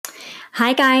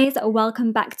Hi guys,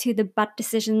 welcome back to the Bad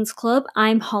Decisions Club.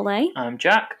 I'm Holly. I'm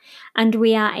Jack. And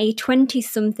we are a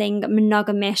 20-something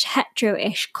monogamish,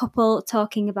 hetero-ish couple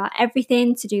talking about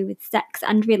everything to do with sex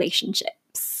and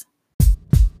relationships.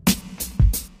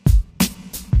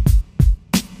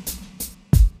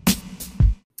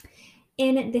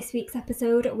 In this week's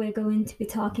episode, we're going to be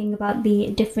talking about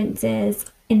the differences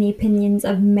in the opinions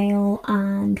of male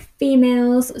and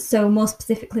females. So more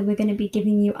specifically, we're going to be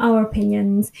giving you our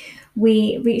opinions.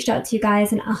 We reached out to you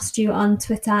guys and asked you on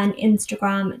Twitter and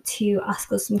Instagram to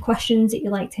ask us some questions that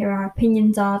you'd like to hear our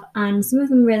opinions of, and some of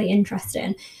them really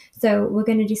interesting. So we're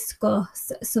going to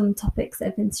discuss some topics that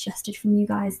have been suggested from you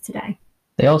guys today.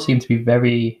 They all seem to be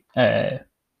very... I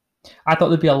thought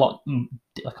there'd be a lot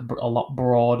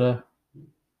broader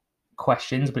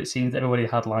questions, but it seems everybody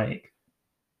had like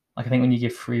I think when you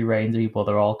give free rein to people,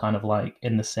 they're all kind of like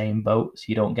in the same boat, so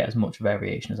you don't get as much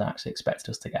variation as I actually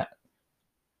expected us to get.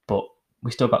 But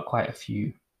we still got quite a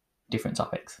few different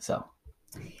topics. So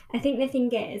I think the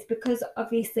thing is, because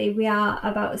obviously we are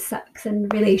about sex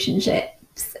and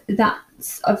relationships,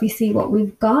 that's obviously what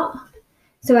we've got.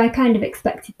 So I kind of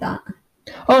expected that.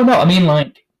 Oh no, I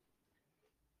mean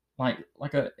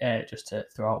just to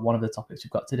throw out one of the topics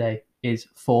we've got today is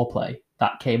foreplay.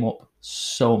 That came up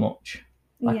so much.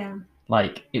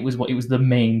 Like it was the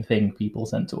main thing people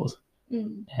sent to us.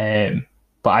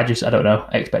 But I don't know.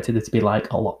 I expected it to be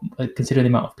like a lot, considering the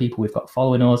amount of people we've got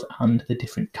following us and the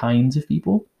different kinds of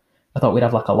people. I thought we'd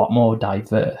have like a lot more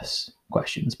diverse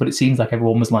questions, but it seems like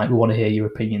everyone was like, we want to hear your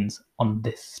opinions on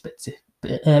this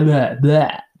particular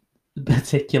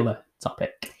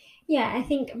topic. Yeah, I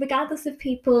think regardless of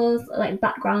people's like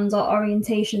backgrounds or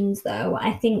orientations, though,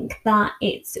 I think that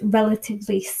it's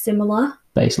relatively similar.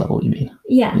 Base level, you mean?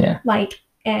 Yeah. Like,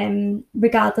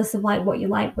 regardless of like what you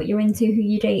like, what you're into, who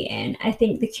you're dating, I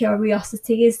think the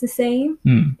curiosity is the same.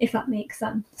 If that makes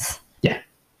sense. Yeah.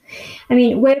 I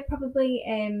mean, we're probably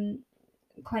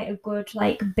quite a good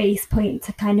like base point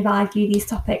to kind of argue these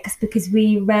topics, because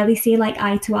we rarely see like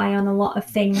eye to eye on a lot of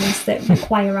things that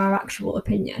require our actual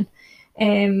opinion.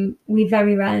 We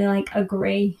very rarely like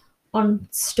agree on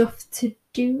stuff to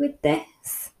do with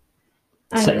this.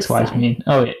 Sex-wise, I mean?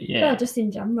 Oh, yeah. Well, just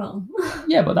in general.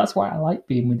 Yeah, but that's why I like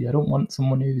being with you. I don't want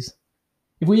someone who's...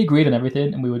 If we agreed on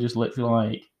everything and we were just literally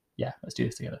like, yeah, let's do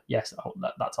this together. Yes,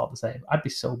 that's all the same. I'd be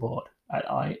so bored.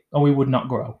 And we would not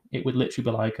grow. It would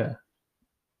literally be like a,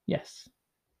 yes,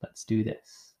 let's do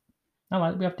this.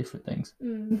 We have different things.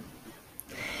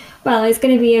 Well, it's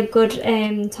going to be a good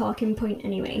talking point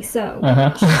anyway. So,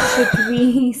 should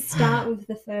we start with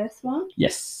the first one?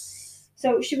 Yes.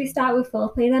 So, should we start with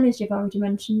foreplay then, as you've already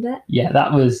mentioned it? Yeah,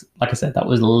 that was, like I said, that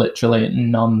was literally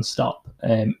non-stop.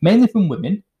 Mainly from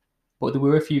women, but there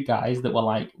were a few guys that were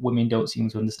like, women don't seem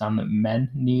to understand that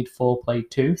men need foreplay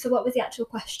too. So, what was the actual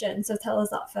question? So, tell us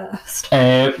that first.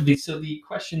 So, the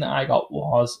question that I got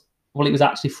was, well, it was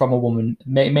actually from a woman,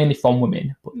 mainly from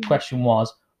women, but the question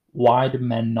was, why do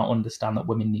men not understand that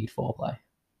women need foreplay?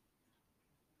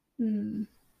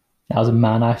 As a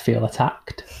man, I feel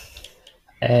attacked.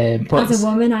 But as a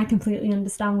woman, I completely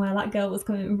understand where that girl was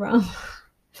coming from.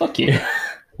 Fuck you.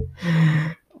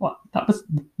 What? That was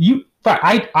you.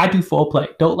 Right, I do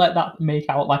foreplay. Don't let that make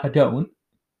out like I don't.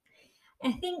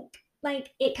 I think like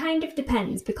it kind of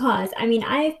depends, because I mean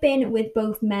I've been with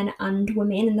both men and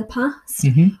women in the past,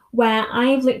 where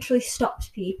I've literally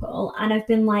stopped people and I've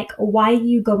been like, why are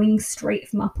you going straight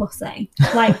for my pussy?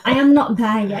 Like, I am not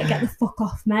there yet, get the fuck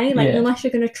off me. Like, unless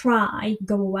you're gonna try,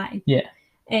 go away. Yeah.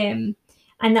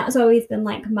 And that's always been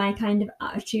like my kind of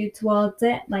attitude towards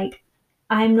it. Like,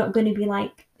 I'm not going to be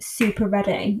like super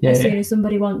ready as soon as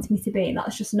somebody wants me to be.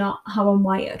 That's just not how I'm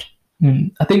wired.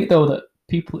 I think though that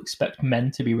people expect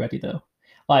men to be ready though.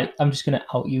 Like, I'm just going to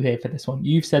out you here for this one.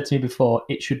 You've said to me before,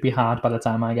 it should be hard by the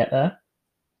time I get there.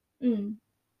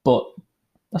 But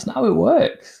that's not how it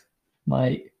works.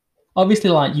 Like, obviously,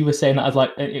 like you were saying that as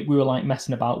like, we were like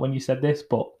messing about when you said this,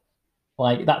 but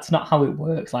like, that's not how it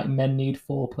works. Like, men need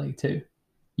foreplay too.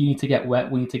 You need to get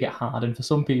wet, we need to get hard. And for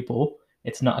some people,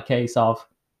 it's not a case of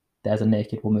there's a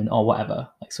naked woman or whatever.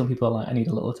 Like, some people are like, I need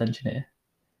a little attention here.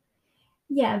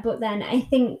 Yeah, but then I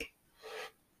think,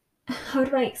 how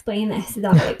do I explain this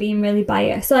without it being really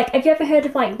biased? So, like, have you ever heard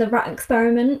of like the rat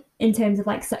experiment in terms of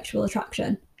like sexual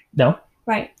attraction? No.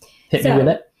 Right. Hit me with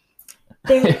it.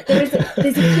 There's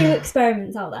a few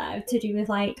experiments out there to do with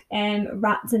like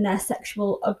rats and their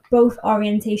sexual both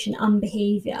orientation and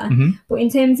behaviour. But in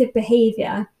terms of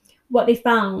behaviour, what they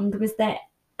found was that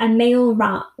a male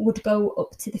rat would go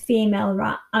up to the female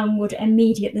rat and would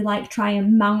immediately like try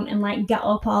and mount and like get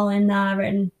up all in there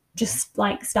and just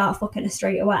like start fucking her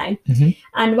straight away. Mm-hmm.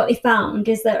 And what they found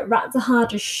is that rats are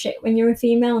hard as shit when you're a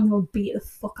female, and they'll beat the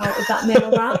fuck out of that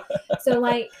male rat. So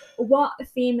like what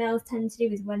females tend to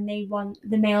do is when they want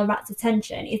the male rat's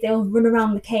attention is they'll run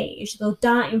around the cage, they'll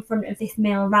dart in front of this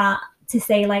male rat to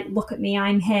say like, look at me,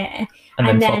 I'm here,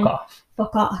 and then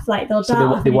fuck off. Like they'll so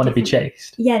dart they want to be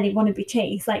chased. Yeah, they want to be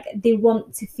chased. Like they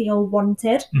want to feel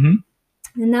wanted.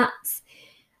 Mm-hmm. And that's,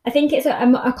 I think it's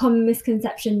a common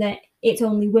misconception that it's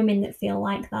only women that feel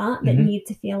like that need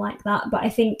to feel like that. But I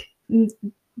think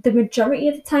the majority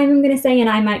of the time, I'm going to say, and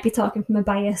I might be talking from a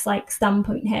biased like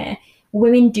standpoint here,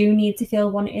 women do need to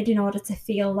feel wanted in order to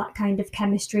feel that kind of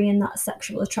chemistry and that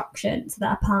sexual attraction to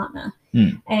their partner.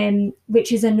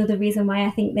 Which is another reason why I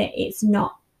think that it's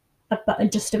not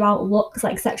just about looks.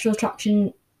 Like sexual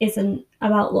attraction isn't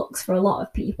about looks for a lot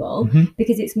of people,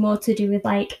 because it's more to do with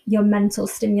like your mental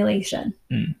stimulation.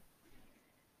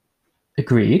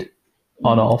 Agreed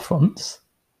on all fronts.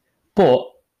 But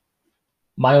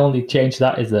my only change to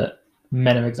that is that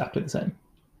men are exactly the same.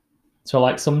 So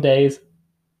like some days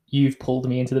you've pulled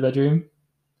me into the bedroom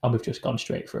and we've just gone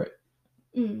straight for it.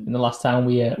 And the last time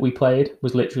we played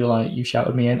was literally like you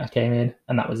shouted me in, I came in,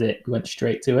 and that was it. We went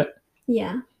straight to it.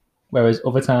 Yeah. Whereas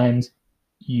other times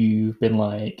you've been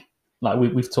like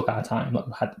we've took our time. Like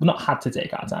we've not had to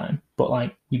take our time, but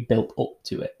like we built up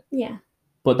to it. Yeah.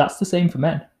 But that's the same for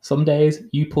men. Some days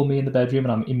you pull me in the bedroom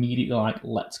and I'm immediately like,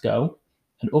 let's go.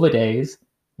 And other days,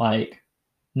 like,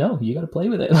 no, you got to play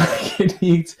with it. Like it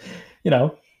needs,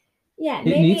 Yeah, it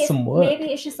needs some work.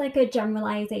 Maybe it's just like a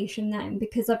generalization then,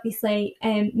 because obviously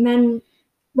men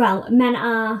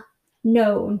are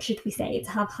known, should we say, to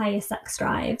have higher sex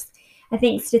drives. I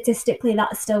think statistically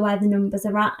that's still where the numbers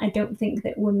are at. I don't think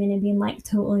that women are being like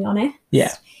totally honest.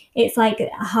 Yeah. It's like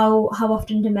how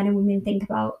often do men and women think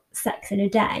about sex in a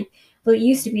day? Well, it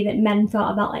used to be that men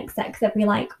thought about like sex every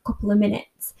like couple of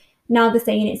minutes. Now they're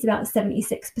saying it's about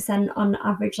 76% on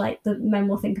average, like the men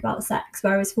will think about sex,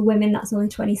 whereas for women that's only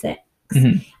 26%.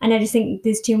 And I just think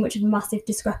there's too much of a massive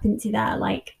discrepancy there.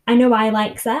 Like I know I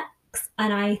like sex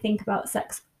and I think about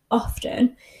sex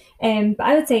often, but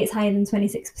I would say it's higher than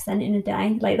 26% in a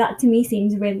day. Like that to me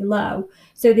seems really low.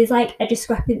 So there's like a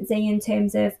discrepancy in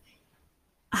terms of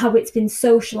how it's been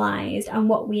socialized and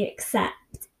what we accept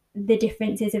the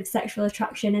differences of sexual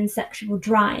attraction and sexual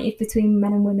drive between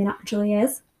men and women actually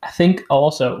is. I think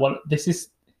also this is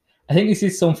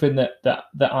something that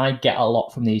I get a lot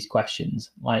from these questions.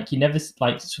 Like you never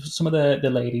like some of the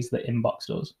ladies that inboxed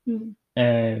us,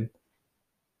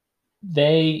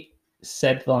 they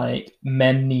said like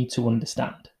men need to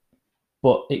understand,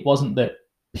 but it wasn't that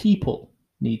people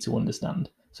need to understand.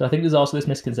 So I think there's also this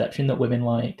misconception that women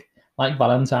like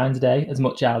Valentine's Day as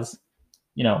much as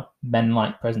men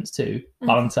like presents too.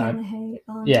 Valentine's.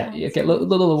 Yeah. Okay. Look,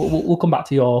 we'll come back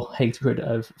to your hatred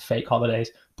of fake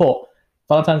holidays, but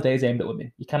Valentine's Day is aimed at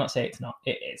women. You cannot say it's not.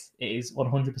 It is. It is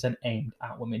 100% aimed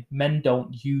at women. Men don't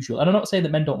usually, and I'm not saying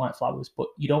that men don't like flowers, but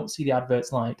you don't see the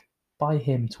adverts like, buy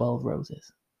him 12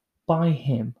 roses, buy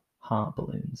him heart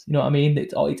balloons. You know what I mean?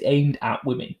 It's aimed at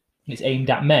women. It's aimed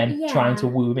at men trying to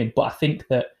woo women. But I think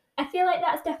that I feel like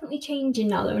that's definitely changing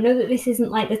now, though. I know that this isn't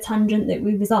like the tangent that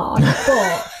we was on,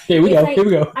 but here we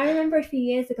go. I remember a few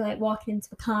years ago, like walking into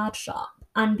a card shop,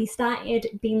 and they started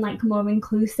being like more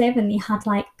inclusive, and they had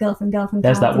like girlfriend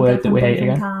There's cards, that word that we hate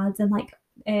again. Cards, and like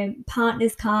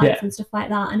partners cards and stuff like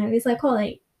that. And I was like, oh,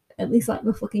 like at least like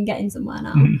we're fucking getting somewhere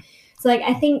now. So like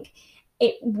I think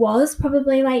it was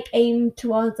probably like aimed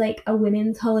towards like a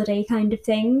women's holiday kind of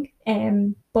thing,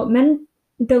 but men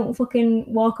don't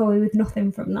fucking walk away with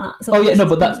nothing from that. So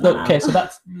but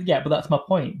that's my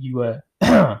point. You were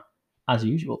as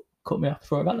usual cut me off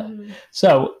before I got there.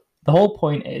 So the whole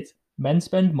point is men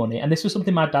spend money, and this was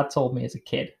something my dad told me as a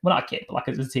kid. Well, not a kid, but like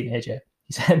as a teenager.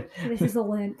 He said this is a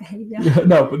learned behaviour.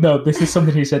 No, this is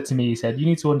something he said to me. He said, you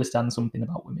need to understand something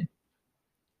about women.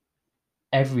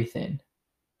 Everything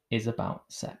is about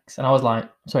sex. And I was like,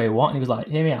 sorry, what? And he was like,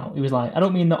 hear me out. He was like, I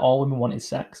don't mean that all women want is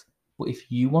sex, but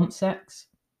if you want sex,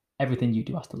 everything you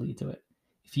do has to lead to it.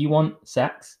 If you want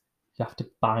sex, you have to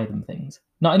buy them things.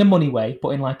 Not in a money way, but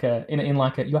in like a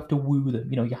you have to woo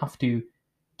them. You have to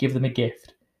give them a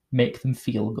gift, make them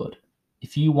feel good.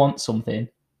 If you want something,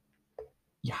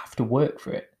 you have to work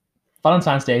for it.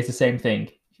 Valentine's Day is the same thing.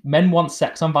 Men want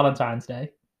sex on Valentine's Day,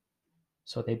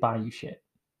 so they buy you shit.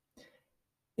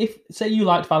 If, say you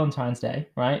liked Valentine's Day,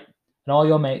 right? And all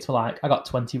your mates were like, I got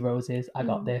 20 roses, I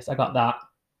got this, I got that.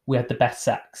 We had the best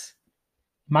sex.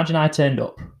 Imagine I turned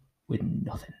up with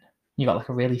nothing. You got like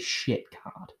a really shit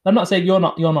card. I'm not saying you're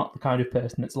not the kind of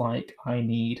person that's like, I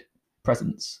need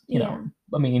presents. You know,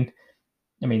 I mean,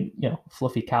 I mean, you know,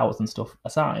 fluffy cows and stuff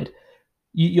aside,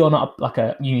 you're not like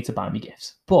you need to buy me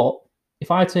gifts. But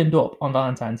if I turned up on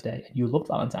Valentine's Day and you loved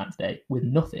Valentine's Day with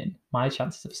nothing, my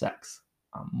chances of sex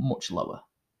are much lower.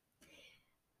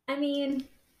 I mean,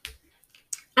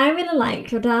 I really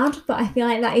like your dad, but I feel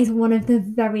like that is one of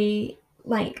the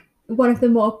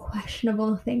more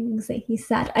questionable things that he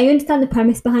said. I understand the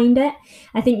premise behind it.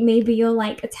 I think maybe you're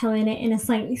like telling it in a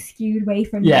slightly skewed way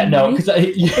from because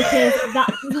because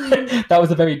that's like, that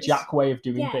was a very Jack way of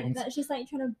doing things. That's just like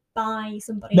trying to buy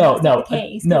somebody. No, the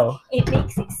case. No. It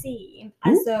makes it seem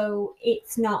as though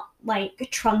it's not like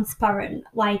transparent,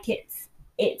 like it's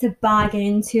a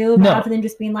bargaining tool rather than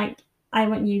just being like, I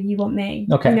want you, you want me.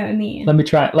 Okay. You know what I mean? Let me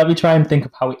try and think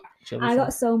of how it actually I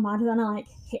got so mad then I like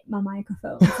hit my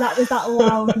microphone. That was that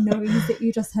loud noise that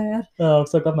you just heard. Oh, I'm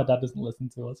so glad my dad doesn't listen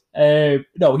to us.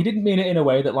 No, he didn't mean it in a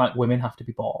way that like women have to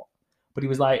be bought. But he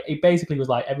basically was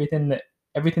like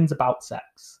everything's about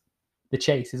sex. The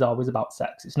chase is always about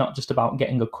sex. It's not just about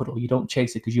getting a cuddle. You don't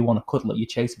chase it because you want to cuddle her. You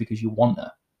chase it because you want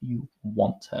her. You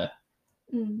want her.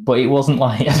 But it wasn't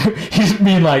like, he didn't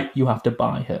mean like you have to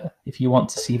buy her. If you want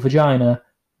to see vagina,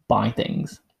 buy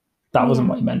things. That wasn't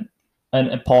what he meant. And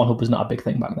Pornhub was not a big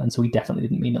thing back then, so he definitely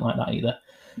didn't mean it like that either.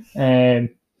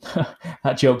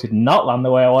 That joke did not land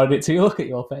the way I wanted it to. Look at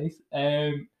your face.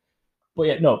 But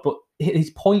his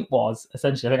point was,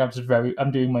 essentially, I think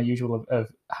I'm doing my usual of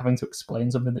having to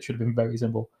explain something that should have been very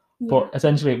simple. Yeah. But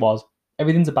essentially it was,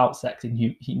 everything's about sex in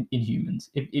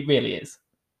humans. It really is.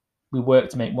 We work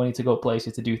to make money, to go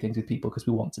places, to do things with people because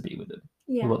we want to be with them.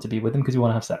 Yeah. We want to be with them because we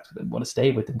want to have sex with them. We want to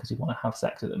stay with them because we want to have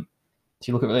sex with them. If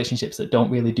you look at relationships that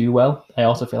don't really do well, I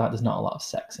also feel like there's not a lot of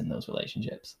sex in those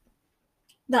relationships.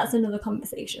 That's another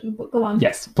conversation, but go on.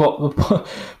 Yes, but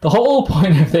the whole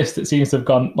point of this that seems to have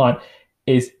gone like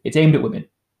is it's aimed at women.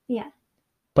 Yeah.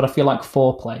 But I feel like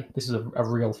foreplay, this is a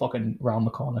real fucking round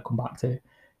the corner come back to.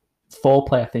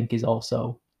 Foreplay, I think, is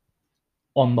also,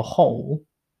 on the whole,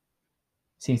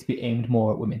 seems to be aimed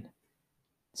more at women.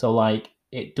 So like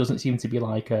it doesn't seem to be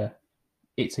like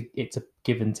it's a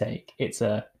give and take. It's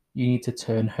you need to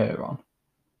turn her on.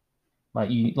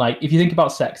 Like if you think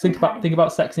about sex, think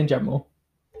about sex in general.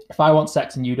 If I want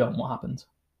sex and you don't, what happens?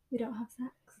 We don't have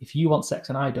sex. If you want sex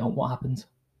and I don't, what happens?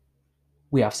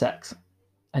 We have sex.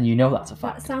 And you know that's a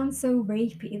fact. That sounds so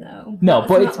rapey though. No,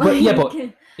 but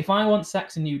if I want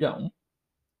sex and you don't,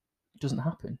 it doesn't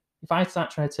happen. If I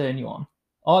start trying to turn you on,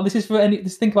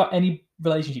 think about any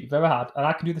relationship you've ever had, and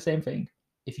I can do the same thing.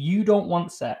 If you don't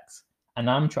want sex and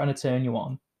I'm trying to turn you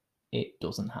on, it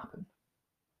doesn't happen.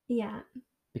 Yeah.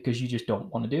 Because you just don't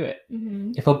want to do it.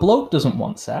 Mm-hmm. If a bloke doesn't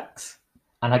want sex,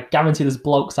 and I guarantee there's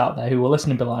blokes out there who will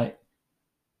listen and be like,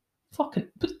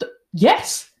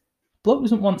 yes, bloke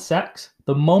doesn't want sex.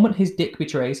 The moment his dick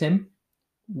betrays him,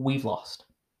 we've lost.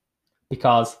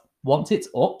 Because once it's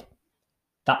up,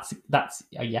 that's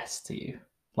a yes to you.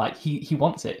 Like he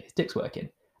wants it. His dick's working.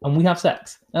 And we have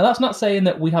sex. Now that's not saying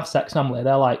that we have sex normally.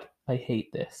 They're like, I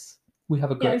hate this. We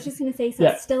have a great... Yeah, I was just going to say, so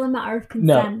it's still a matter of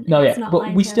consent. No, yeah. But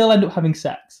like we still end up having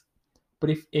sex. But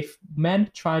if men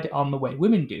tried it on the way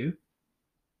women do,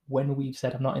 when we've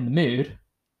said I'm not in the mood,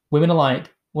 women are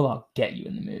like, well, I'll get you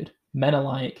in the mood. Men are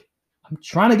like, I'm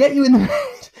trying to get you in the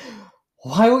mood.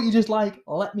 Why won't you just like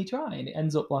let me try? And it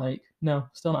ends up like, no,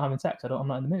 still not having sex. I'm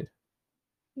not in the mood.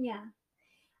 Yeah.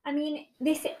 I mean,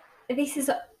 this is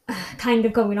kind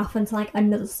of going off onto like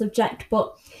another subject,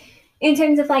 but in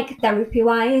terms of like therapy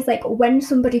wise, like when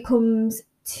somebody comes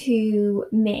to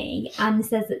me and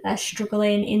says that they're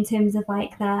struggling in terms of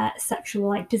like their sexual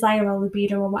like desire or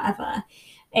libido or whatever,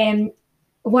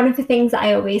 one of the things that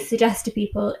I always suggest to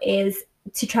people is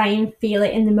to try and feel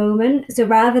it in the moment. So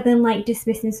rather than like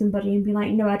dismissing somebody and be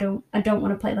like, no, I don't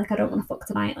want to play, like I don't want to fuck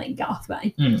tonight, like get off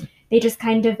me. They just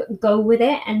kind of go with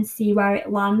it and see where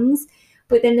it lands.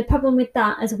 But then the problem with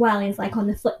that as well is like on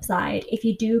the flip side, if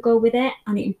you do go with it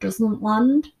and it doesn't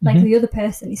land, like the other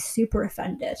person is super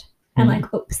offended and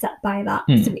like upset by that.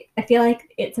 So I feel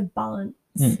like it's a balance.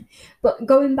 But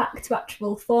going back to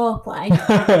actual foreplay,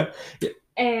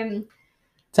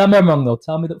 tell me I'm wrong though.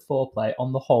 Tell me that foreplay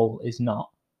on the whole is not,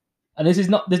 and this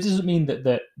doesn't mean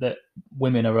that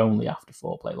women are only after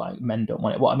foreplay, like men don't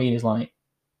want it. What I mean is like,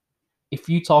 if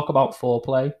you talk about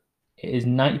foreplay, it is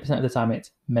 90% of the time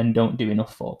it's men don't do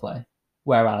enough foreplay.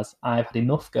 Whereas I've had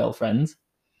enough girlfriends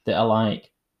that are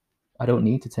like, I don't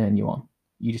need to turn you on.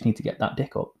 You just need to get that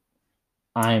dick up.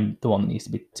 I'm the one that needs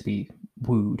to be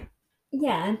wooed.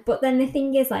 Yeah, but then the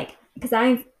thing is like, because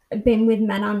I've been with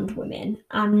men and women,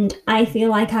 and I feel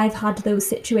like I've had those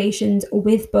situations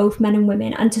with both men and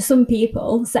women, and to some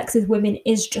people sex with women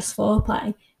is just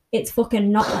foreplay, it's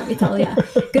fucking not, let me tell you.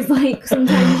 Because, like,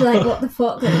 sometimes you're like, what the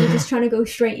fuck? Like, you're just trying to go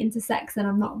straight into sex and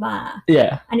I'm not there.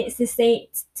 Yeah. And it's the same,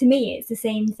 to me, it's the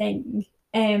same thing.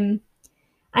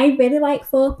 I really like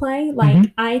foreplay.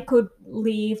 Like, I could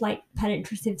leave, like,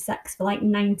 penetrative sex for, like,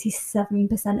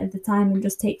 97% of the time and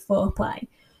just take foreplay.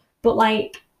 But,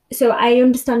 like, so I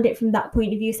understand it from that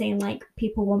point of view, saying, like,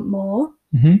 people want more.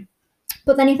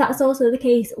 But then if that's also the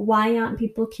case, why aren't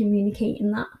people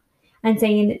communicating that and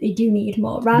saying that they do need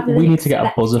more? Rather than we need to get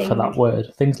a buzzer for that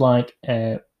word. Things like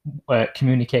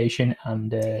communication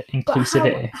and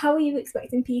inclusivity. How are you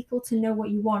expecting people to know what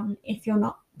you want if you're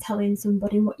not telling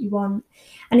somebody what you want?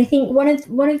 And I think one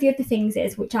of the other things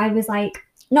is, which I was like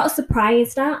not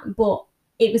surprised at, but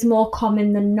it was more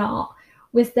common than not,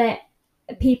 was that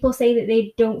people say that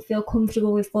they don't feel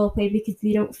comfortable with foreplay because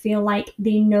they don't feel like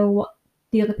they know what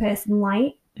the other person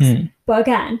likes. But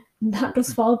again, that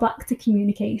does fall back to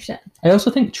communication. I also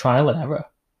think trial and error.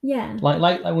 Yeah.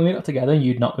 Like when we got together and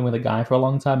you'd not been with a guy for a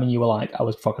long time and you were like, I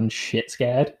was fucking shit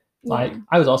scared. Like,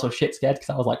 I was also shit scared because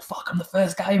I was like, fuck, I'm the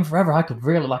first guy in forever. I could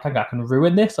really, like, I can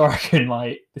ruin this, or I can,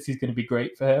 like, this is going to be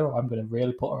great for her, or I'm going to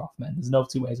really put her off, man. There's no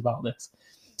two ways about this.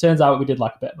 Turns out we did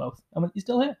like a bit of both. I mean, you're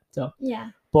still here. So yeah.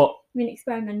 But I mean,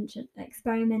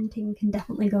 experimenting can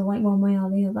definitely go like one way or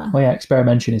the other. Oh yeah,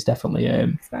 experimentation is definitely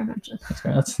experimentation.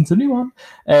 It's a new one.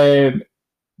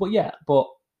 But yeah,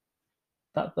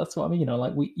 that's what I mean. You know,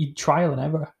 like you trial and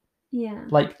error. Yeah.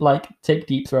 Like take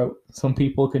deep throat. Some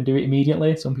people can do it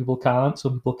immediately. Some people can't.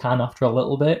 Some people can after a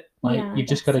little bit. Like you've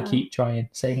just got to keep trying.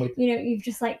 Same with you've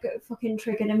just like fucking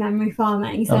triggered a memory for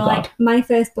me. So like my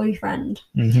first boyfriend.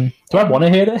 Do I want to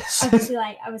hear this? Obviously,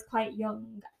 like I was quite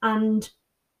young, and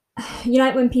you know,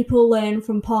 like when people learn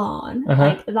from porn,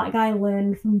 like that guy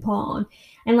learned from porn,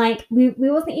 and like we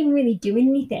wasn't even really doing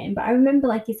anything, but I remember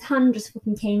like his hand just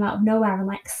fucking came out of nowhere and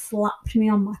like slapped me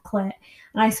on my clit,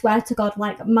 and I swear to God,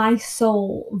 like my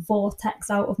soul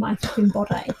vortexed out of my fucking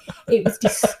body. It was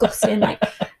disgusting. Like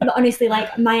honestly,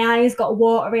 like my eyes got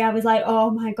watery. I was like, oh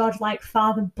my God, like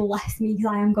Father bless me because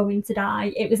I am going to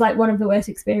die. It was like one of the worst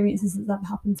experiences that's ever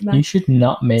happened to me. You should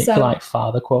not make like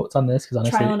father quotes on this, because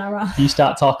honestly, trial and error. If you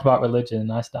start talking about religion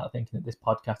and I start thinking that this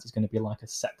podcast is going to be like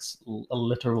a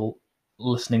literal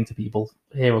listening to people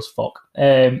hear us fuck.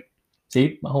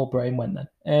 See, my whole brain went then.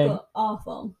 But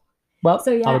awful. Well,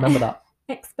 so yeah, I'll remember that.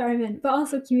 Experiment, but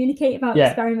also communicate about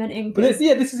experimenting. But this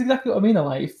is exactly what I mean.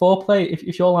 Like foreplay,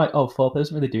 if you're like, oh, foreplay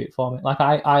doesn't really do it for me. Like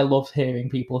I love hearing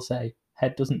people say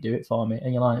head doesn't do it for me,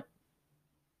 and you're like,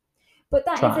 but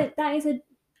that is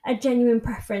a genuine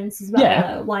preference as well,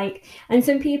 though. Like, and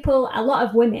some people, a lot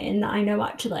of women that I know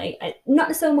actually,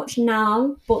 not so much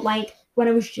now, but like when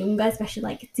I was younger, especially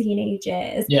like teenage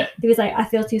years, there was like, I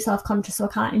feel too self-conscious, so I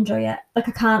can't enjoy it. Like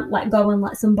I can't let go and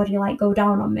let somebody like go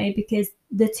down on me because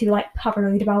they're too like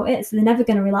paranoid about it, so they're never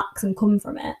going to relax and come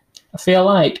from it. I feel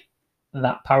like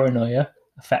that paranoia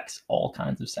affects all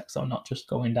kinds of sex, though, not just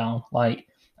going down. Like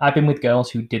I've been with girls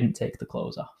who didn't take the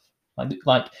clothes off.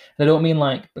 Like I don't mean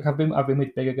like I've been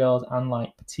with bigger girls and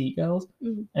like petite girls.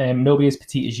 Nobody as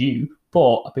petite as you,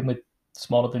 but I've been with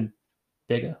smaller than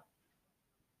bigger.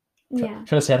 Yeah. Trying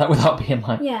to say that without being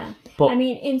like. Yeah. But I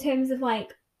mean, in terms of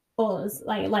like us,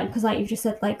 like because like you've just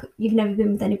said, like you've never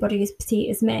been with anybody as petite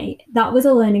as me. That was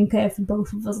a learning curve for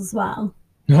both of us as well.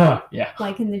 Yeah.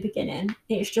 Like in the beginning,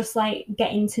 it's just like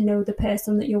getting to know the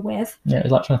person that you're with. Yeah,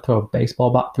 it's like trying to throw a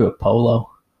baseball bat through a polo.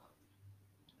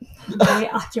 Very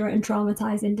accurate and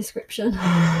traumatizing description.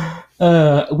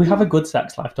 We have a good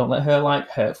sex life. Don't let her like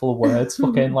hurtful words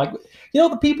fucking like, you know,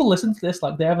 the people listen to this,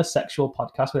 like they have a sexual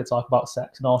podcast where they talk about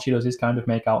sex and all she does is kind of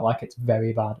make out like it's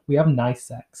very bad. We have nice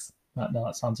sex. No,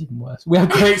 that sounds even worse. We have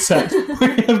great sex. We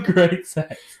have great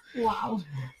sex. Wow.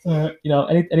 You know,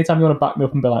 anytime you want to back me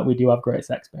up and be like, we do have great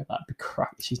sex, babe, that'd be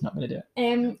crap. She's not going to do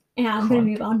it. Yeah, I'm going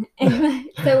to move on.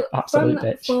 So absolute from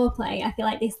bitch. Foreplay, I feel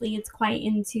like this leads quite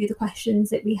into the questions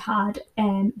that we had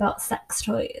about sex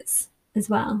toys as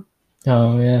well.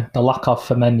 Oh, yeah. The lack of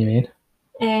for men, you mean?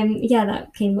 Yeah,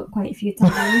 that came up quite a few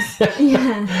times.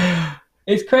 Yeah.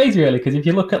 It's crazy, really, because if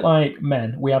you look at like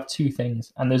men, we have two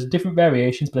things, and there's different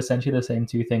variations, but essentially the same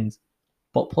two things: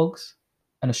 butt plugs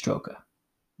and a stroker.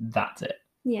 That's it.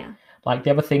 Yeah. Like they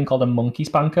have a thing called a monkey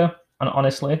spanker, and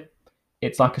honestly,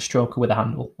 it's like a stroker with a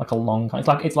handle, like a long.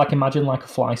 It's like imagine like a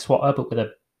fly swatter, but with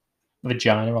a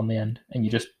vagina on the end, and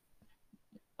you just.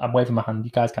 I'm waving my hand.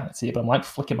 You guys can't see it, but I'm like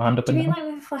flicking my hand up. Do you mean like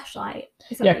with a flashlight?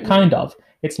 Yeah, kind of.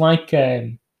 It's like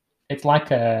a.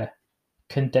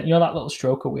 You know that little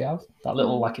stroker we have? That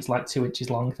little, like, it's like 2 inches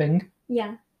long thing?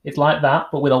 Yeah. It's like that,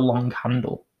 but with a long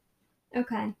handle.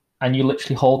 Okay. And you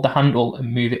literally hold the handle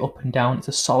and move it up and down. It's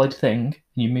a solid thing, and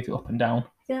you move it up and down.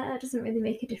 I feel like that doesn't really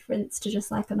make a difference to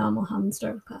just like a normal hand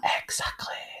stroker.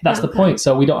 Exactly. That's the point.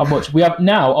 So we don't have much. We have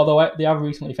now, although they have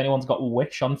recently, if anyone's got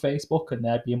Wish on Facebook and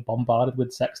they're being bombarded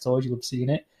with sex toys, you'll have seen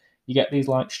it. You get these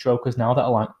like strokers now that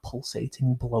are like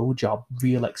pulsating blowjob,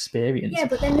 real experience. Yeah,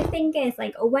 but then the thing is,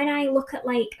 like, when I look at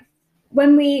like,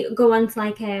 when we go onto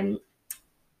like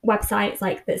websites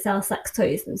like that sell sex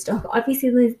toys and stuff,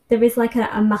 obviously there is like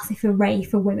a massive array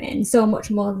for women, so much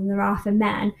more than there are for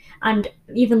men, and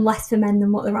even less for men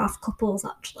than what there are for couples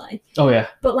actually. Oh yeah.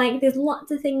 But like there's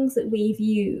lots of things that we've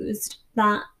used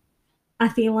that I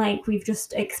feel like we've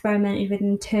just experimented with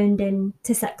and turned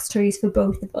into sex toys for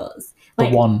both of us.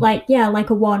 Like, the wand. Like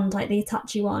a wand, like the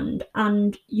Hitachi wand,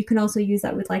 and you can also use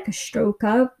that with like a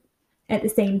stroker at the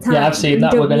same time. Yeah, I've seen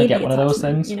that. We're going to get one of those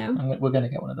things. You know, we're going to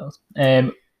get one of those.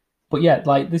 But yeah,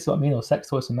 like this is what I mean. Though, sex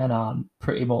toys for men are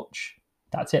pretty much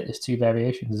that's it. There's two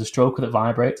variations. There's a stroker that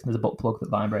vibrates, and there's a butt plug that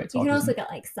vibrates. You can also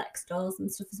get like sex dolls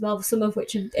and stuff as well, some of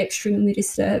which are extremely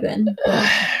disturbing.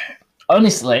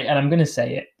 Honestly, and I'm going to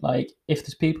say it, like if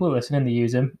there's people who are listening, they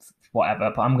use them,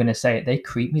 whatever. But I'm going to say it. They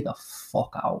creep me the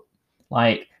fuck out.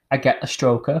 Like I get a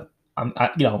stroker.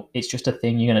 You know, it's just a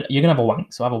thing. You're gonna have a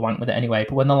wank, so I have a wank with it anyway.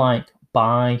 But when they're like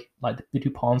buy, like they do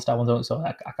porn style ones, so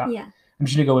I can't. Yeah. I'm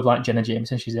just gonna go with like Jenna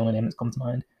Jameson. She's the only name that's come to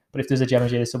mind. But if there's a Jenna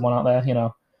Jameson someone out there, you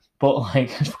know. But like,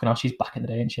 fucking hell, she's back in the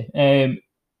day, isn't she?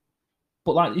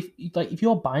 But like, if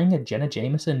you're buying a Jenna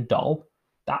Jameson doll,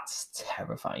 that's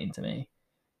terrifying to me.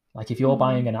 Like, if you're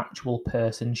buying an actual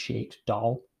person-shaped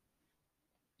doll,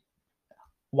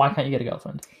 why can't you get a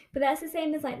girlfriend? But that's the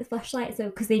same as like the fleshlights, though,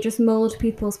 because they just mold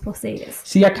people's pussies.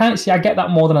 See, I get that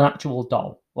more than an actual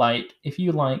doll. Like, if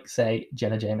you like, say,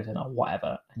 Jenna Jameson or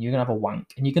whatever, and you're gonna have a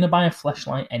wank, and you're gonna buy a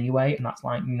fleshlight anyway, and that's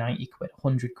like 90 quid,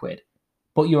 100 quid.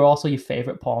 But you're also your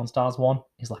favorite porn stars one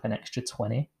is like an extra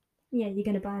 20. Yeah, you're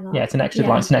gonna buy that. Yeah, it's an extra,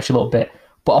 like, it's an extra little bit.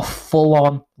 But a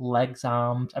full-on legs,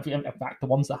 arms. In fact, the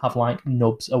ones that have like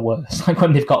nubs are worse. Like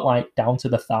when they've got like down to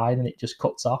the thigh and it just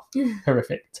cuts off.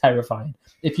 Horrific, terrifying.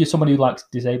 If you're somebody who likes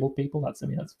disabled people, that's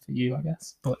for you, I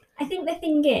guess. But I think the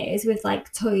thing is with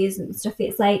like toys and stuff,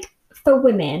 it's like for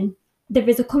women, there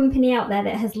is a company out there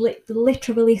that has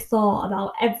literally thought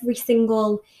about every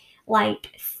single like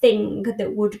thing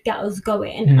that would get us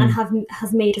going and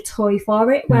has made a toy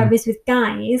for it. Whereas with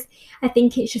guys, I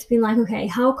think it's just been like, okay,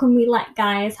 how can we let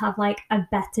guys have like a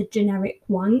better generic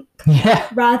wank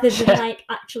rather than like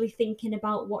actually thinking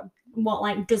about what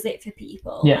like does it for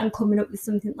people and coming up with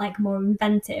something like more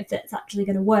inventive that's actually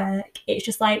going to work. It's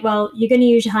just like, well, you're going to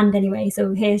use your hand anyway,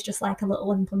 so here's just like a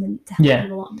little implement to help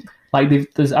you along. Like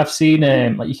I've seen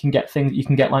like you can get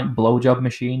like blowjob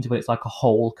machines, but it's like a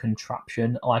whole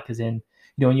contraption, like as in,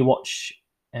 you know, when you watch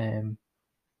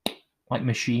like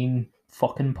machine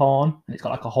fucking porn, and it's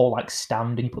got like a whole like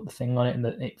stand, and you put the thing on it, and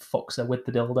it fucks her with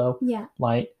the dildo. Yeah.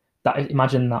 Like that.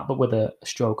 Imagine that, but with a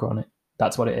stroker on it.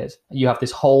 That's what it is. You have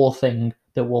this whole thing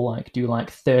that will like do like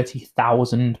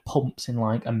 30,000 pumps in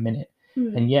like a minute,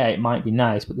 and yeah, it might be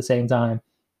nice, but at the same time,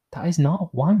 that is not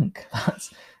a wank.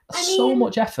 That's so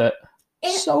much effort.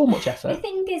 So much effort. The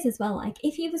thing is as well, like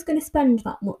if you was going to spend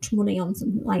that much money on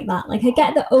something like that, like I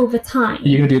get that over time.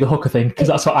 You're going to do the hooker thing, because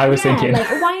that's what I was thinking. Like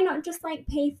why not just like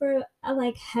pay for a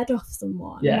like head off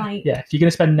someone? Yeah, like, yeah. If you're going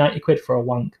to spend 90 quid for a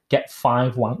wank, get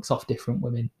 5 wanks off different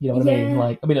women. You know what I mean?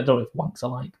 Like, I don't know if wanks are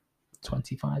like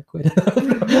 25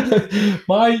 quid.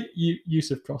 My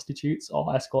use of prostitutes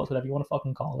or escorts, whatever you want to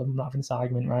fucking call them. I'm not having this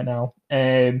argument right now.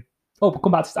 We'll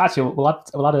come back to actually. We'll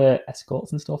add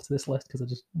escorts and stuff to this list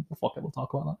because we'll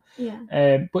talk about that.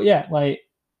 Yeah. But yeah, like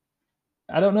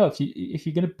I don't know if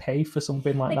you're gonna pay for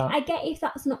something like that. I get if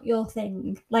that's not your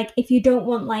thing. Like if you don't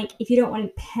want to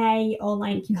pay, or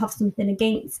like you have something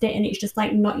against it and it's just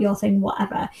like not your thing,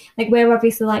 whatever. Like we're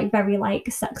obviously like very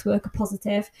like sex worker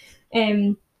positive.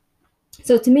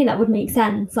 So to me that would make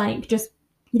sense. Like just,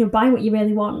 you know, buy what you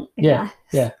really want. I guess.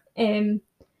 Yeah.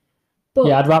 But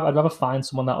yeah, I'd rather find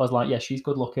someone that was like, yeah, she's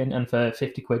good looking, and for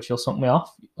 50 quid she'll suck me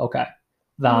off. Okay,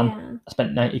 than I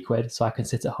spent 90 quid so I can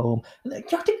sit at home. You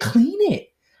have to clean it.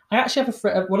 I actually have a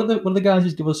friend. One of the guys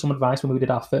just gave us some advice when we did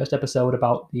our first episode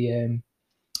about the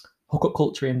hookup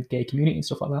culture in the gay community and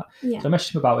stuff like that. Yeah. So I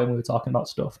messaged him about it when we were talking about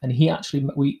stuff, and he actually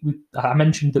I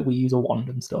mentioned that we use a wand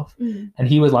and stuff, and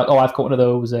he was like, "Oh, I've got one of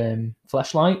those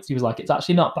fleshlights." He was like, "It's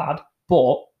actually not bad,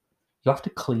 but you have to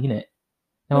clean it."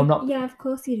 No, I'm not. Yeah, of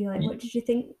course you do. Like, what did you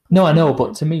think? No, I know,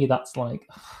 but to me, that's like,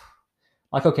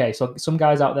 okay, so some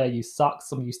guys out there use socks,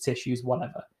 some use tissues,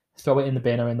 whatever. Throw it in the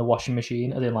bin or in the washing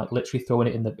machine, and then like literally throwing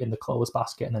it in the clothes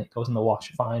basket, and then it goes in the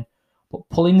wash. Fine, but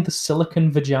pulling the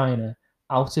silicone vagina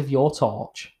out of your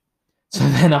torch, so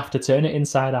then have to turn it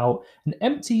inside out and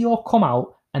empty your cum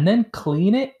out, and then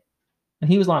clean it. And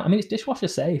he was like, I mean, it's dishwasher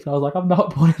safe. And I was like, I'm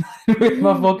not putting that with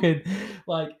my fucking,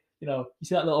 like, you know, you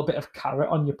see that little bit of carrot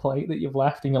on your plate that you've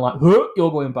left and you're like, huh,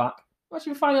 you're going back.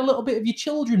 Imagine finding a little bit of your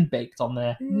children baked on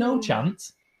there. No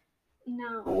chance.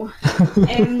 No.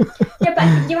 Yeah,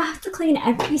 but you have to clean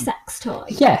every sex toy.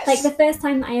 Yes. Like the first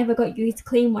time I ever got you to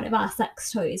clean one of our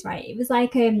sex toys, right? It was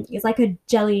like a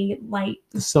jelly, like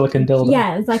silicone dildo.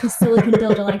 Yeah, it was like a silicone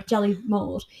dildo, like jelly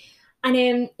mold.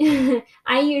 And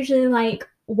I usually like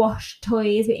wash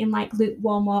toys in like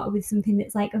lukewarm water with something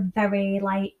that's like a very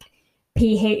like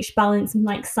pH balance, and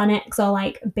like Sanex or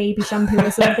like baby shampoo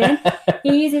or something.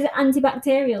 He uses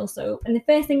antibacterial soap, and the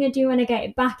first thing I do when I get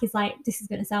it back is like, this is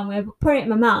going to sound weird, but put it in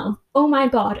my mouth. Oh my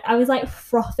god, I was like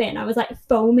frothing. I was like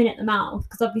foaming at the mouth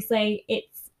because obviously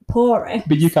it's porous.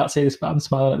 But you can't see this, but I'm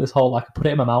smiling at this whole, like, I put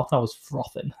it in my mouth and I was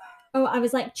frothing. Oh, I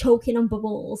was like choking on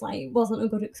bubbles. Like, it wasn't a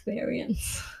good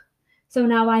experience. So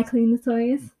now I clean the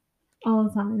toys all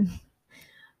the time.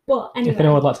 But anyway. If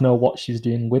anyone would like to know what she's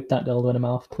doing with that dildo in her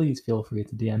mouth, please feel free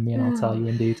to DM me and I'll tell you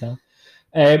in detail.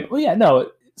 Well, yeah,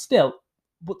 no, still.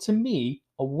 But to me,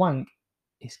 a wank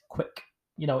is quick.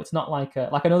 You know, it's not like I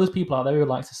know there's people out there who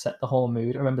like to set the whole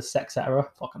mood. I remember Sex Era.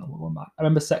 Fucking going back. I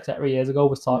remember Sex Era years ago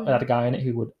was talking. Had a guy in it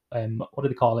who would what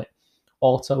did they call it?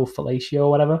 Auto fellatio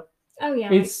or whatever. Oh yeah.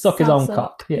 He'd suck his own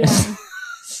cock. Yeah.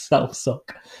 Self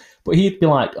suck. But he'd be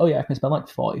like, oh yeah, I can spend like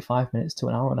 45 minutes to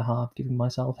an hour and a half giving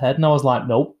myself head. And I was like,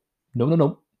 nope.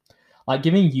 No. Like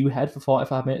giving you head for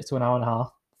 45 minutes to an hour and a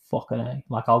half, fucking A.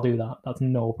 Like, I'll do that. That's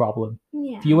no problem.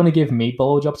 Yeah. If you want to give me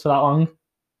blowjobs for that long,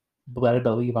 better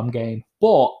believe I'm game.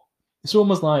 But if someone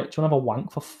was like, do you want to have a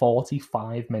wank for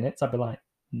 45 minutes? I'd be like,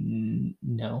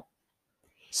 no.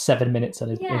 7 minutes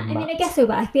at Yeah, I mean, I guess so,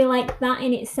 but I feel like that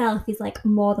in itself is like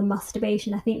more than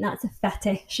masturbation. I think that's a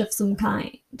fetish of some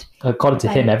kind. According to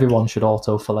him, everyone should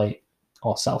auto-fellate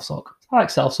or self-suck. I like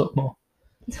self-suck more.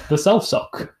 The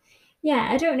self-suck. Yeah,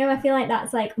 I don't know. I feel like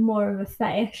that's like more of a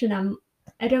fetish, and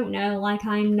I don't know, like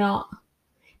I'm not.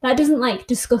 That doesn't like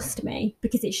disgust me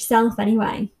because it's yourself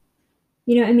anyway.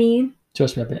 You know what I mean?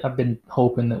 Trust me, I've been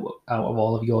hoping that out of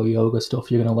all of your yoga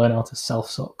stuff, you're going to learn how to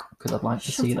self-suck because I'd like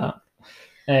to see that.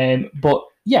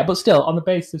 But still, on the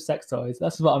basis of sex toys,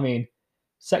 that's what I mean.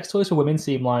 Sex toys for women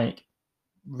seem like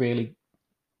really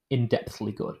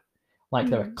in-depthly good. Like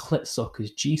there are clit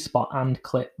suckers, G-spot and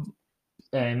clit,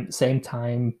 same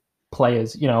time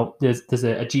players. You know, there's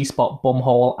a G-spot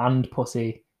bumhole and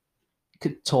pussy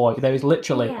toy. There is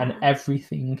literally an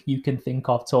everything you can think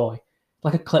of toy.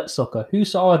 Like a clit sucker. Who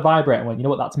saw a vibrator and went, you know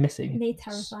what, that's missing? They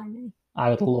terrify me. I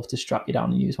would love to strap you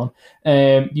down and use one.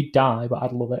 You'd die, but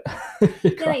I'd love it.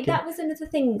 Yeah, like that was another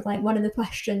thing, like one of the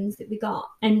questions that we got.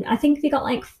 And I think we got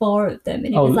like 4 of them.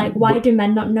 And it was like, why do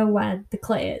men not know where the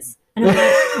clit is? And I'm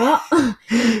like, what? Are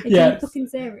you fucking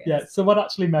serious? Yeah, someone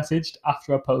actually messaged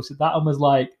after I posted that and was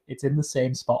like, it's in the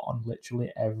same spot on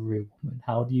literally every woman.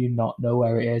 How do you not know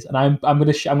where it is? And I'm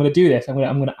gonna do this. I'm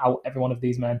gonna out every one of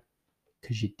these men.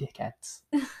 Because you're dickheads,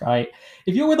 right?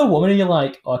 If you're with a woman and you're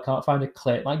like, oh, I can't find a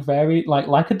clit, like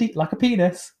like a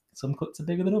penis. Some clits are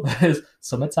bigger than others.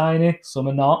 Some are tiny, some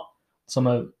are not. Some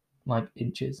are like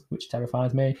inches, which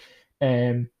terrifies me.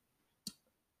 But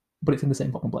it's in the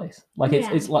same fucking place. Like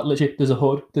it's like literally, there's a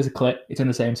hood, there's a clit, it's in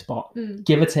the same spot.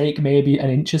 Give or take maybe an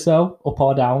inch or so, up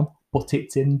or down, but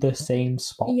it's in the same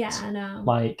spot. Yeah, I know.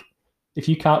 Like, if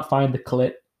you can't find the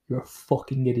clit, you're a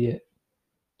fucking idiot.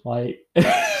 Like,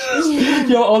 you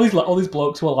know, all these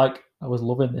blokes were like, I was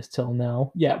loving this till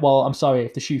now. Yeah, well, I'm sorry,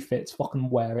 if the shoe fits,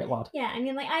 fucking wear it, lad. Yeah, I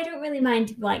mean, like, I don't really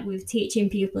mind, like, with teaching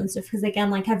people and stuff, because,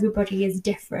 again, like, everybody is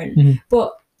different.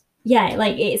 But, yeah,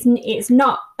 like, it's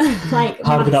not, like,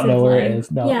 how do not know where it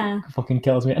is? No, it fucking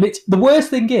kills me. And it's the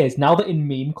worst thing is, now that in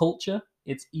meme culture,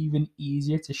 it's even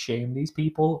easier to shame these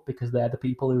people because they're the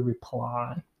people who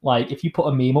reply. Like, if you put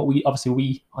a meme up, we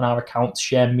on our accounts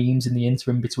share memes in the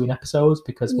interim between episodes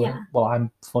because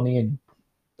I'm funny and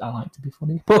I like to be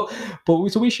funny. But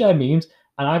so we share memes,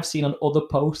 and I've seen on other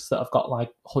posts that have got like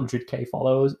 100k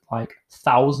followers, like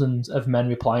thousands of men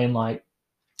replying like,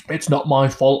 "It's not my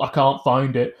fault. I can't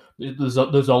find it. There's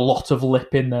a lot of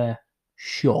lip in there."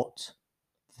 Shut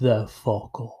the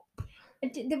fuck up.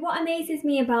 What amazes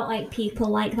me about like people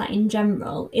like that in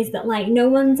general is that like no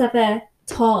one's ever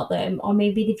taught them, or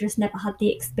maybe they've just never had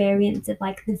the experience of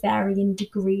like the varying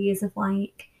degrees of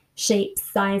like shapes,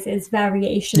 sizes,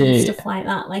 variations, stuff like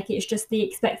that. Like it's just they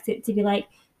expect it to be like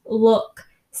look,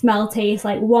 smell, taste,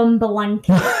 like one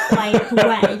blanket like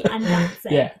way, and that's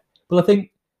it. Yeah, but I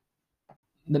think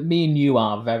that me and you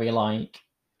are very like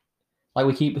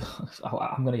we keep.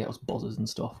 I'm gonna get us buzzers and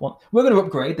stuff. We're gonna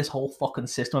upgrade this whole fucking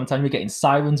system. I'm telling you, we're getting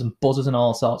sirens and buzzers and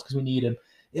all sorts because we need them.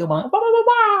 It'll be like, bah, bah, bah,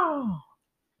 bah.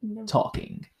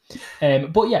 talking.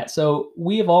 But yeah, so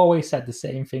we have always said the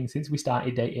same thing since we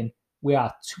started dating. We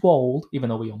are too old, even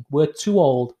though we're young. We're too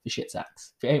old for shit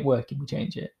sex. If it ain't working, we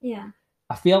change it. Yeah.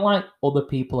 I feel like other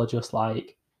people are just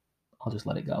like, I'll just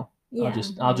let it go. Yeah.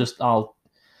 I'll.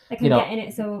 Like, I'm getting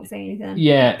it, so I won't say anything.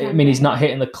 Yeah, I mean, he's not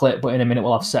hitting the clip, but in a minute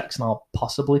we'll have sex and I'll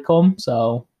possibly come.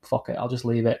 So fuck it, I'll just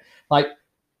leave it. Like,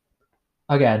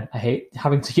 again, I hate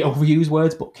having to overuse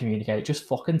words, but communicate. Just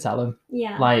fucking tell him.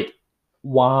 Yeah. Like,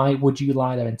 why would you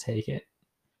lie there and take it?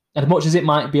 As much as it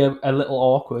might be a little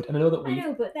awkward, and I know that I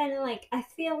know, but then, like, I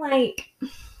feel like,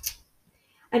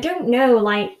 I don't know,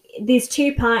 like, there's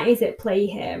two parties at play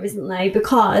here, isn't there?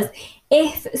 Because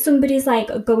if somebody's like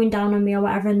going down on me or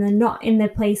whatever and they're not in the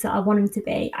place that I want them to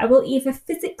be, I will either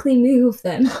physically move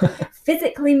them,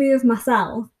 physically move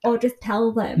myself, or just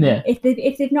tell them. Yeah. If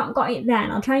they've not got it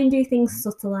then, I'll try and do things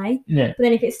subtly. Yeah. But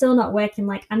then if it's still not working,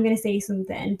 like, I'm going to say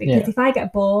something, because if I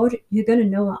get bored, you're going to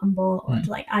know that I'm bored.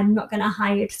 Like, I'm not going to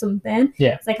hide something.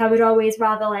 Yeah. It's like, I would always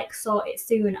rather, like, sort it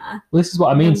sooner. Well, this is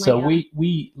what I mean. So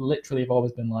we literally have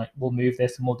always been like, we'll move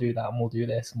this and we'll do that and we'll do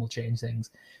this and we'll change things.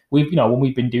 We've, when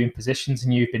we've been doing positions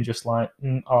and you've been just like,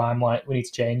 or I'm like, we need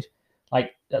to change.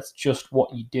 Like, that's just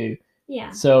what you do.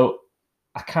 Yeah. So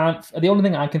the only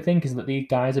thing I can think is that these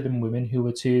guys have been women who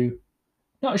were too,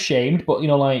 not ashamed, but,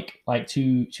 like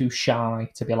too shy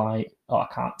to be like, oh, I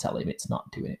can't tell him, it's not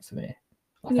doing it for me.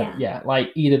 Like,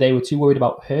 like either they were too worried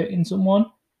about hurting someone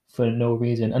for no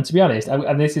reason. And to be honest,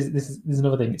 and this is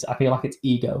another thing, I feel like it's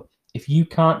ego. If you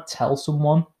can't tell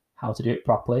someone how to do it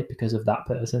properly because of that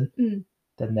person,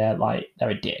 then they're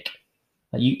a dick.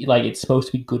 Like it's supposed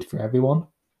to be good for everyone.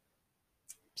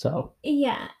 So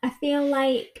yeah, I feel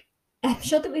like, I'm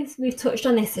sure that we've touched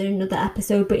on this in another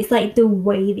episode, but it's like the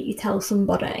way that you tell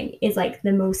somebody is like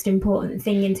the most important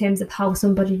thing in terms of how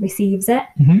somebody receives it.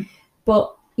 Mm-hmm.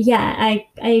 But yeah,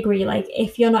 I agree. Like,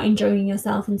 if you're not enjoying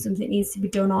yourself and something needs to be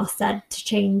done or said to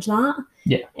change that.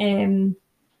 Yeah.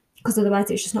 Because otherwise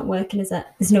it's just not working, is it?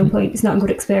 There's no point. It's not a good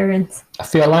experience. I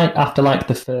feel like after like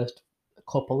the first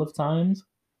couple of times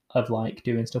of like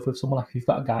doing stuff with someone, like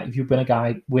if you've been a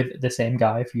guy with the same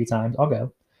guy a few times, I'll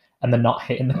go, and they're not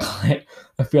hitting the clip,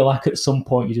 I feel like at some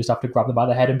point you just have to grab them by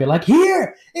the head and be like,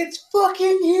 here, it's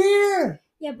fucking here.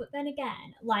 Yeah, but then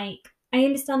again, like, I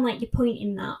understand like your point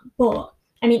in that, but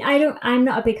I mean, I'm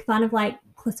not a big fan of like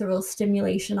clitoral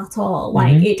stimulation at all.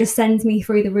 Like, it just sends me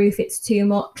through the roof. It's too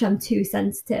much. I'm too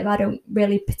sensitive. I don't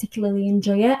really particularly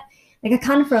enjoy it. Like, I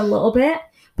can for a little bit,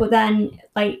 but then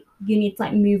like you need to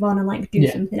like move on and like do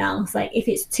something else. Like, if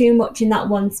it's too much in that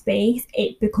one space,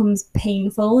 it becomes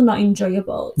painful, not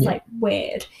enjoyable. It's like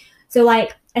weird. So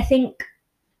like, I think,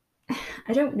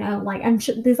 I don't know, like, I'm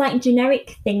sure there's like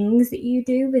generic things that you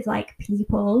do with like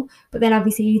people, but then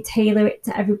obviously you tailor it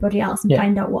to everybody else and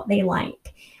find out what they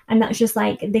like. And that's just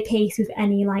like the case with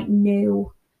any like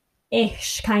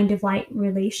new-ish kind of like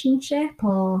relationship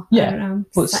or I don't know.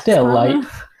 But still, partner. Like,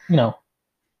 if you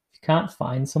can't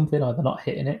find something or they're not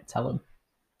hitting it, tell them.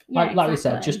 Yeah, like we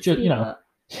said, just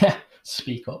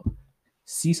speak up.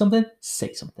 See something,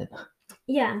 say something.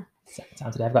 Yeah. Second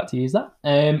time today I've got to use that.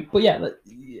 But yeah,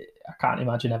 I can't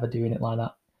imagine ever doing it like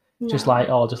that. No. Just like,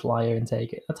 just lie here and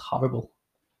take it. That's horrible.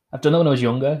 I've done that when I was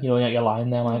younger. You're lying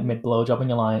there like mid blowjob and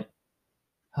you're like,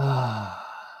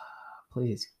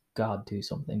 please God, do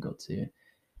something good soon.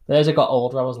 But as I got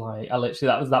older, I was like,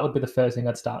 that would be the first thing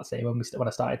I'd start saying when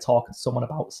I started talking to someone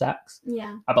about sex.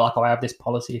 Yeah. I'd be like, I have this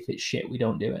policy. If it's shit, we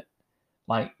don't do it.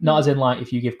 Like, not as in like,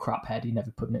 if you give crap head, you're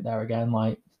never putting it there again.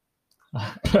 Like,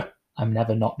 I'm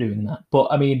never not doing that. But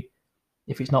I mean,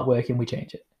 if it's not working, we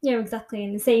change it. Yeah, exactly.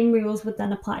 And the same rules would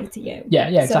then apply to you. Yeah,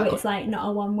 exactly. So it's like not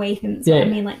a one-way thing. So I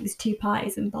mean, like, there's two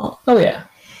parties involved. Oh yeah.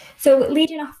 So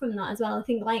leading off from that as well, I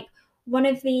think like one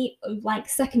of the like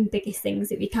second biggest things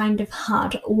that we kind of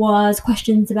had was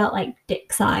questions about like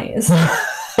dick size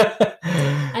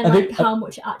and how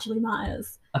much it actually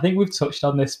matters. I think we've touched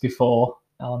on this before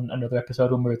on another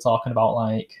episode when we were talking about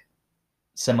like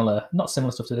not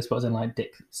similar stuff to this, but as in like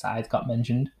dick size got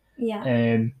mentioned.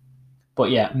 Yeah.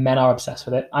 But yeah, men are obsessed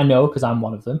with it. I know because I'm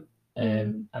one of them,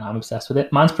 and I'm obsessed with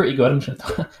it. Mine's pretty good.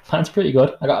 Mine's pretty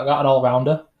good. I got an all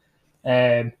rounder.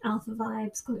 Alpha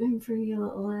vibes coming through your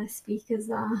little speakers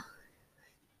there.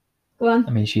 Go on.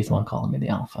 I mean, she's the one calling me the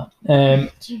alpha.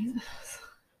 Jesus.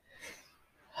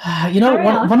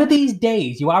 One of these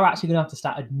days, you are actually going to have to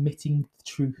start admitting the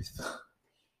truth.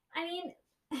 I mean,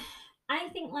 I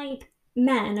think like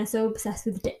men are so obsessed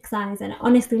with dick size, and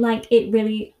honestly, like, it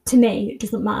really, to me, it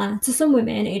doesn't matter. To some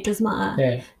women, it does matter.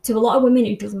 Yeah. To a lot of women,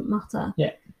 it doesn't matter.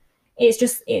 Yeah.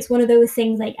 It's one of those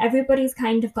things, like, everybody's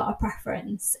kind of got a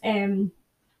preference.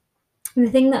 And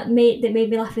the thing that made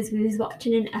me laugh is we was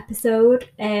watching an episode.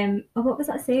 What was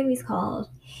that series called?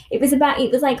 It was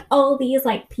like all these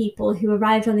like people who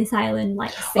arrived on this island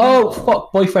like single. Oh,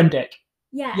 fuck, boyfriend Dick.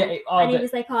 Yeah. And he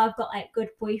was like, "Oh, I've got like good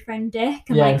boyfriend Dick."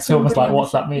 And like so it was like,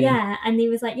 what's that mean? Yeah, and he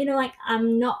was like, like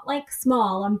I'm not like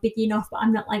small, I'm big enough, but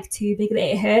I'm not like too big that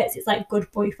it hurts. It's like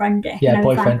good boyfriend Dick. Yeah, and I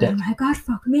was boyfriend like, Dick. Oh my god,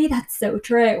 fuck me, that's so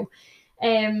true.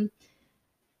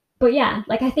 But yeah,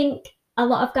 like I think a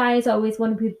lot of guys always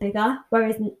want to be bigger,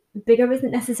 whereas bigger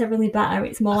isn't necessarily better.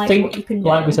 It's more like what you can do.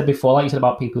 Like we said before, like you said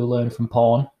about people who learn from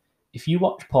porn. If you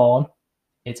watch porn,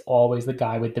 it's always the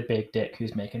guy with the big dick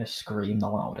who's making us scream the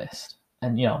loudest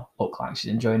and, look like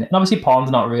she's enjoying it. And obviously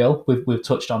porn's not real. We've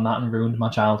touched on that and ruined my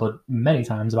childhood many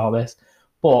times about this.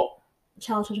 But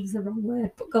childhood is the wrong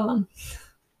word, but go on.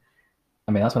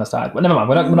 I mean, that's when I started. But never mind,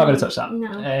 we're not going to touch that.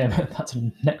 No. That's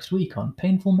next week on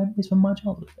Painful Memories from My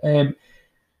Childhood.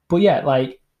 But yeah,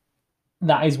 like,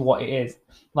 that is what it is.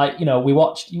 Like, we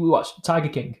watched Tiger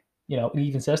King, and he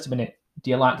even says to me, do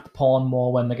you like the porn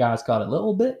more when the guy's got a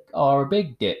little dick or a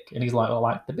big dick? And he's like, I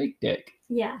like the big dick.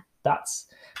 Yeah. That's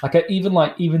like,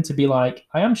 even to be like,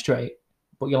 I am straight,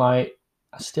 but you're like,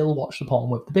 I still watch the porn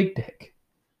with the big dick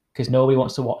because nobody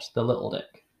wants to watch the little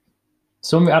dick.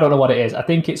 I don't know what it is. I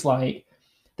think it's like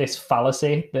this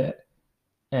fallacy that,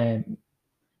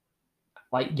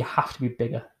 like, you have to be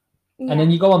bigger. Yeah. And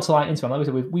then you go on to like Instagram. Like we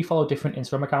said, we follow different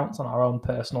Instagram accounts on our own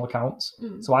personal accounts.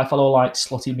 So I follow like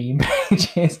slutty meme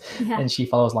pages, and she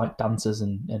follows like dancers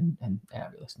and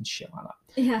aerialists and shit like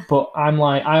that. Yeah. But I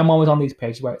am always on these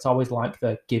pages where it's always like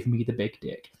the give me the big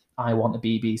dick. I want a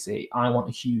BBC. I want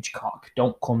a huge cock.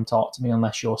 Don't come talk to me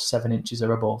unless you're 7 inches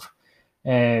or above.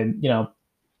 And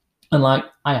like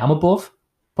I am above,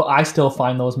 but I still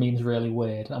find those memes really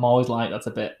weird. I'm always like, that's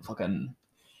a bit fucking.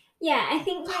 Yeah, I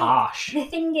think like, harsh. The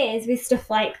thing is with stuff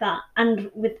like that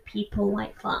and with people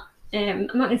like that, I'm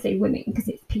not going to say women because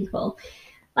it's people.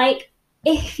 Like,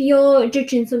 if you're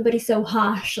judging somebody so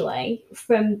harshly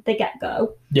from the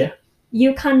get-go,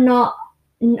 you cannot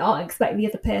not expect the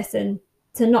other person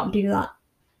to not do that.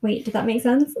 Wait, did that make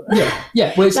sense?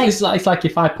 Yeah. Well, it's like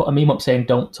if I put a meme up saying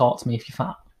 "Don't talk to me if you're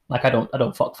fat," like I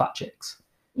don't fuck fat chicks,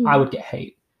 I would get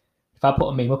hate. If I put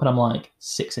a meme up and I'm like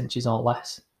 6 inches or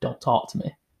less, don't talk to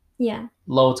me. Yeah.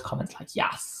 Loads of comments like,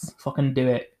 yes, fucking do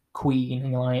it, queen.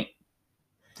 And you're like,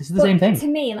 this is the same thing. To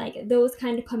me, like, those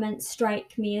kind of comments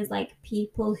strike me as like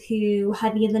people who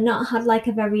have either not had like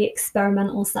a very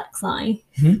experimental sex life,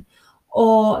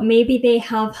 or maybe they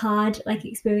have had like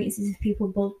experiences with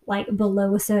people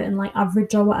below a certain like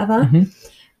average or whatever.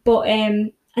 But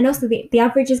and also the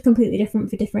average is completely different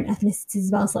for different ethnicities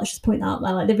as well. So let's just point that out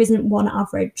there. Like, there isn't one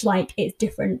average. Like, it's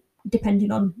different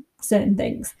depending on certain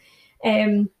things.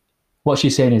 What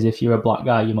she's saying is if you're a black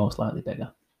guy, you're most likely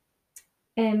bigger.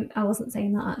 I wasn't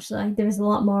saying that, actually. There is a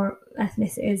lot more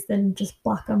ethnicities than just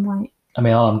black and white. I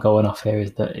mean, all I'm going off here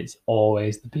is that it's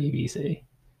always the BBC.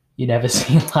 You never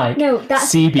see like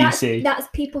CBC. That's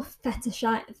people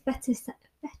fetishizing.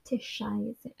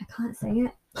 I can't say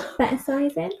it.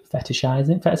 Fetishizing.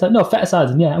 No,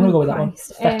 fetishizing. Yeah, I'm gonna go with that one.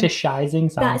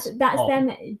 Fetishizing sounds. That's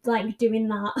them like doing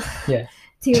that. Yeah.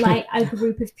 To like a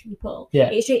group of people. Yeah.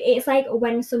 It's like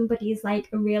when somebody's like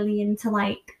really into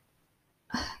like,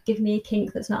 give me a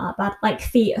kink that's not that bad, like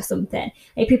feet or something.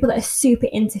 Like people that are super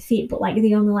into feet, but like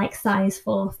they only like size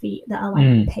 4 feet that are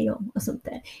like pale or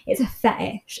something. It's a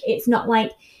fetish. It's not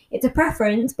like, it's a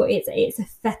preference, but it's a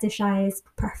fetishized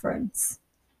preference.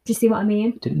 Do you see what I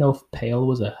mean? Didn't know if pale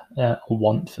was a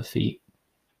want for feet.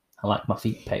 I like my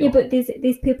feet pale. Yeah, but there's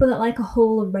people that like a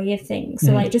whole array of things.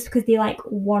 So like just because they like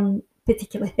one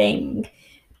particular thing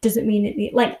doesn't mean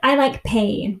that like I like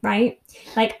pain, right?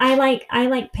 Like I like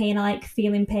pain. I like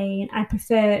feeling pain. I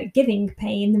prefer giving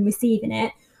pain than receiving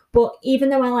it. But even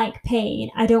though I like pain,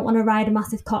 I don't want to ride a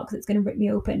massive cock that's going to rip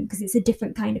me open because it's a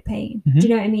different kind of pain. Do you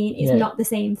know what I mean? It's not the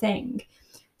same thing.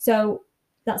 So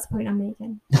that's the point I'm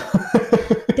making.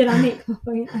 Did I make my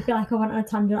point? I feel like I went on a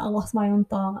tangent. I lost my own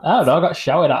thoughts. I don't know. I got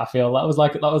shouted at. I feel that was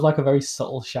like a very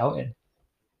subtle shouting.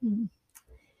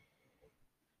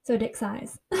 So dick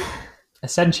size.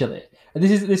 Essentially,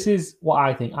 this is what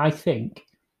I think. I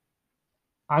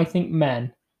think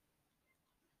men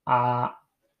are,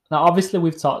 now obviously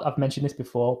I've mentioned this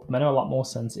before, but men are a lot more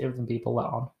sensitive than people let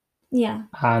on. Yeah.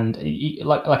 And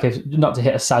like if, not to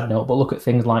hit a sad note, but look at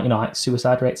things like like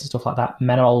suicide rates and stuff like that.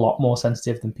 Men are a lot more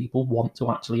sensitive than people want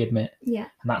to actually admit. Yeah.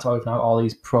 And that's why we've now got all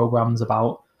these programs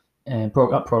about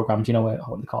programs. What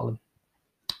do they call them?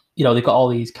 They've got all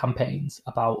these campaigns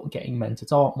about getting men to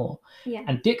talk more. Yeah.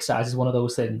 And dick size is one of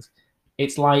those things.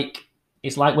 It's like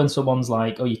it's like when someone's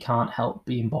like, oh, you can't help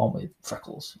being born with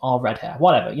freckles or red hair,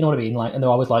 whatever, you know what I mean? Like, and they're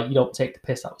always like, you don't take the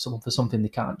piss out of someone for something they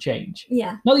can't change.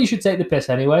 Yeah. Not that you should take the piss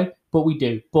anyway, but we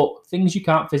do. But things you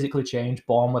can't physically change,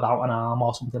 born without an arm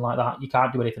or something like that, you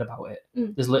can't do anything about it.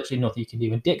 There's literally nothing you can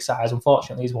do. And dick size,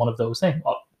 unfortunately, is one of those things.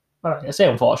 Well, I say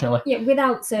unfortunately. Yeah,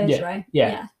 without surgery.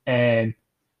 Yeah. And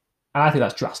I think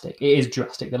that's drastic. It is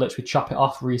drastic. They literally chop it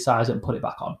off, resize it, and put it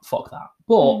back on. Fuck that.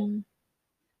 But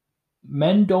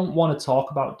men don't want to talk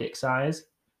about dick size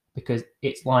because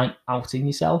it's like outing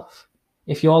yourself.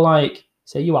 If you're like,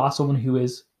 say you are someone who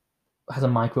has a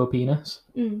micro penis,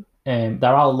 there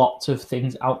are lots of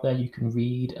things out there you can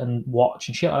read and watch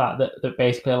and shit like that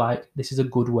basically like, this is a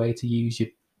good way to use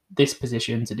this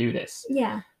position to do this.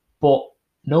 Yeah. But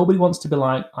nobody wants to be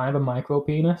like, I have a micro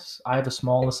penis, I have a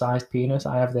smaller sized penis,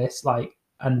 I have this, like,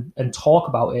 and talk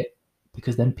about it,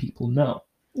 because then people know.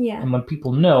 Yeah. And when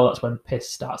people know, that's when piss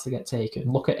starts to get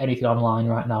taken. Look at anything online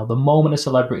right now. The moment a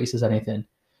celebrity says anything,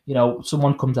 you know,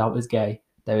 someone comes out as gay,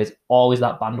 there is always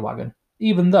that bandwagon.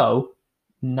 Even though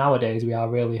nowadays we are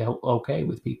really okay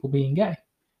with people being gay.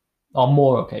 Or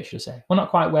more okay, should I say. We're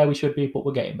not quite where we should be, but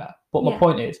we're getting better. But my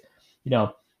point is, you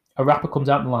know, a rapper comes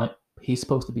out and like, he's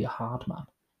supposed to be a hard man.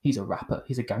 He's a rapper,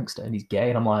 he's a gangster, and he's gay.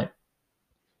 And I'm like,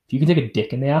 if you can take a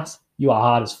dick in the ass, you are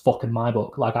hard as fuck in my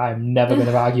book. Like, I am never going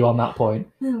to argue on that point.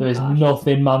 There is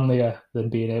nothing manlier than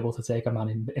being able to take a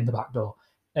man in the back door.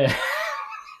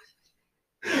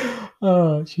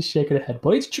 Oh, she's shaking her head.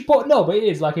 But it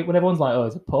is. Like, when everyone's like, oh,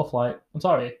 it's a puff. Like, I'm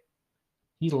sorry.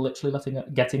 He's literally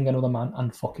getting another man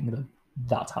and fucking them.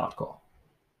 That's hardcore.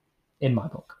 In my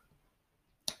book.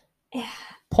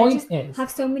 Point is, I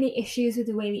have so many issues with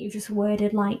the way that you just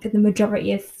worded like the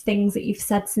majority of things that you've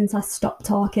said since I stopped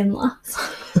talking last.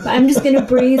 But I'm just going to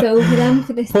breeze over them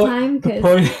for this time. The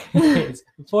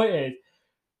point is,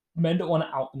 men don't want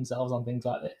to out themselves on things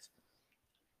like this.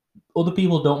 Other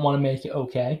people don't want to make it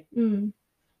okay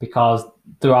because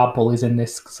there are bullies in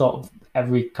this sort of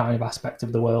every kind of aspect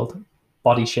of the world.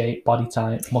 Body shape, body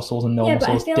type, muscles and no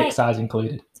muscles, dick size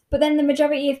included. But then the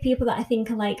majority of people that I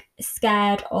think are like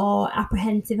scared or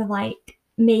apprehensive of like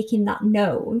making that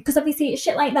known, because obviously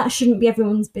shit like that shouldn't be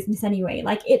everyone's business anyway.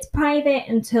 Like, it's private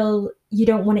until you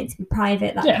don't want it to be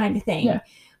private, that kind of thing. Yeah.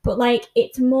 But like,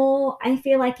 it's more, I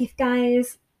feel like if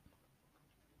guys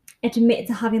admit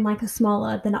to having like a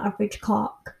smaller than average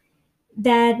cock,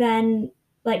 they're then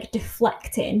like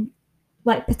deflecting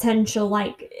like potential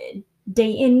like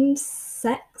dating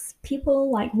sex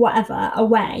people, like whatever,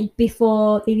 away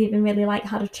before they've even really like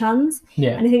had a chance.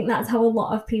 Yeah. And I think that's how a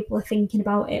lot of people are thinking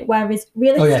about it. Whereas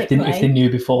realistically, if they knew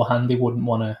beforehand, they wouldn't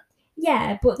want to.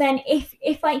 Yeah, but then if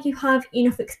like you have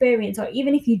enough experience, or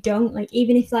even if you don't, like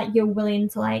even if like you're willing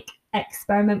to like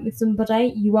experiment with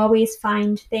somebody, you always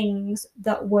find things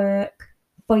that work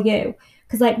for you.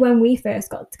 Because like when we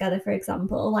first got together, for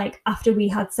example, like after we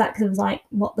had sex, it was like,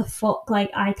 what the fuck?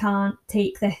 Like, I can't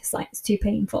take this. Like, it's too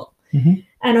painful.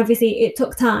 And obviously it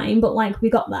took time, but like we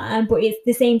got there. But it's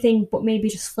the same thing, but maybe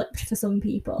just flipped for some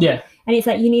people. Yeah. And it's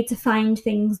like you need to find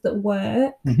things that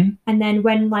work. And then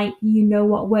when like you know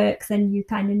what works, then you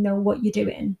kind of know what you're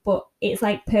doing. But it's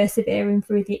like persevering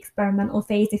through the experimental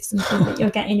phase if something that you're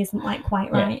getting isn't like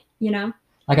quite right, you know?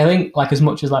 Like, I think, like, as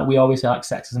much as like we always say like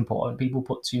sex is important, people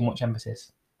put too much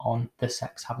emphasis on the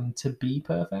sex having to be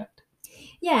perfect.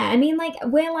 Yeah, I mean, like,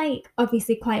 we're like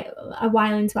obviously quite a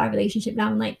while into our relationship now,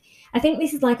 and like I think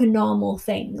this is like a normal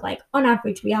thing. Like, on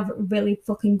average, we have really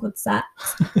fucking good sex,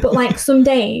 but like some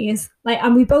days, like,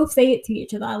 and we both say it to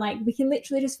each other, like we can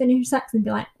literally just finish sex and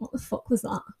be like, what the fuck was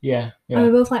that? Yeah. And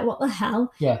we're both like, what the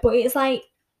hell? Yeah. But it's like,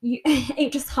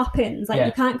 it just happens. Like,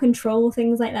 you can't control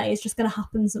things like that. It's just gonna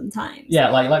happen sometimes. Yeah,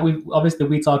 like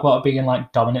we talk about being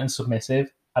like dominant and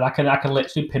submissive, and I can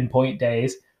literally pinpoint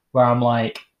days where I'm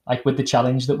like with the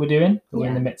challenge that we're doing, that we're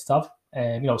in the midst of.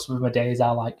 You know, some of my days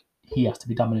are like, he has to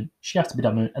be dominant, she has to be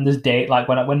dominant, and there's day like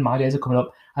when my days are coming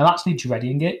up, I'm actually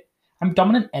dreading it. I'm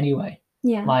dominant anyway.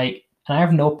 Yeah. Like, and I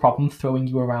have no problem throwing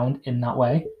you around in that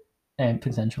way,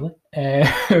 consensually.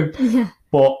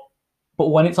 But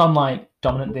when it's on like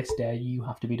dominant this day, you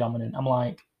have to be dominant. I'm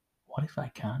like, what if I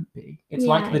can't be? It's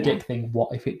like the dick thing.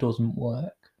 What if it doesn't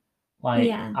work? Like,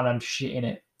 and I'm shitting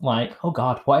it. Like, oh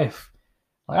God, what if?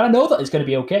 Like, I know that it's going to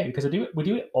be okay because we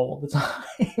do it all the time.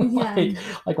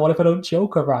 like, what if I don't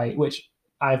choke her right? Which,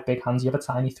 I have big hands, you have a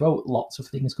tiny throat. Lots of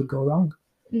things could go wrong.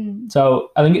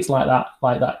 So I think it's like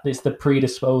that. It's the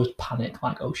predisposed panic.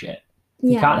 Like, oh shit,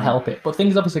 you can't help it. But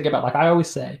things obviously get better. Like I always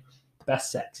say, the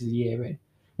best sex is a year in.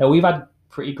 Now, we've had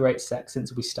pretty great sex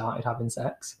since we started having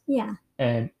sex. Yeah.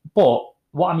 But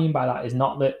what I mean by that is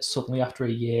not that suddenly after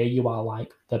a year you are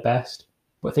like the best.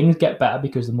 But things get better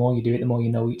because the more you do it, the more you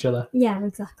know each other. Yeah,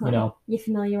 exactly. You know, you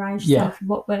familiarise yourself with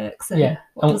what works. And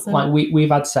what and doesn't. like we've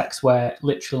had sex where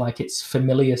literally like it's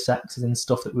familiar sexes and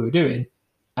stuff that we were doing,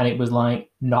 and it was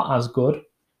like not as good.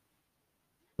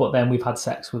 But then we've had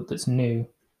sex with that's new.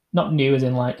 Not new as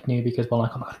in like new because we're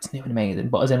like, oh my god, it's new and amazing,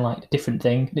 but as in like a different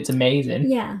thing. It's amazing.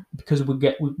 Yeah. Because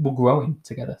we're growing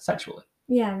together sexually.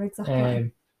 Yeah,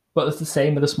 exactly. But it's the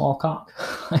same with a small cock.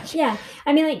 Yeah,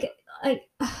 I mean, like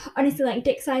honestly, like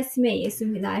dick size to me is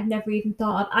something that I've never even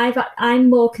thought of. I'm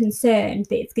more concerned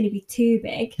that it's going to be too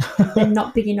big than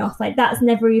not big enough. Like that's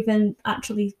never even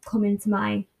actually come into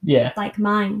my like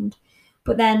mind.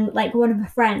 But then, like one of my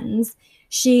friends,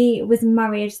 she was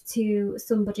married to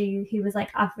somebody who was like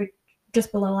average,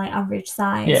 just below like average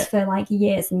size for like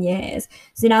years and years.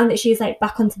 So now that she's like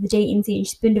back onto the dating scene,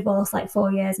 she's been divorced like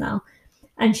 4 years now.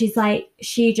 And she's like,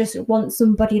 she just wants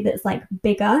somebody that's like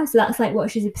bigger. So that's like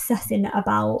what she's obsessing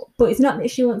about. But it's not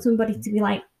that she wants somebody to be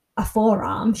like a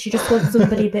forearm. She just wants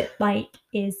somebody that like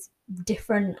is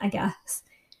different, I guess.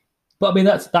 But I mean,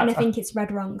 that's and I think it's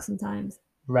red wrong sometimes.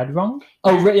 Red wrong?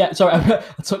 Oh, yeah. Sorry, I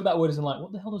took that word as in like,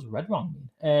 what the hell does red wrong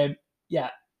mean? Yeah.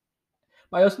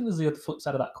 But I also think there's the other flip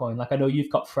side of that coin. Like, I know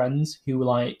you've got friends who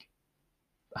like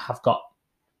have got,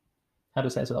 how do I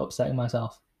say this without upsetting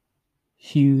myself?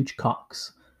 Huge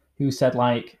cocks who said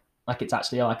like it's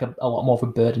actually like a lot more of a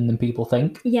burden than people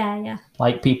think. Yeah.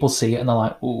 Like people see it and they're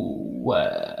like, ooh.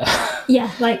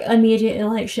 Yeah, like immediately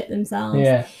like shit themselves.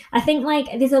 Yeah. I think like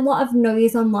there's a lot of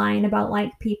noise online about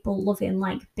like people loving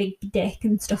like big dick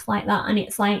and stuff like that. And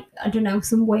it's like, I don't know,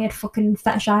 some weird fucking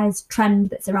fetishized trend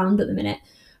that's around at the minute.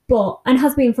 And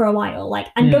has been for a while, like,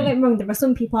 and don't get me wrong, there are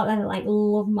some people out there that like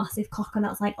love massive cock and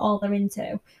that's like all they're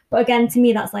into. But again, to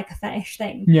me, that's like a fetish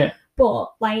thing. Yeah.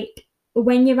 But like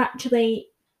when you're actually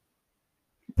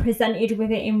presented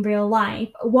with it in real life,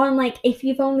 one, like if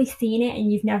you've only seen it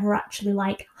and you've never actually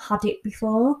like had it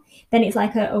before, then it's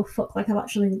like oh fuck, like I've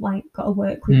actually like got to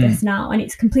work with this now, and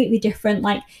it's completely different.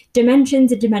 Like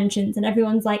dimensions are dimensions, and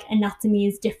everyone's like anatomy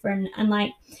is different. And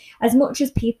like as much as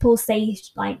people say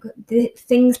like the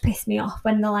things piss me off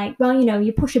when they're like, well, you know,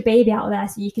 you push a baby out of there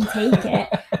so you can take it,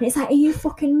 and it's like, are you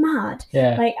fucking mad?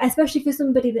 Yeah. Like especially for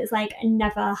somebody that's like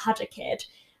never had a kid.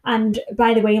 And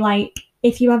by the way, like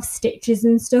if you have stitches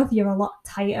and stuff, you're a lot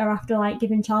tighter after like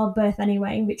giving childbirth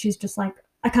anyway, which is just like,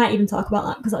 I can't even talk about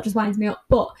that because that just winds me up.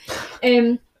 But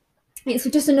it's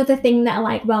just another thing that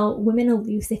like, well, women are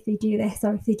loose if they do this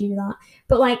or if they do that.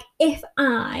 But like if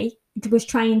I was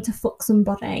trying to fuck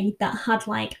somebody that had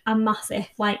like a massive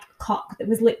like cock that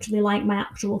was literally like my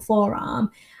actual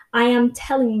forearm, I am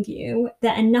telling you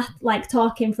that like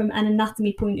talking from an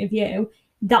anatomy point of view,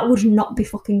 that would not be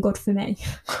fucking good for me.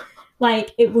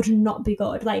 Like it would not be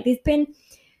good. Like there's been,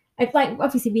 like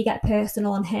obviously we get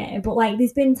personal on here, but like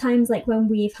there's been times like when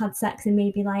we've had sex and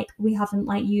maybe like we haven't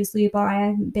like used lube or I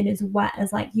haven't been as wet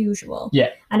as like usual. Yeah.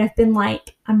 And I've been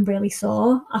like, I'm really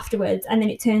sore afterwards. And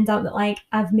then it turns out that like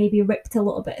I've maybe ripped a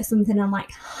little bit of something. And I'm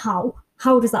like, how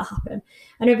does that happen?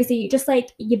 And obviously you just like,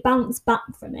 you bounce back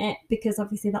from it because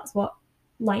obviously that's what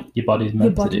like your body's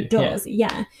meant to do. Does.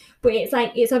 Yeah. But it's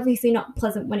like, it's obviously not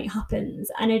pleasant when it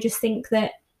happens. And I just think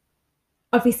that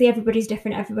obviously everybody's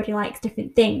different, everybody likes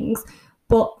different things,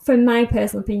 but from my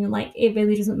personal opinion, like it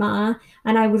really doesn't matter,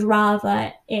 and I would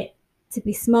rather it to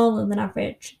be smaller than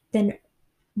average than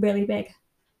really big.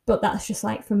 But that's just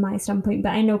like from my standpoint,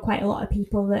 but I know quite a lot of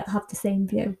people that have the same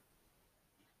view.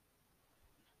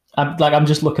 I'm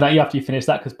just looking at you after you finish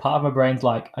that because part of my brain's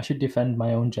like, I should defend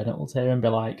my own genitals here and be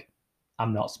like,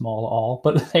 I'm not small at all,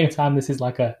 but at the same time this is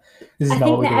not what we're doing. I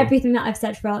think that everything that I've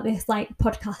said throughout this like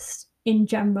podcast in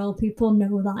general, people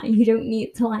know that you don't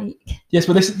need to like. Yes,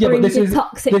 but this is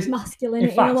toxic masculinity.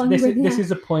 In fact, this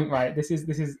is a point, right? This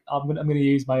is. I'm gonna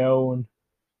use my own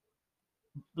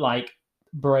like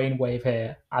brainwave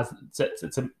here as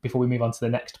before we move on to the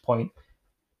next point.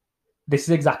 This is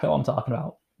exactly what I'm talking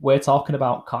about. We're talking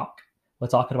about cock. We're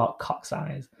talking about cock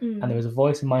size, and there is a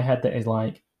voice in my head that is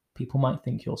like, people might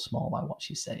think you're small by what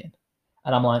she's saying,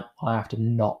 and I'm like, I have to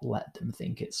not let them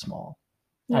think it's small.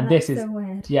 Yeah, and this is so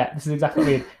weird. Yeah, this is exactly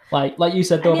weird. Like you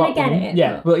said though, about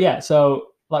women, so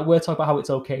like we're talking about how it's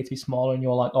okay to be smaller, and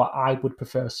you're like, oh, I would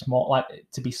prefer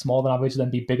to be smaller than average than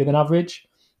be bigger than average.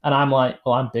 And I'm like,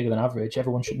 well, I'm bigger than average.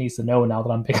 Everyone needs to know now that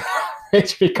I'm bigger than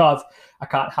average because I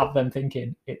can't have them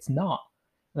thinking it's not.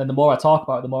 And then the more I talk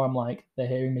about it, the more I'm like, they're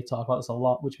hearing me talk about this a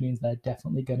lot, which means they're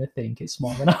definitely going to think it's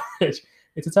smaller than average.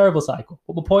 It's a terrible cycle.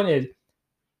 But the point is,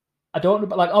 I don't,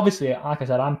 like, obviously, like I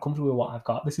said, I'm comfortable with what I've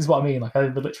got. This is what I mean. Like, I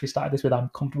literally started this with, I'm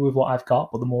comfortable with what I've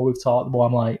got, but the more we've talked, the more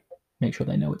I'm like, make sure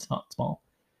they know it's not small.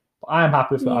 But I am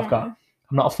happy with what I've got.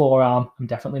 I'm not a forearm. I'm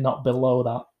definitely not below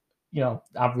that,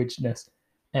 averageness.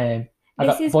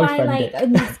 This is why like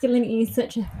masculinity is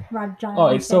such a fragile. Oh,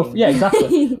 it's thing. So yeah,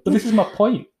 exactly. But this is my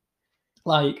point.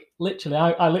 Like literally,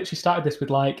 I literally started this with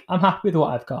like, I'm happy with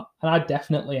what I've got, and I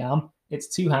definitely am. It's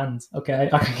 2 hands, okay?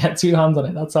 I can get 2 hands on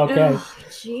it. That's okay. Oh,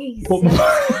 jeez.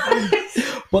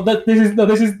 But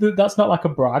that's not like a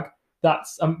brag.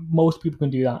 That's most people can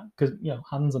do that because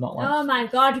hands are not like. Oh my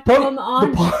god! Come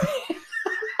on.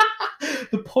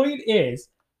 The point is,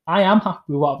 I am happy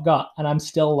with what I've got, and I'm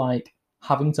still like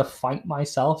having to fight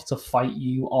myself to fight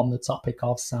you on the topic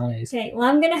of size. Okay, well,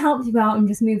 I'm going to help you out and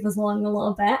just move us along a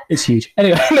little bit. It's huge.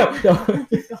 Anyway, no. Oh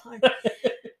my god.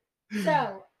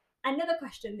 So, another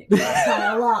question that we got quite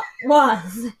a lot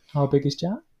was... How big is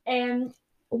Jack?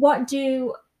 What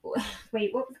was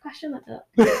the question?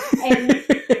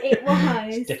 It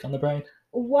was... Stick on the brain.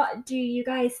 What do you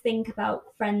guys think about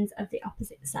friends of the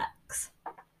opposite sex?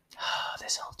 Oh,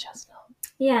 this old chestnut.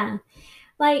 Yeah.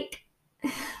 Like...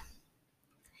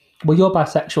 Well, you're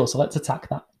bisexual, so let's attack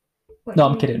that. No,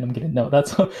 I'm kidding. No,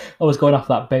 I was going off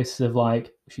that basis of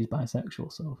like, she's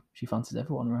bisexual, so she fancies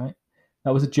everyone, right?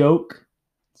 That was a joke.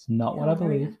 It's not what I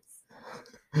believe.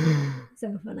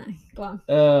 So funny. Go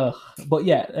on. But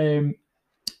yeah,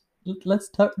 let's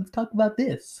talk about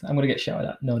this. I'm going to get shouted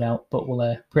at, no doubt, but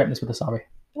we'll preempt this with a sorry.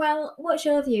 Well, what's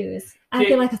your views? I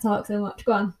feel like I talk so much.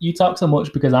 Go on. You talk so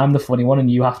much because I'm the funny one,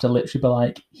 and you have to literally be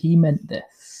like, he meant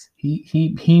this.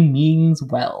 He means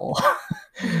well.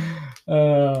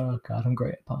 Oh god, I'm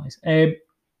great at pies.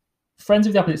 Friends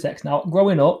of the opposite sex. Now,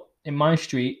 growing up in my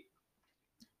street,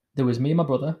 there was me and my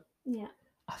brother. Yeah.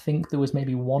 I think there was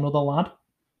maybe one other lad,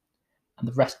 and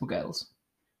the rest were girls.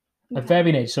 Okay. Of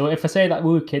varying age. So if I say that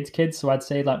we were kids, so I'd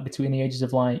say like between the ages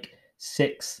of like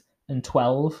 6 and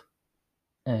 12,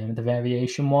 the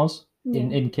variation was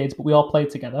in kids, but we all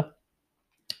played together.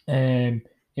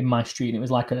 In my street, it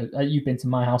was like you've been to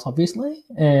my house, obviously.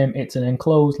 It's an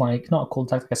enclosed, like not a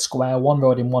cul-de-sac, like a square, one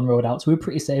road in, one road out. So we were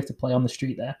pretty safe to play on the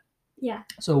street there. Yeah.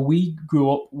 So we grew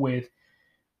up with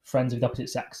friends of the opposite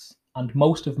sex, and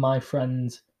most of my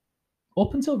friends,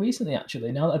 up until recently,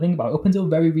 actually, now that I think about it, up until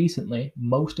very recently,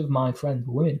 most of my friends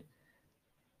were women,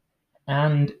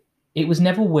 and it was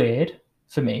never weird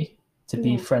for me to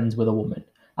be friends with a woman.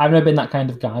 I've never been that kind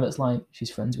of guy that's like,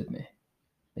 she's friends with me,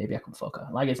 maybe I can fuck her.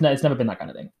 Like it's never been that kind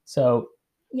of thing. So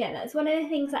yeah, that's one of the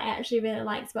things that I actually really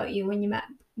liked about you when we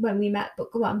met.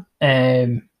 But go on.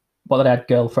 What, that I had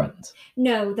girlfriends?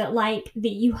 No, that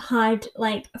you had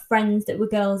like friends that were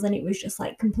girls, and it was just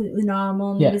like completely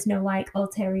normal. And there was no like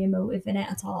ulterior motive in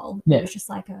it at all. It was just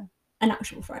like an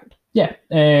actual friend. Yeah.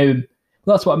 Well,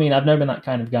 that's what I mean. I've never been that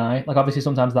kind of guy. Like obviously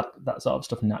sometimes that sort of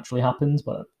stuff naturally happens,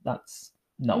 but that's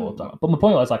not what I'm talking about. But my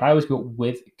point was like I always grew up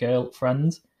with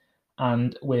girlfriends.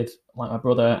 And with like my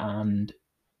brother and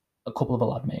a couple of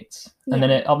lad mates. And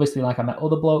then obviously like I met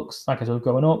other blokes, like as I was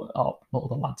growing up, or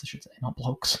other lads I should say, not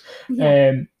blokes,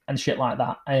 and shit like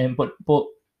that. But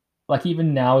like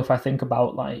even now, if I think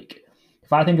about my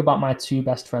 2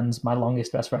 best friends, my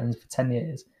longest best friends for 10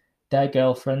 years, their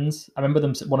girlfriends, I remember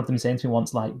one of them saying to me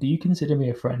once, like, do you consider me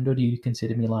a friend or do you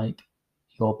consider me like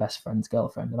your best friend's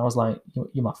girlfriend? And I was like,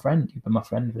 you're my friend. You've been my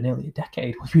friend for nearly a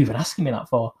decade. What are you even asking me that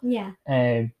for? Yeah.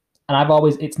 And I've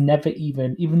always, it's never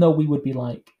even though we would be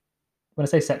like, when I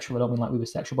say sexual, I don't mean like we were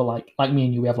sexual, but like me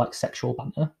and you, we have like sexual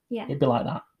banter. Yeah. It'd be like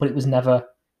that. But it was never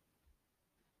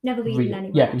leading real.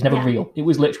 anywhere. Yeah, it was never real. It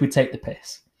was literally take the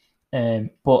piss.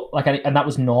 But like, and that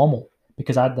was normal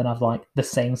because I'd then have like the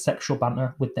same sexual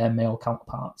banter with their male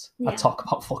counterparts. I talk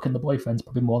about fucking the boyfriends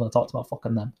probably more than I talked about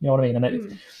fucking them. You know what I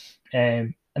mean?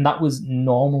 And and that was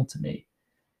normal to me.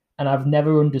 And I've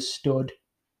never understood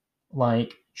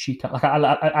like, she can't, like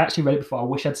I actually read it before. I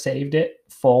wish I'd saved it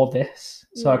for this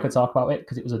so I could talk about it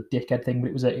because it was a dickhead thing, but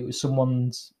it was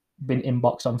someone's been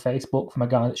inboxed on Facebook from a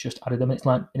guy that's just added them. It's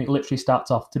like, and it literally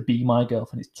starts off to be my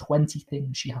girlfriend. It's 20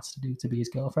 things she has to do to be his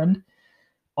girlfriend.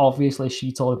 Obviously,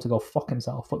 she told him to go fuck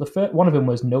himself. But the first one of them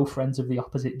was no friends of the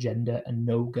opposite gender and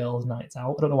no girls' nights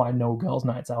out. I don't know why no girls'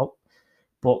 nights out,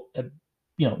 but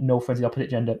no friends of the opposite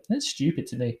gender. That's stupid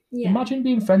to me. Yeah. Imagine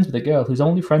being friends with a girl whose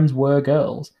only friends were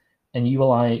girls. And you were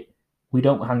like, we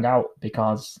don't hang out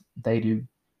because they do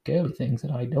girly things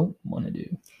that I don't want to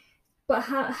do. But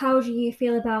how do you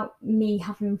feel about me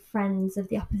having friends of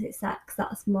the opposite sex?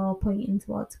 That's more pointing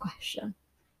towards a question.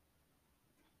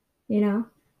 You know?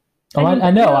 Oh, I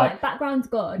know. Like, background's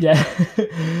good. Yeah.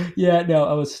 Yeah, no,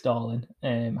 I was stalling.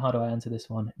 How do I answer this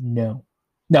one? No.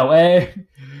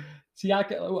 See,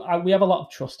 we have a lot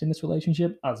of trust in this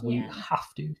relationship as we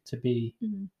have to be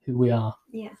who we are.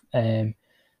 Yeah.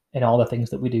 In all the things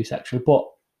that we do sexually. But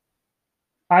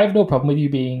I have no problem with you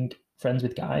being friends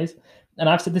with guys, and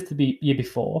I've said this to you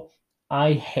before.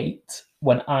 I hate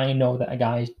when I know that a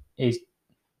guy is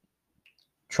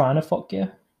trying to fuck you.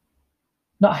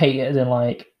 Not hate it as in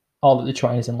like all that they're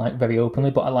trying is in like very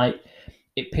openly, but I like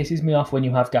it pisses me off when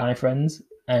you have guy friends,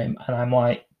 and I'm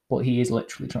like, but he is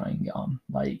literally trying to get on,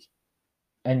 like,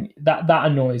 and that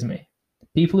annoys me.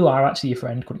 People who are actually your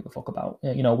friend couldn't give a fuck about.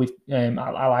 You know, with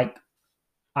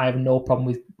I have no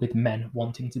problem with men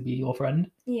wanting to be your friend.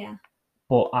 Yeah.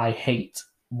 But I hate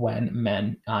when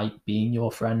men are being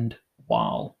your friend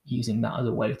while using that as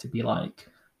a way to be like,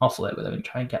 I'll flirt with them and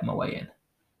try and get my way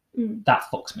in. That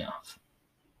fucks me off.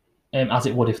 As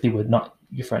it would if they were not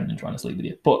your friend and trying to sleep with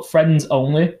you. But friends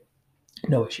only,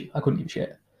 no issue. I couldn't give a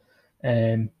shit.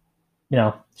 You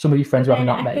know, some of your friends who I've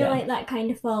not met yet. I feel like that kind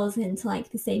of falls into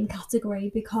like the same category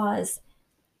because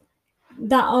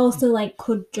that also like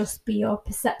could just be your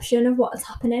perception of what's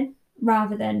happening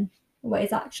rather than what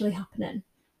is actually happening.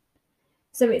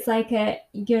 So it's like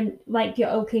you're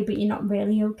okay, but you're not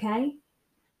really okay.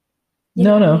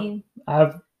 No. I mean?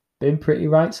 I've been pretty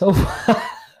right so far.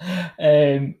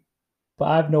 But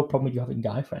I have no problem with you having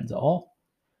guy friends at all.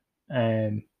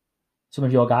 Some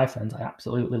of your guy friends I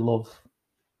absolutely love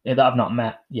that I've not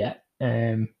met yet.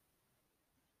 But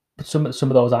some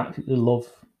of those I absolutely love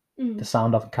the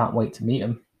sound of and can't wait to meet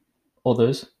them.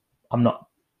 Others, I'm not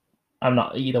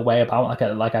either way about.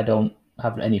 Like I don't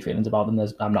have any feelings about them.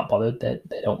 I'm not bothered. They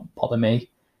don't bother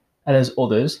me. And there's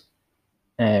others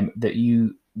that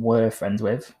you were friends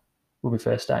with when we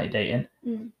first started dating.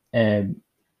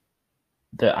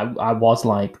 That I was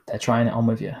like, they're trying it on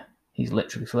with you. He's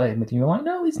literally flirting with you. You're like,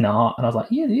 no, he's not. And I was like,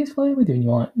 yeah, he is flirting with you. And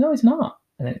you're like, no, he's not.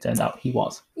 And then it turned out he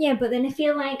was. Yeah, but then I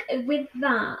feel like with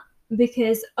that,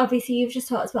 because obviously you've just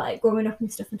talked about like growing up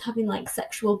and stuff and having like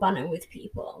sexual banter with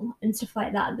people and stuff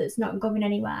like that that's not going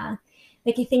anywhere.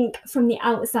 Like I think from the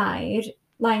outside,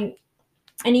 like,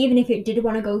 and even if it did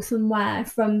want to go somewhere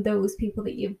from those people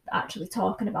that you're actually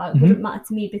talking about, it wouldn't matter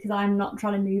to me because I'm not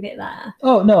trying to move it there.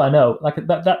 Oh no, I know. Like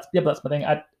that's my thing.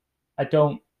 I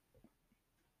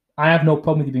have no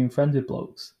problem with you being friends with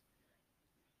blokes.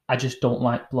 I just don't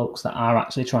like blokes that are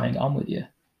actually trying to get on with you.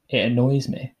 It annoys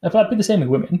me. If I'd be the same with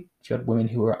women, if you had women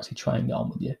who were actually trying to get on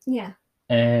with you. Yeah.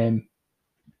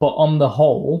 But on the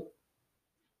whole,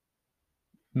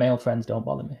 male friends don't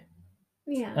bother me.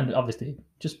 Yeah. And obviously,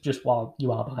 just while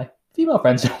you are bi, female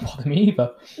friends don't bother me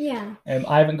either. Yeah.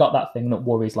 I haven't got that thing that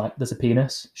worries like there's a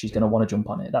penis, she's gonna want to jump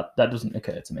on it. That doesn't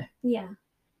occur to me. Yeah.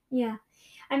 Yeah.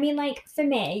 I mean, like for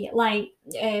me, like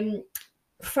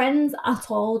friends at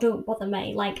all don't bother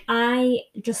me. Like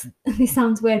this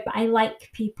sounds weird, but I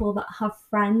like people that have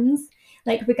friends,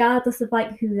 like regardless of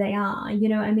like who they are, you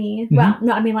know what I mean? Well,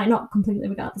 no, I mean like not completely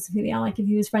regardless of who they are. Like if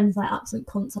he was friends like absolute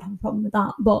cunts, I'd have a problem with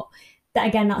that. But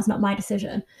again, that's not my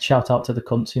decision. Shout out to the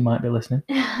cunts who might be listening.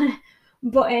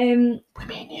 But we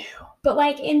mean you. But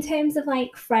like in terms of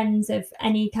like friends of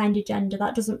any kind of gender,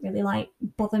 that doesn't really like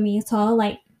bother me at all.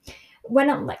 Like when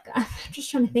I'm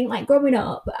just trying to think, like growing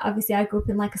up, obviously I grew up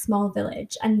in like a small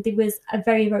village and there was a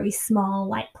very, very small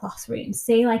like classroom.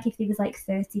 Say like if there was like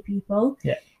 30 people,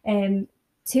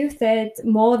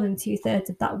 more than 2/3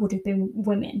 of that would have been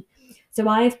women. So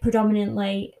I've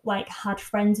predominantly like had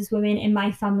friends as women in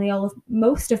my family.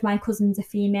 Most of my cousins are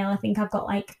female. I think I've got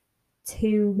like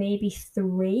 2, maybe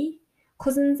 3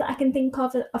 cousins that I can think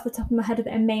of off the top of my head that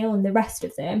are male, and the rest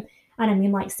of them, and I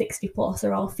mean like 60 plus,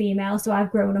 are all female. So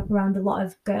I've grown up around a lot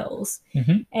of girls.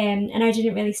 And I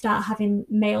didn't really start having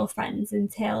male friends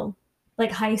until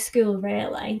like high school,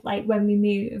 really, like when we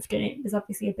moved, and it was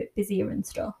obviously a bit busier and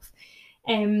stuff.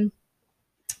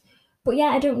 But yeah,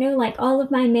 I don't know, like all of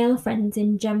my male friends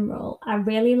in general are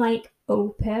really like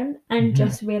open and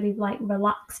just really like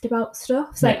relaxed about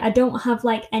stuff. So like I don't have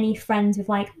like any friends with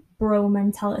like bro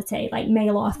mentality, like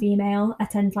male or female. I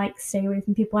tend to like stay away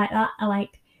from people like that. I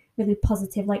like really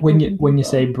positive, like when you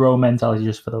say bro mentality,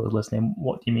 just for those listening,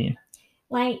 what do you mean?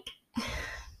 Like,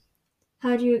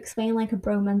 how do you explain like a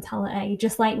bro mentality?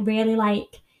 Just like really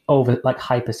like over like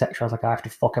hypersexual, like I have to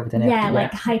fuck everything.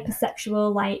 Like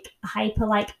hypersexual, like hyper,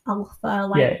 like alpha,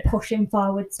 like pushing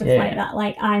forward stuff like that.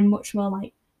 Like I'm much more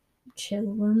like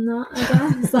chill than that,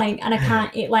 I guess. Like, and I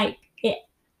can't. It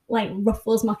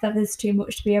ruffles my feathers too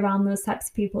much to be around those types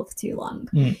of people for too long.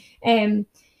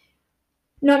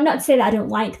 Not to say that I don't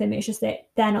like them. It's just that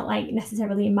they're not like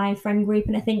necessarily in my friend group,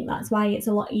 and I think that's why it's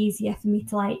a lot easier for me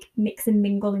to like mix and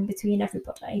mingle in between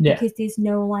everybody because there's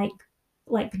no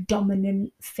like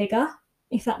dominant figure,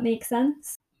 if that makes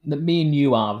sense. Me and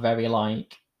you are very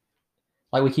like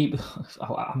we keep.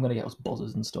 I'm gonna get us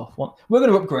buzzers and stuff. We're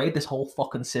gonna upgrade this whole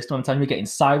fucking system. I'm telling you, we're getting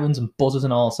sirens and buzzers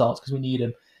and all sorts because we need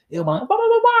them. It'll be like, bah, bah,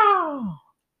 bah, bah.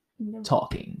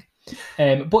 talking.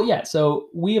 But yeah, so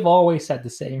we have always said the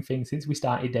same thing since we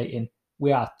started dating.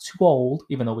 We are too old,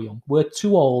 even though we're young. We're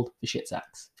too old for shit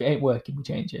sex. If it ain't working, we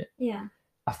change it. Yeah.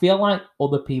 I feel like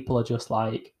other people are just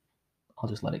like, I'll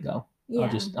just let it go.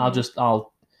 Yeah.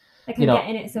 I'll. Like I'm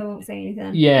getting it, so I won't say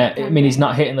anything. Yeah, I mean, he's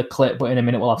not hitting the clip, but in a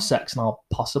minute we'll have sex and I'll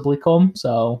possibly come.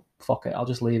 So fuck it, I'll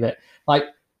just leave it. Like,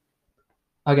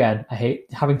 again, I hate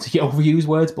having to overuse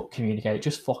words, but communicate.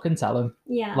 Just fucking tell him.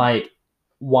 Yeah. Like,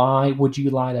 why would you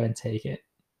lie there and take it?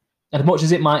 As much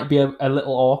as it might be a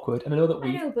little awkward, and I know that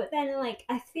I know, but then like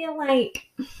I feel like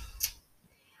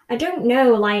I don't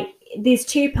know, like there's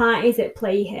two parties at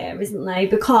play here, isn't there?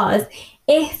 Because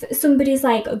if somebody's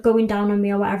like going down on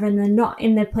me or whatever and they're not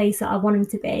in the place that I want them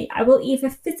to be, I will either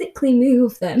physically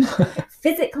move them,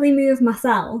 physically move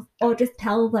myself, or just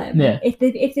tell them. Yeah. If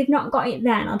they've not got it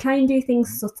then, I'll try and do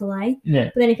things subtly. Yeah.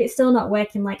 But then if it's still not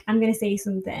working, like I'm going to say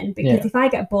something, because if I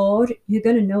get bored, you're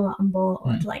going to know that I'm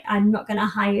bored. Like I'm not going to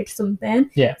hide something.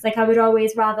 Yeah. It's like I would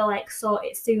always rather like sort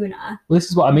it sooner. Well, this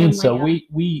is what I mean. So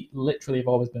we literally have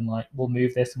always been like, we'll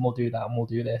move this and we'll do that and we'll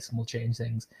do this and we'll change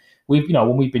things. We've,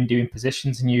 when we've been doing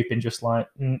positions and you've been just like,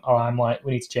 or I'm like,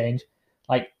 we need to change.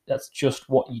 Like, that's just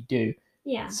what you do.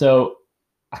 Yeah. So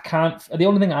the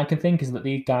only thing I can think is that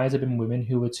these guys have been women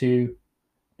who were too,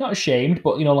 not ashamed,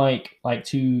 but, like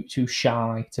too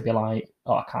shy to be like,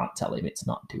 oh, I can't tell him it's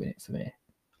not doing it for me.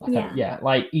 Like,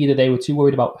 like either they were too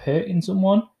worried about hurting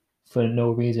someone for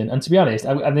no reason. And to be honest,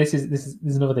 and this is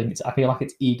another thing, I feel like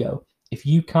it's ego. If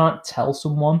you can't tell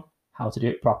someone how to do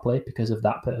it properly because of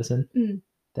that person,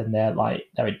 then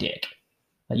they're a dick.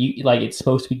 Like it's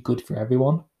supposed to be good for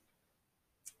everyone.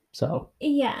 So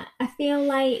yeah, I feel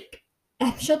like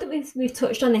I'm sure that we've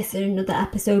touched on this in another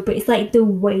episode, but it's like the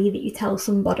way that you tell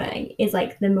somebody is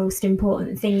like the most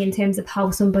important thing in terms of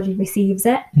how somebody receives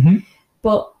it. Mm-hmm.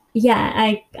 But yeah,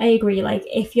 I agree. Like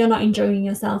if you're not enjoying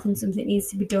yourself and something needs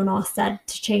to be done or said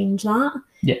to change that.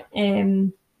 Yeah.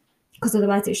 Because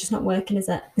otherwise it's just not working, is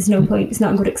it? There's no point. It's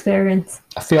not a good experience.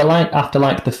 I feel like after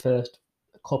like the first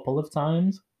couple of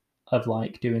times of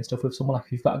like doing stuff with someone, like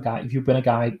if you've been a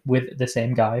guy with the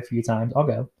same guy a few times, I'll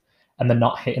go, and they're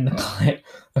not hitting the clip,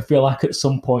 I feel like at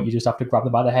some point you just have to grab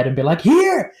them by the head and be like,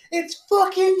 here, it's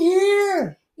fucking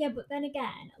here. Yeah, but then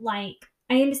again, like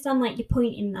I understand like your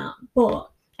point in that,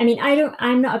 but I mean,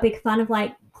 I'm not a big fan of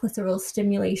like clitoral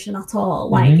stimulation at all.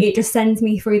 Like it just sends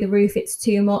me through the roof. It's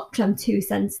too much. I'm too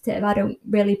sensitive. I don't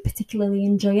really particularly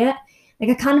enjoy it. Like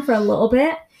I can for a little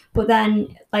bit, but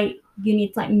then like you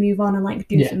need to like move on and like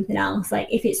do something else. Like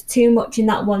if it's too much in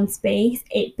that one space,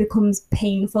 it becomes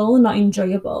painful, not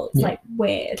enjoyable. It's like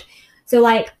weird. So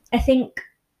like I think,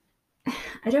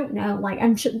 I don't know, like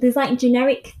I'm sure there's like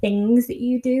generic things that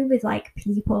you do with like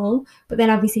people, but then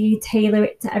obviously you tailor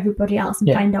it to everybody else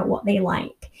and find out what they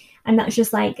like. And that's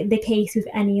just like the case with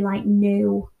any like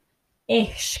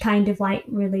new-ish kind of like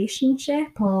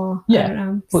relationship or I don't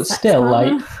know. But still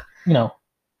partner. Like, if you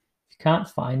can't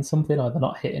find something or they're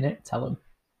not hitting it, tell them.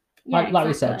 Yeah, like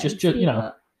we said, just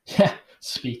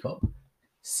speak up.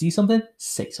 See something,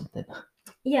 say something.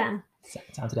 Yeah.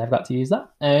 Second time today I've got to use that.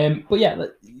 But yeah,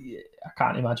 I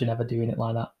can't imagine ever doing it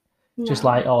like that. No. Just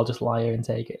like, just lie here and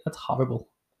take it. That's horrible.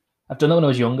 I've done that when I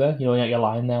was younger. You're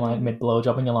lying there like mid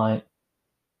blowjob and you're like,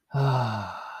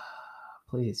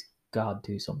 please God,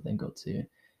 do something good soon.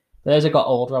 But as I got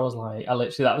older, I was like,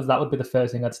 that would be the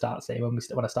first thing I'd start saying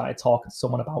when I started talking to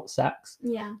someone about sex.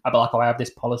 Yeah. I'd be like, I have this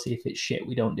policy. If it's shit,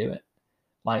 we don't do it.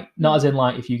 Like, not as in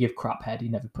like, if you give crap head,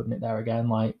 you're never putting it there again.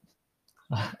 Like,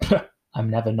 I'm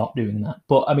never not doing that.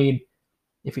 But I mean,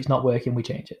 if it's not working, we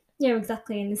change it. Yeah,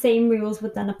 exactly. And the same rules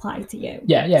would then apply to you.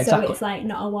 Yeah, exactly. So it's like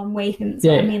not a one-way thing.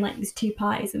 So I mean, like there's two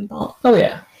parties involved. Oh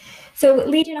yeah. So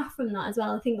leading off from that as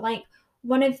well, I think like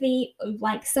one of the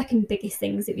like second biggest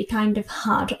things that we kind of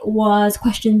had was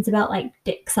questions about like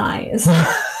dick size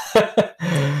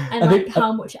and like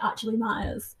how much it actually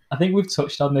matters. I think we've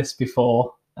touched on this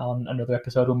before on another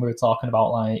episode when we were talking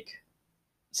about like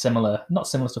not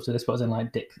similar stuff to this, but as in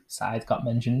like dick size got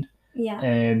mentioned.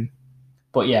 Yeah.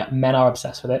 But yeah, men are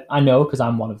obsessed with it. I know because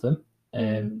I'm one of them,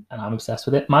 and I'm obsessed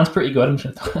with it. Mine's pretty good.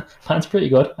 Mine's pretty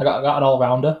good. I got an all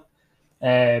rounder.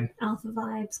 Alpha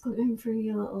vibes coming through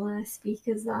your little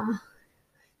speakers there.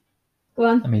 Go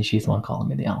on. I mean, she's the one calling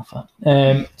me the alpha.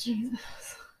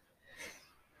 Jesus.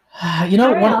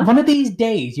 One of these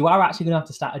days, you are actually going to have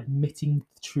to start admitting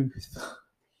the truth.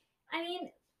 I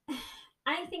mean,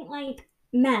 I think like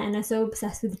men are so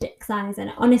obsessed with dick size,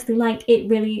 and honestly, like it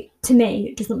really, to me,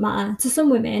 it doesn't matter. To some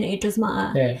women, it does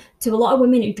matter. Yeah. To a lot of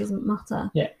women, it doesn't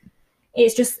matter. Yeah.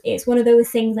 It's one of those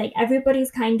things, like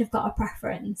everybody's kind of got a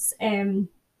preference. And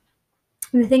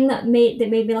And the thing that made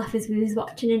me laugh is we was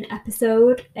watching an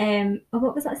episode.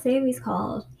 What was that series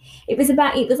called? It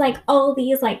was like all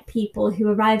these like people who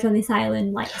arrived on this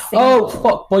island like single. Oh,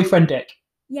 fuck, boyfriend Dick.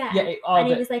 Yeah. Yeah. And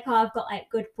he was like, "Oh, I've got like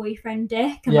good boyfriend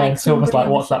Dick." And, yeah. like, So it was like,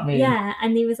 what's that mean? Yeah.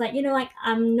 And he was like, like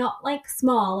I'm not like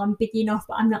small. I'm big enough,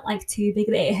 but I'm not like too big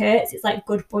that it hurts. It's like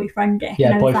good boyfriend Dick. Yeah,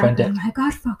 and I was boyfriend like, Dick. Oh my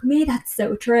god, fuck me, that's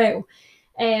so true.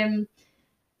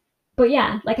 But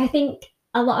yeah, like I think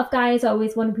a lot of guys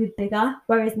always want to be bigger,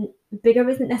 whereas bigger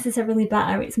isn't necessarily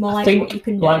better. It's more like what you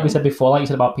can do. Like we said before, like you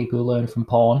said about people who learn from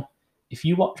porn. If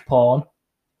you watch porn,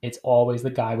 it's always the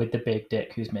guy with the big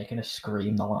dick who's making her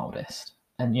scream the loudest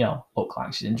and, look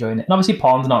like she's enjoying it. And obviously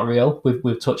porn's not real.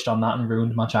 We've touched on that and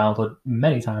ruined my childhood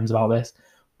many times about this.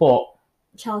 But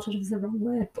childhood is the wrong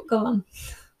word, but go on.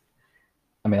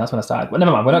 I mean, that's when I started. But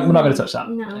never mind, we're not going to touch that.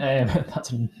 No.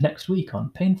 That's next week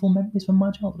on Painful Memories from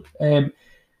My Childhood.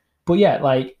 But yeah,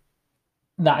 like,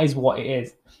 that is what it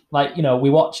is. Like,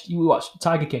 we watched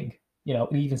Tiger King, and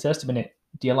he even says to me,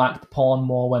 do you like the porn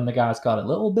more when the guy's got a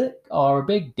little dick or a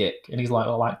big dick? And he's like, I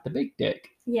like the big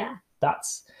dick. Yeah.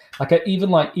 That's like,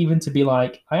 even to be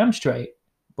like, I am straight,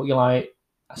 but you're like,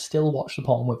 I still watch the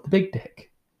porn with the big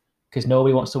dick because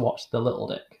nobody wants to watch the little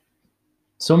dick.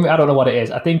 I don't know what it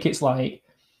is. I think it's like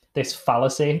this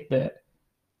fallacy that,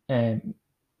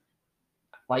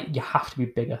 like, you have to be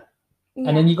bigger. Yeah.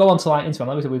 And then you go on to like Instagram.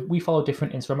 Like we said, we follow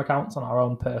different Instagram accounts on our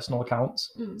own personal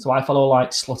accounts. So I follow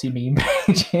like slutty meme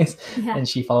pages, and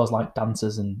she follows like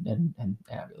dancers and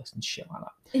aerialists and shit like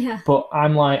that. Yeah. But I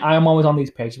am always on these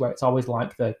pages where it's always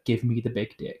like the give me the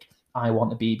big dick. I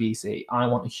want a BBC. I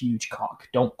want a huge cock.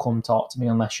 Don't come talk to me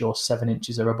unless you're 7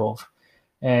 inches or above.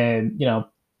 And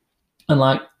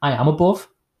like I am above,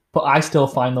 but I still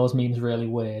find those memes really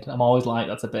weird. I'm always like,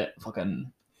 that's a bit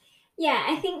fucking. Yeah,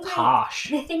 I think like, harsh.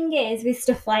 The thing is with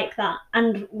stuff like that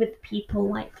and with people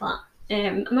like that,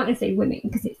 I'm not going to say women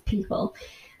because it's people.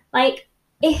 Like,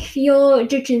 if you're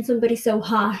judging somebody so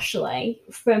harshly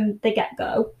from the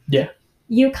get-go, yeah,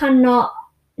 you cannot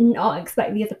not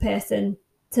expect the other person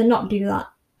to not do that.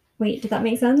 Wait, did that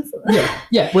make sense?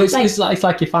 Yeah. Well, it's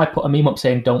like if I put a meme up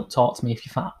saying "Don't talk to me if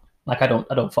you're fat," like I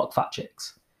don't fuck fat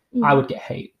chicks, I would get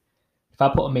hate. If I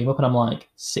put a meme up and I'm like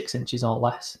 6 inches or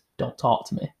less, don't talk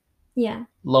to me. Yeah.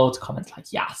 Loads of comments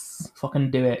like, yes,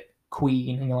 fucking do it,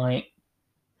 queen. And you're like,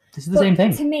 this is the same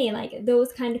thing. To me, like,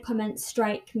 those kind of comments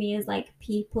strike me as like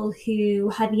people who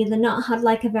have either not had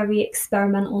like a very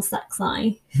experimental sex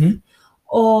life,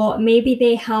 or maybe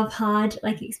they have had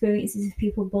like experiences with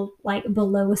people like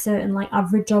below a certain like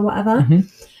average or whatever.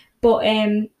 But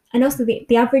and also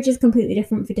the average is completely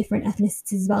different for different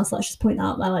ethnicities as well. So let's just point that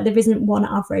out there. Like, there isn't one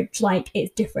average. Like,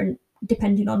 it's different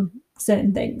depending on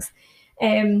certain things.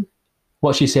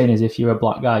 What she's saying is if you're a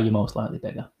black guy, you're most likely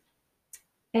bigger.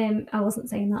 I wasn't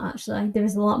saying that, actually. There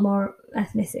is a lot more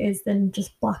ethnicities than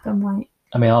just black and white.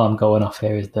 I mean, all I'm going off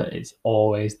here is that it's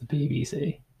always the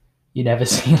BBC. You never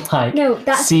see like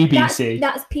CBC.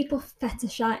 That's people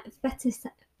fetishizing. I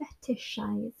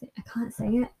can't say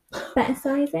it.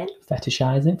 Fetishizing.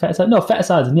 No,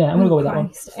 fetishizing. Yeah, I'm gonna go with that one.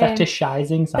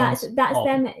 Fetishizing sounds. That's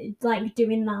them like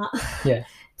doing that. Yeah.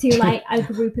 To like a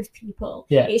group of people.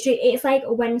 Yeah. It's like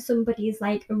when somebody's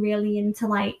like really into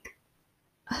like,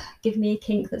 give me a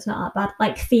kink that's not that bad,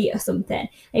 like feet or something.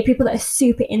 Like people that are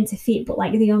super into feet, but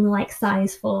like they only like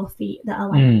size 4 feet that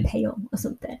are like pale or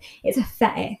something. It's a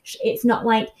fetish. It's not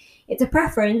like, it's a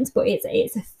preference, but it's a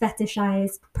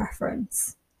fetishized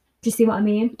preference. Do you see what I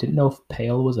mean? Didn't know if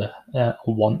pale was a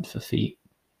want for feet.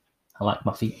 I like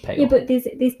my feet pale. Yeah, but there's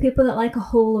people that like a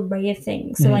whole array of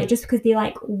things. So like just because they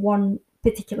like one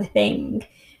particular thing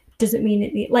doesn't mean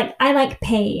that like I like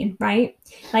pain, right?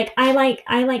 Like I like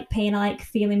pain. I like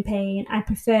feeling pain. I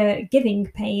prefer giving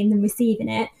pain than receiving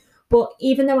it. But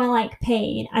even though I like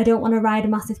pain, I don't want to ride a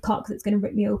massive cock that's going to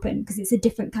rip me open because it's a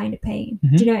different kind of pain.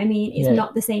 Do you know what I mean? It's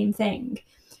not the same thing.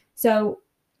 So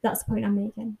that's the point I'm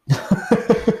making.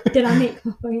 Did I make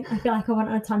my point? I feel like I went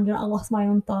on a tangent. I lost my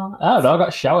own thoughts. I don't know. I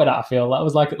got shouted at. I feel that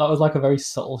was like a very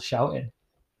subtle shouting.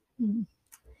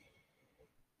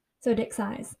 So dick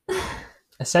size.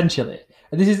 Essentially,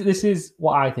 this is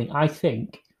what I think. I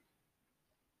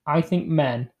think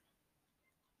men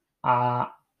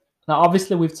are, now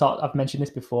obviously I've mentioned this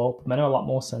before, but men are a lot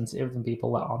more sensitive than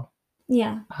people let on.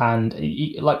 Yeah. And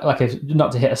like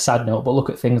not to hit a sad note, but look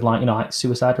at things like, like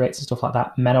suicide rates and stuff like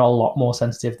that. Men are a lot more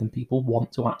sensitive than people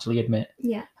want to actually admit.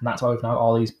 Yeah. And that's why we've now got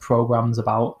all these programs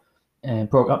about,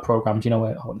 programs,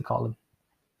 what they call them.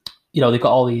 They've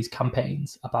got all these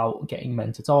campaigns about getting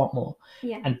men to talk more.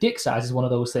 Yeah. And dick size is one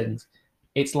of those things.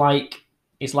 It's like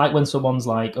it's like when someone's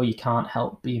like, oh, you can't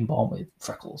help being born with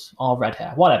freckles or red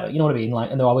hair, whatever, you know what I mean? Like,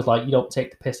 and they're always like, you don't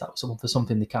take the piss out of someone for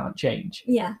something they can't change.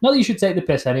 Yeah. Not that you should take the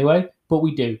piss anyway, but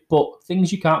we do. But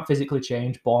things you can't physically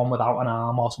change, born without an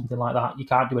arm or something like that, you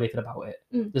can't do anything about it.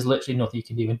 There's literally nothing you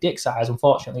can do. And dick size,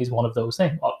 unfortunately, is one of those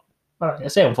things. Well, I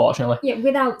say unfortunately. Yeah,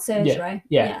 without surgery.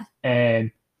 Yeah.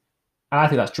 And I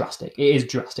think that's drastic. It is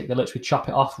drastic. They literally chop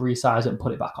it off, resize it, and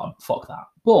put it back on. Fuck that.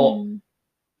 But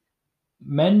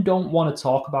men don't want to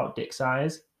talk about dick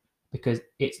size because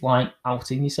it's like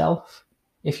outing yourself.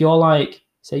 If you're like,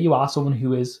 say you are someone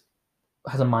who has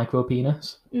a micro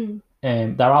penis,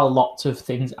 there are lots of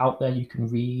things out there you can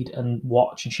read and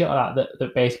watch and shit like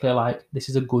that basically are like, this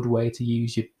is a good way to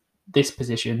use this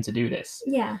position to do this.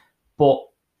 Yeah. But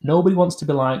nobody wants to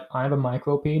be like, I have a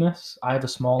micro penis, I have a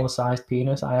smaller sized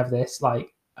penis, I have this,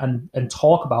 like, and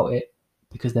talk about it,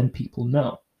 because then people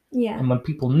know. Yeah. And when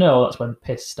people know, that's when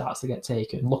piss starts to get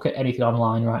taken. Look at anything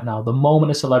online right now. The moment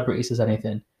a celebrity says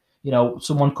anything,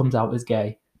 someone comes out as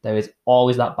gay, there is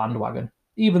always that bandwagon.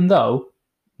 Even though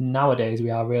nowadays we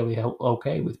are really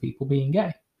okay with people being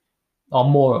gay. Or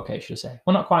more okay, should I say.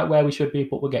 We're not quite where we should be,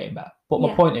 but we're getting better. But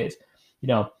my point is,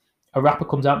 a rapper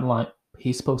comes out and like,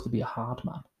 he's supposed to be a hard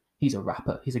man. He's a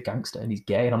rapper, he's a gangster, and he's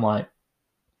gay. And I'm like,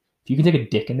 if you can take a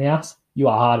dick in the ass, you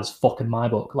are hard as fuck in my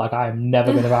book. Like, I am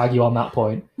never going to argue on that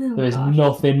point. There is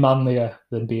nothing manlier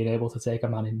than being able to take a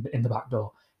man in the back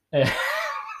door.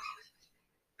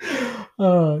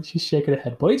 Oh, she's shaking her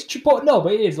head. But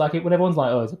it is. Like, when everyone's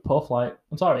like, oh, it's a puff. Like,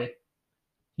 I'm sorry.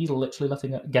 He's literally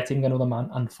getting another man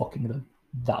and fucking them.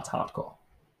 That's hardcore.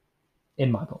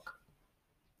 In my book.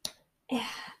 Yeah.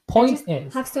 Point I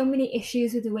have so many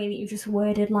issues with the way that you've just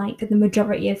worded like the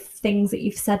majority of things that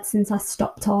you've said since I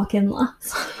stopped talking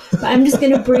last. But I'm just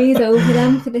going to breeze over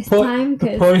them for this time.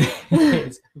 The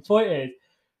point is,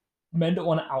 men don't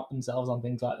want to out themselves on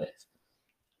things like this.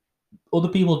 Other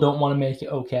people don't want to make it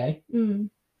okay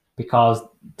because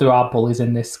there are bullies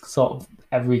in this sort of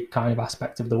every kind of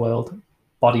aspect of the world.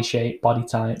 Body shape, body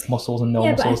type, muscles and no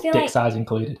muscles, dick size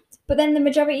included. But then the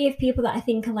majority of people that I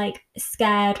think are like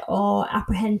scared or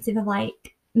apprehensive of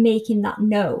like making that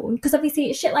known, because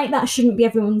obviously shit like that shouldn't be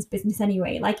everyone's business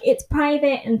anyway. Like, it's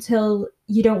private until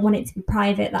you don't want it to be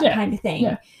private, that kind of thing.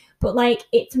 Yeah. But like,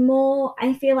 it's more,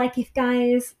 I feel like if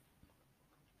guys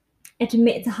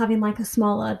admit to having like a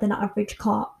smaller than average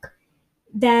cock,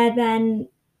 they're then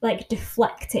like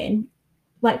deflecting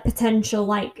like potential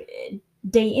like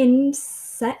dating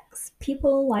sex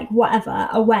people, like whatever,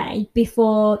 away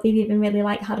before they've even really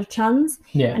like had a chance.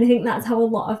 Yeah. And I think that's how a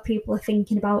lot of people are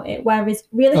thinking about it. Whereas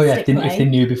realistically, if they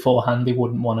knew beforehand, they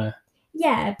wouldn't want to.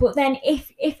 Yeah, but then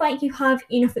if like you have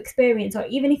enough experience, or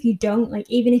even if you don't, like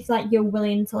even if like you're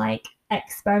willing to like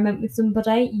experiment with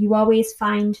somebody, you always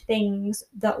find things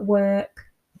that work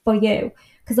for you.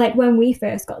 Because like when we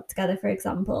first got together, for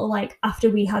example, like after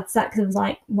we had sex, it was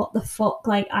like, what the fuck?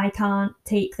 Like, I can't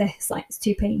take this. Like, it's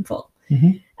too painful.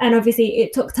 And obviously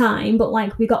it took time, but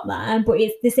like we got there. But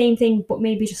it's the same thing, but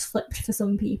maybe just flipped for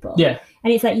some people. Yeah.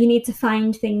 And it's like you need to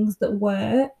find things that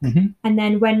work. And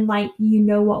then when like you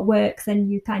know what works, then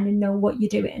you kind of know what you're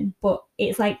doing. But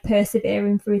it's like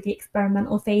persevering through the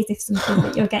experimental phase if something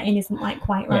that you're getting isn't like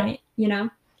quite right, you know?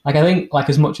 Like, I think like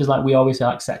as much as like we always say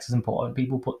like sex is important,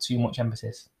 people put too much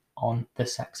emphasis on the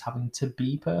sex having to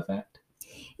be perfect.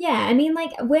 Yeah, I mean,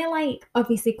 like, we're, like,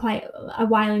 obviously quite a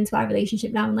while into our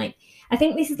relationship now, and, like, I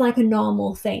think this is, like, a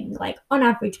normal thing. Like, on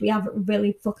average, we have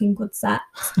really fucking good sex.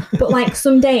 But, like,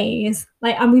 some days,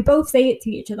 like, and we both say it to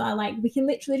each other, like, we can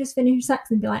literally just finish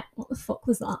sex and be like, what the fuck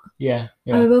was that? Yeah.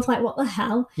 And we're both like, what the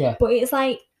hell? Yeah. But it's,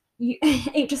 like,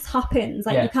 it just happens.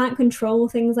 Like, you can't control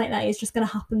things like that. It's just going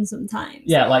to happen sometimes.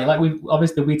 Yeah, like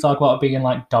we talk about being,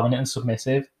 like, dominant and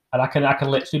submissive. And I can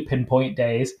literally pinpoint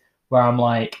days where I'm,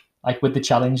 like with the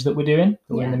challenge that we're doing,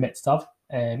 that we're in the midst of,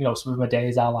 some of my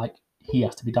days are like, he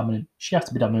has to be dominant, she has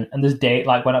to be dominant. And there's day,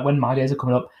 like when my days are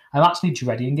coming up, I'm actually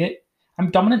dreading it.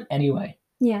 I'm dominant anyway.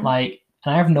 Yeah. Like,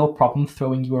 and I have no problem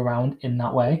throwing you around in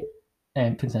that way,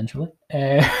 consensually.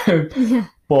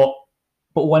 But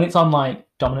when it's on like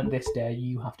dominant this day,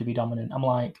 you have to be dominant. I'm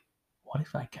like, what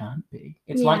if I can't be?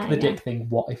 It's like the dick thing.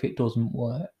 What if it doesn't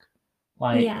work?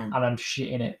 Like, and I'm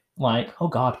shitting it. Like, oh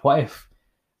God, what if?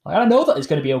 Like, I know that it's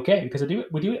going to be okay because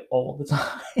we do it all the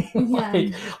time.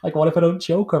 like, what if I don't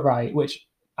choke her right? Which,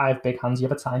 I have big hands, you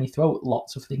have a tiny throat.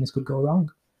 Lots of things could go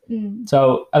wrong.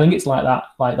 So I think it's like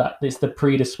that. It's the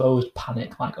predisposed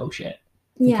panic. Like, oh shit,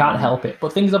 you can't help it.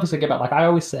 But things obviously get back. Like I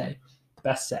always say, the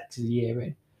best sex is a year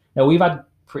in. Now we've had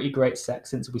pretty great sex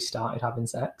since we started having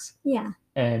sex. Yeah.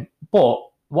 But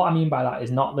what I mean by that is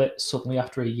not that suddenly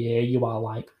after a year you are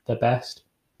like the best.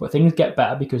 But things get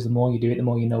better because the more you do it, the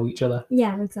more you know each other.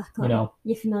 Yeah, exactly. You know,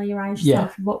 you familiarise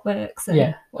yourself with what works and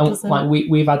yeah. what And doesn't. like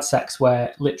we've had sex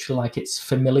where literally like it's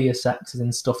familiar sex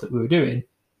and stuff that we were doing,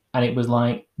 and it was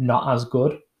like not as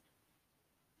good.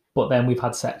 But then we've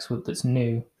had sex with that's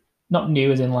new. Not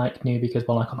new as in like new because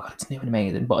we're like, oh my god, it's new and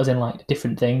amazing, but as in like a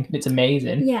different thing. It's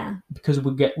amazing. Yeah. Because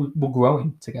we're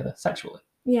growing together sexually.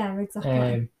 Yeah,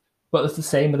 exactly. But it's the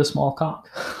same with a small cock.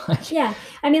 Yeah,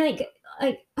 I mean, like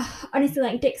honestly,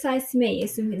 like dick size to me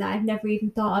is something that I've never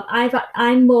even thought of.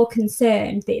 I'm more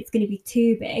concerned that it's going to be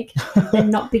too big than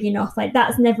not big enough. Like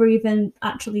that's never even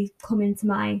actually come into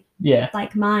my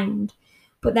like mind.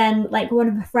 But then, like one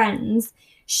of my friends,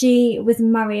 she was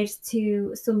married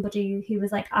to somebody who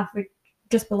was like average,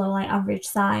 just below like average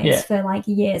size for like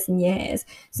years and years.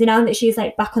 So now that she's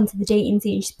like back onto the dating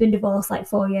scene, she's been divorced like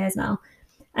 4 years now.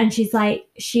 And she's like,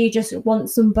 she just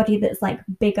wants somebody that's like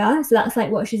bigger. So that's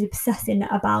like what she's obsessing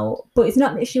about. But it's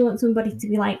not that she wants somebody to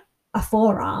be like a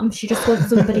forearm. She just wants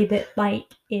somebody that like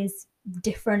is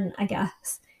different, I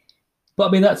guess. But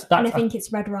I mean, that's and I think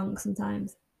it's red wrong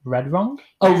sometimes. Red wrong?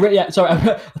 Oh, yeah. Sorry,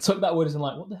 I took that word as in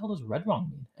like, what the hell does red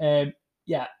wrong mean?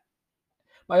 Yeah.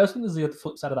 But I also think there's the other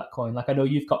flip side of that coin. Like, I know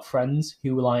you've got friends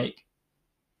who like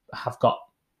have got,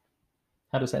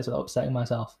 how do I say this without upsetting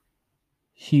myself?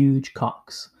 Huge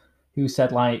cocks who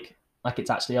said like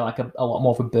it's actually like a lot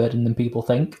more of a burden than people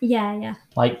think. Yeah.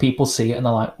 Like people see it and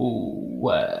they're like, ooh.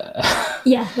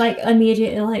 Yeah, like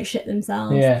immediately like shit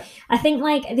themselves. Yeah. I think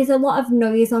like there's a lot of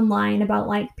noise online about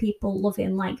like people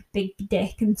loving like big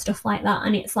dick and stuff like that,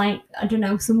 and it's like, I don't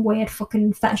know, some weird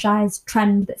fucking fetishized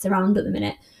trend that's around at the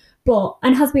minute. But,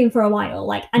 and has been for a while,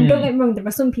 like, and don't get me wrong, there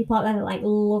are some people out there that like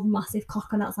love massive cock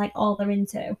and that's like all they're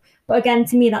into. But again,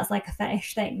 to me, that's like a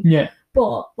fetish thing. Yeah.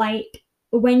 But like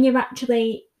when you're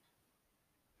actually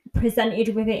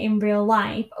presented with it in real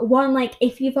life, one, like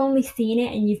if you've only seen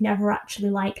it and you've never actually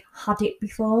like had it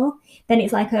before, then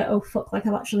it's like oh fuck, like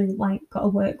I've actually like got to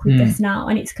work with this now,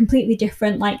 and it's completely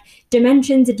different. Like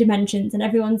dimensions are dimensions, and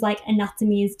everyone's like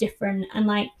anatomy is different. And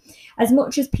like as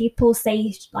much as people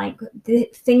say like the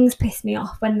things piss me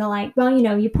off when they're like, well, you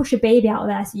know, you push a baby out of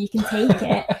there so you can take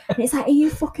it, and it's like, are you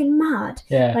fucking mad?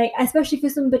 Yeah. Like especially for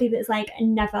somebody that's like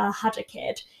never had a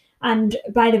kid. And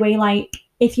by the way, like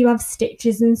if you have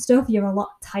stitches and stuff, you're a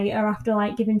lot tighter after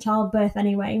like giving childbirth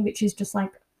anyway, which is just like,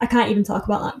 I can't even talk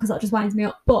about that because that just winds me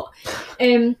up. But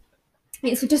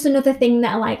it's just another thing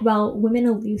that are like, well, women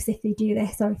are loose if they do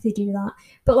this or if they do that.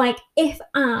 But like if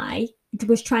I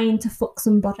was trying to fuck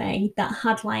somebody that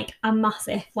had like a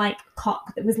massive like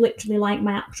cock that was literally like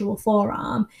my actual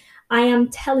forearm, I am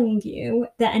telling you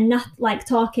that like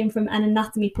talking from an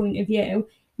anatomy point of view,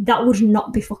 that would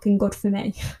not be fucking good for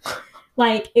me.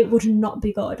 Like it would not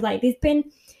be good. Like there's been,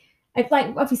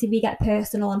 like obviously we get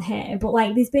personal on here, but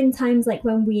like there's been times like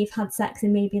when we've had sex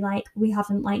and maybe like we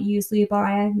haven't like used lube or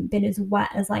I haven't been as wet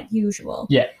as like usual.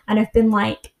 Yeah. And I've been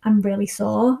like, I'm really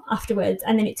sore afterwards.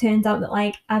 And then it turns out that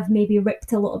like I've maybe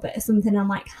ripped a little bit of something. I'm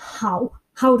like, how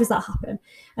does that happen?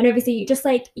 And obviously you just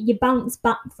like, you bounce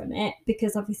back from it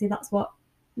because obviously that's what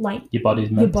like your body's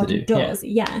meant to do. Does.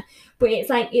 Yeah. But it's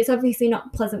like, it's obviously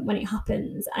not pleasant when it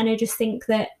happens. And I just think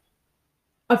that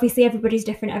obviously everybody's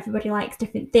different, everybody likes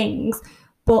different things,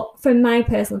 but from my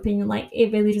personal opinion, like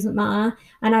it really doesn't matter,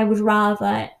 and I would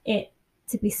rather it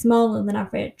to be smaller than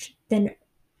average than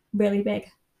really big.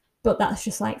 But that's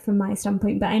just like from my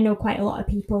standpoint, but I know quite a lot of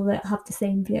people that have the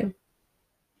same view.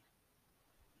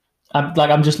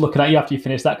 I'm just looking at you after you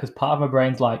finish that because part of my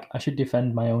brain's like, I should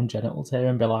defend my own genitals here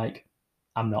and be like,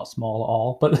 I'm not small at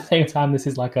all, but at the same time this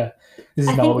is I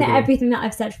think that everything that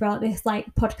I've said throughout this like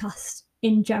podcast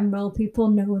in general, people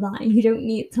know that you don't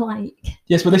need to like.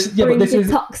 Yes, but this is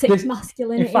toxic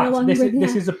masculinity. In fact,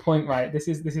 this is a point, right? This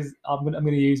is I'm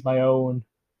gonna use my own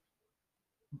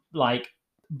like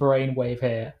brainwave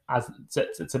here as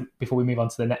to before we move on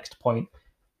to the next point.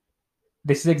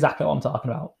 This is exactly what I'm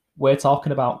talking about. We're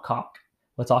talking about cock.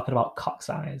 We're talking about cock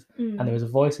size, and there is a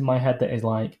voice in my head that is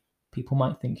like, people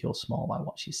might think you're small by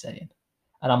what she's saying,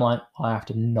 and I'm like, I have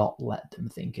to not let them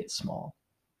think it's small.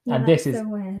 Yeah, and this is so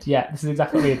weird. Yeah, this is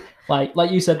exactly weird.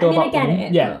 Like you said though, I get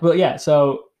it, yeah, but yeah,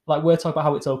 so like we're talking about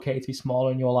how it's okay to be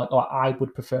smaller, and you're like, oh, I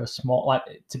would prefer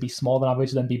to be smaller than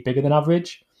average than be bigger than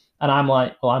average. And I'm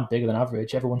like, well, I'm bigger than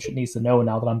average. Everyone needs to know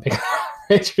now that I'm bigger than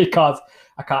average because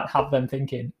I can't have them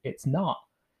thinking it's not.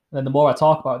 And then the more I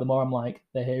talk about it, the more I'm like,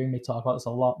 they're hearing me talk about this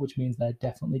a lot, which means they're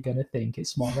definitely going to think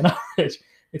it's smaller than average.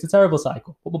 It's a terrible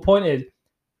cycle. But the point is,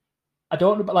 I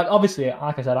don't, like, obviously,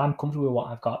 like I said, I'm comfortable with what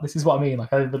I've got. This is what I mean.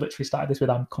 Like, I literally started this with,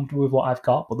 I'm comfortable with what I've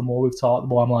got, but the more we've talked, the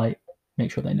more I'm like,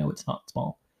 make sure they know it's not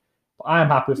small. But I am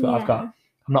happy with what I've got.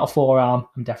 I'm not a forearm.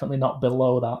 I'm definitely not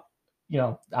below that,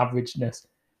 averageness.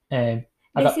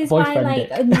 This is why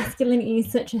masculinity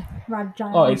is such a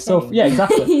fragile it's thing. So, yeah,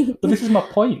 exactly. But this is my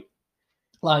point.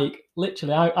 Like,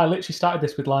 literally, I literally started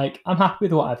this with, like, I'm happy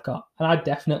with what I've got. And I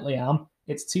definitely am.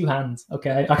 It's 2 hands,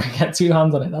 okay? I can get 2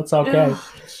 hands on it. That's okay.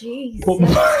 Oh, jeez.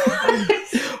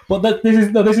 But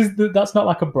that's not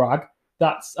like a brag.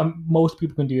 That's most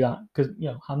people can do that because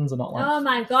hands are not like. Oh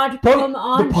my god! Come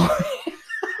on.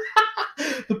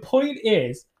 The point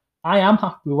is, I am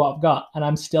happy with what I've got, and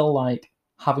I'm still like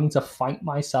having to fight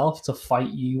myself to fight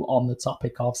you on the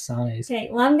topic of size. Okay,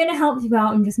 well, I'm gonna help you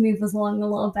out and just move us along a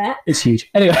little bit. It's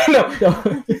huge. Anyway, no.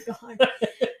 Oh my god.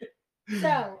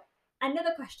 So,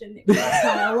 another question that we got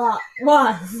quite a lot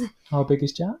was, how big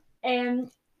is Jack?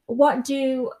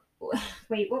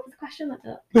 Wait, what was the question?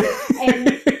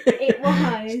 It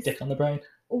was... Stick on the brain.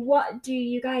 What do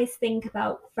you guys think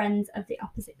about friends of the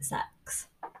opposite sex?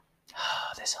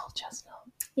 This old chestnut.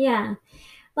 Yeah.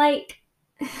 Like...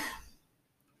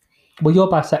 Well, you're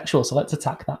bisexual, so let's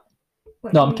attack that.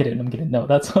 No, I'm kidding. No,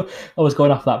 I was going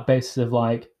off that basis of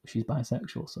like, she's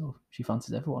bisexual, so she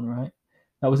fancies everyone, right?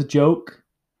 That was a joke.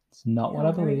 It's not what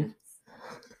I believe.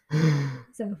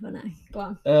 So funny. Go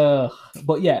on.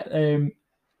 But yeah,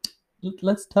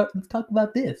 let's talk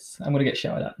about this. I'm gonna get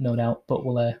shouted at, no doubt, but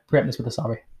we'll preempt this with a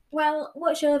sorry. Well,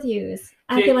 what's your views?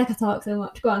 I feel like I talk so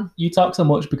much. Go on. You talk so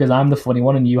much because I'm the funny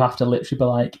one, and you have to literally be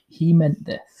like, he meant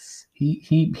this.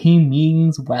 He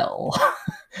means well.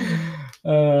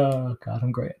 Oh god,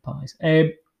 I'm great at pies.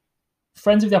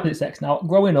 Friends of the opposite sex. Now,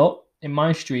 growing up in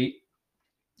my street,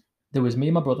 there was me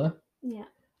and my brother. Yeah.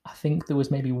 I think there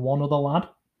was maybe one other lad,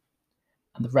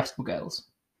 and the rest were girls.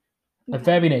 Okay. Of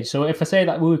varying age. So if I say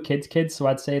that we were kids, so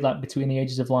I'd say like between the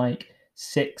ages of like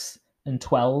 6 and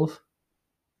 12,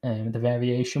 the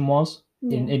variation was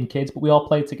in kids, but we all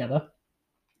played together.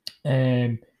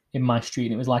 In my street,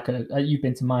 and it was like you've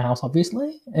been to my house,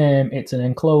 obviously. It's an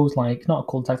enclosed, like not a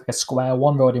cul-de-sac, like a square,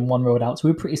 one road in, one road out. So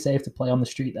we were pretty safe to play on the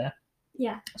street there.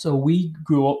 Yeah. So we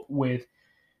grew up with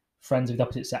friends of the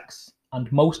opposite sex, and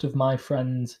most of my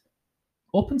friends,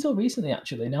 up until recently,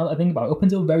 actually, now that I think about it, up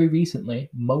until very recently,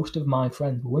 most of my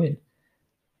friends were women.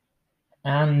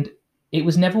 And it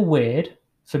was never weird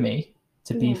for me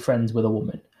to be friends with a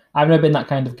woman. I've never been that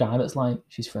kind of guy that's like,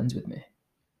 she's friends with me,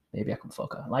 maybe I can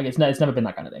fuck her. Like, it's never been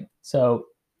that kind of thing. So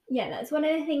yeah, that's one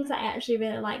of the things I actually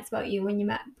really liked about you when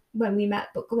we met.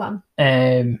 But go on.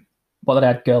 What, that I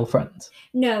had girlfriends?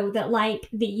 No, that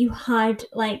you had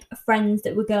like friends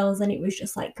that were girls, and it was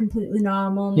just like completely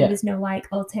normal, and there was no like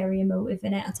ulterior motive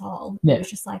in it at all. It was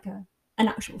just like an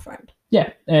actual friend.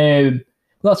 Yeah.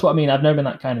 That's what I mean. I've never been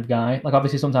that kind of guy. Like,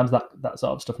 obviously sometimes that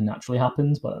sort of stuff naturally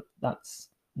happens, but that's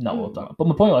not what I'm talking about. But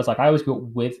my point was, like, I always grew up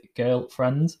with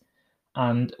girlfriends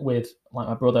and with like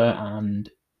my brother and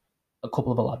a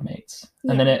couple of the lad mates.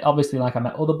 And then obviously, like, I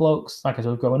met other blokes, like, as I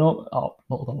was growing up, or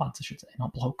other lads, I should say,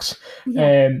 not blokes,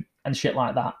 and shit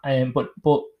like that.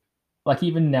 But like,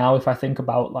 even now, if I think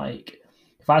about my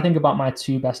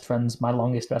 2 best friends, my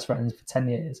longest best friends for 10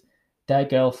 years, their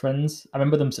girlfriends, I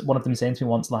remember one of them saying to me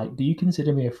once, like, do you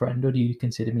consider me a friend, or do you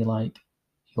consider me like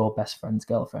your best friend's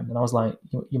girlfriend? And I was like,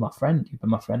 you're my friend. You've been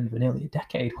my friend for nearly a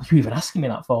decade. What are you even asking me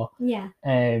that for? Yeah.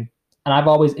 And I've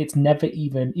always, it's never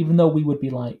even though we would be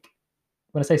like,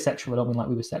 when I say sexual, I don't mean like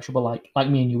we were sexual, but like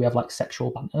me and you, we have like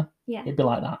sexual banter. Yeah. It'd be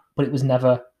like that. But it was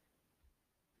never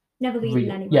leading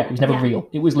real. anywhere. Yeah, it was never real.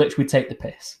 It was literally take the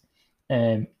piss.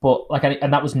 But like,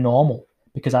 and that was normal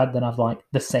because I'd then have like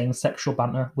the same sexual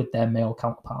banter with their male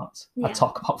counterparts. Yeah. I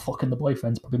talk about fucking the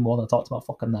boyfriends probably more than I talked about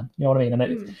fucking them. You know what I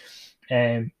mean?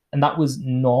 And and that was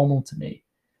normal to me.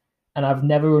 And I've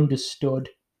never understood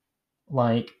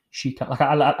like she can't, like,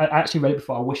 I actually read it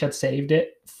before. I wish I'd saved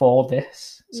it for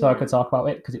this so I could talk about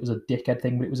it, because it was a dickhead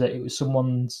thing, but it was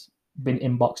someone's been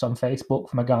inboxed on Facebook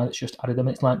from a guy that's just added them.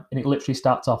 It's like, and it literally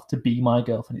starts off, to be my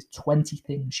girlfriend. It's 20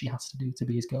 things she has to do to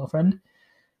be his girlfriend.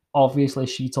 Obviously,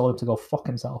 she told him to go fuck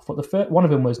himself. But the first one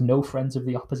of them was no friends of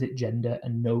the opposite gender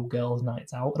and no girls'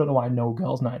 nights out. I don't know why no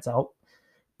girls' nights out,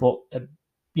 but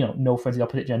no friends of the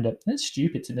opposite gender. That's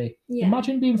stupid to me. Yeah.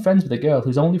 Imagine being friends with a girl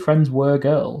whose only friends were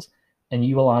girls, and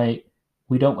you were like,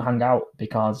 we don't hang out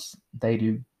because they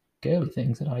do girly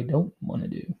things that I don't want to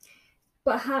do.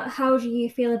 But how do you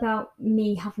feel about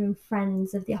me having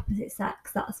friends of the opposite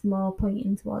sex? That's more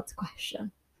pointing towards a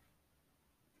question.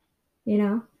 You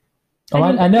know? Oh,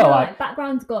 I know.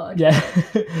 Background's good. Yeah.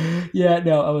 Yeah,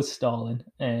 no, I was stalling.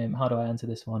 How do I answer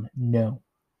this one? No.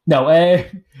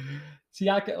 See,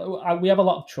 we have a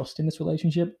lot of trust in this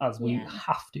relationship, as we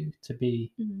have to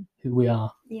be who we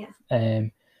are. Yeah.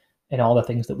 In all the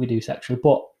things that we do sexually.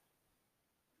 But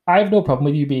I have no problem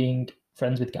with you being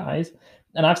friends with guys,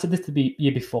 and I've said this to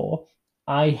you before.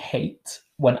 I hate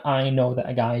when I know that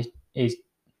a guy is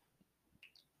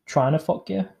trying to fuck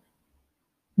you.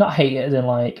 Not hate it as in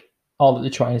like all that they're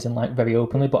trying is in like very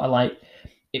openly, but I like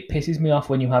it pisses me off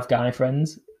when you have guy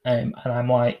friends, and I'm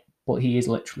like, but he is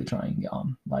literally trying to get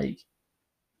on, like,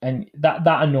 and that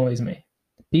annoys me.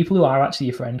 People who are actually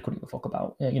your friend couldn't give a fuck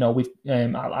about. You know, with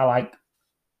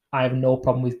I have no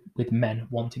problem with men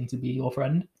wanting to be your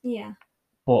friend. Yeah.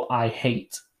 But I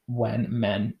hate when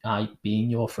men are being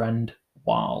your friend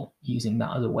while using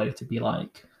that as a way to be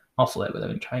like, I'll flirt with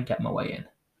them and try and get my way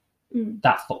in.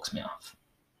 That fucks me off.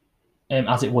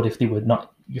 As it would if they were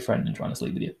not your friend and trying to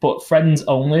sleep with you. But friends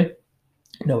only,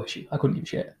 no issue. I couldn't give a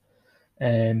shit.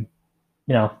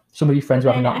 You know, some of your friends who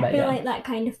I've not met yet. I feel like that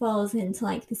kind of falls into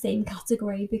like the same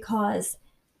category, because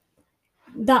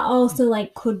that also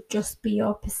like could just be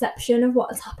your perception of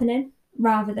what's happening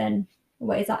rather than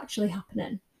what is actually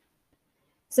happening.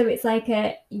 So it's like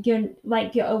you're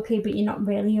okay, but you're not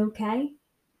really okay.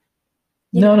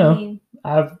 No. I mean?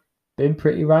 I've been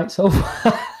pretty right so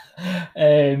far.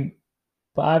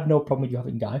 But I have no problem with you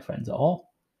having guy friends at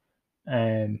all.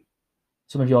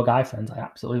 Some of your guy friends I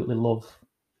absolutely love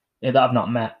that I've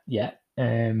not met yet.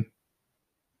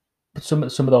 But some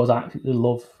of those I absolutely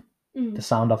love the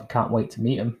sound of and can't wait to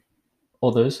meet them.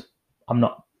 Others, I'm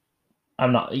not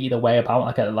either way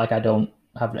about. Like I don't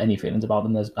have any feelings about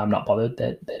them. I'm not bothered.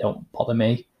 They don't bother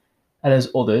me. And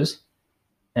there's others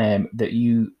that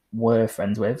you were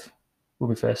friends with when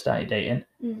we first started dating.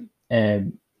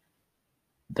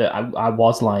 That I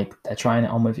was like, they're trying it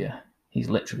on with you. He's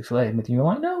literally flirting with you. You're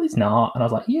like, no, he's not. And I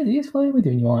was like, yeah, he is flirting with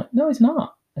you. And you're like, no, he's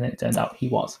not. And then it turned out he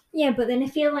was. Yeah, but then I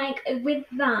feel like with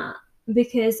that,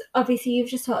 because obviously you've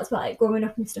just talked about like growing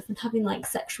up and stuff and having like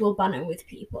sexual banter with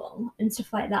people and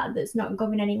stuff like that that's not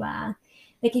going anywhere.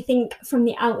 Like I think from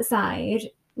the outside,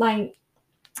 like,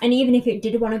 and even if it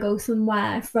did want to go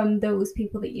somewhere from those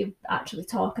people that you're actually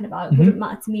talking about, it wouldn't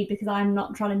matter to me because I'm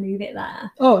not trying to move it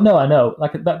there. Oh no, I know.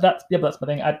 Like that's my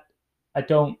thing. I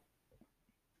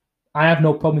have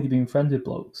no problem with you being friends with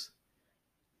blokes.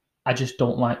 I just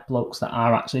don't like blokes that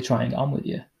are actually trying to get on with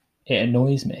you. It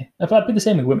annoys me. If I'd be the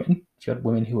same with women, if you had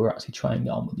women who were actually trying to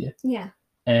get on with you. Yeah.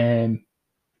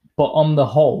 But on the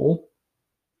whole,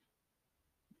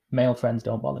 male friends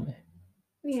don't bother me.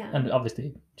 Yeah. And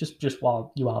obviously, just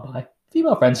while you are bi,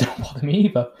 female friends don't bother me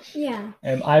either. Yeah.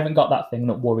 I haven't got that thing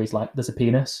that worries like there's a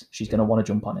penis, she's gonna want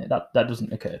to jump on it. That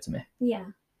doesn't occur to me. Yeah.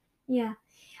 Yeah.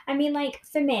 I mean, like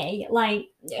for me, like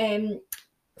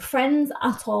friends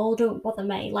at all don't bother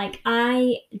me. Like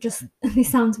I just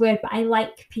this sounds weird, but I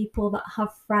like people that have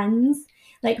friends.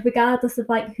 Like regardless of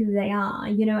like who they are,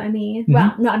 you know what I mean?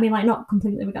 Well, no, I mean like not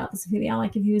completely regardless of who they are.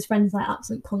 Like if you was friends like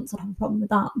absolute cunts, I'd have a problem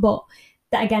with that. But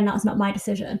that again, that's not my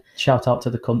decision. Shout out to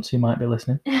the cunts who might be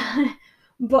listening.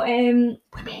 But we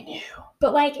mean you.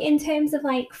 But like in terms of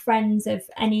like friends of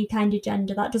any kind of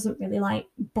gender, that doesn't really like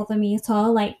bother me at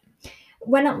all. Like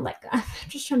when I'm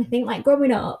just trying to think, like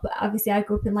growing up, obviously I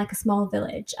grew up in like a small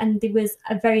village and there was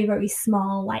a very, very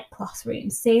small like classroom.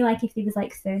 Say like if there was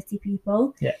like 30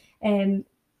 people,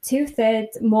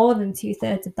 more than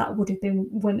 2/3 of that would have been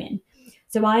women.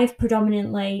 So I've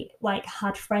predominantly like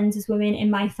had friends as women in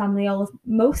my family.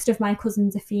 Most of my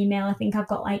cousins are female. I think I've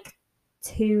got like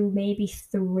 2, maybe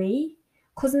 3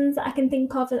 cousins that I can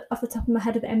think of off the top of my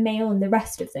head that are male, and the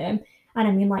rest of them, and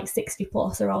I mean like 60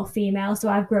 plus, are all female. So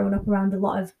I've grown up around a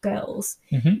lot of girls.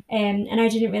 And I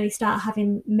didn't really start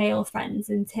having male friends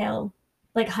until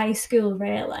like high school,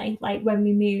 really, like when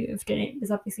we moved, and it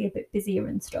was obviously a bit busier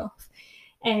and stuff.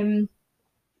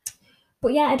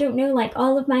 But yeah, I don't know, like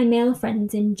all of my male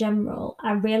friends in general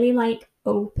are really like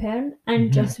open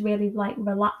and just really like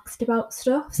relaxed about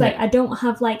stuff. So like I don't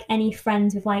have like any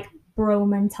friends with like bro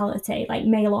mentality, like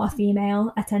male or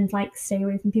female. I tend to like stay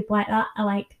away from people like that. I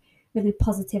like really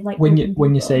positive, like when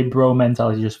you say bro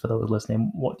mentality, just for those listening,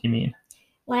 what do you mean?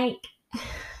 Like,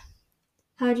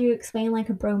 how do you explain like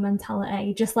a bro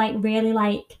mentality? Just like really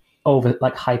like over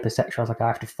like hypersexual, like I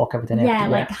have to fuck everything.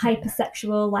 Like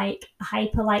hypersexual, like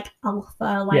hyper, like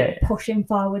alpha, like pushing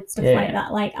forward stuff like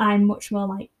that. Like I'm much more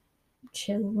like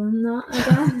chill than that,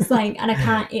 I guess. Like, and I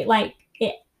can't. It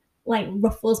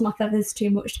ruffles my feathers too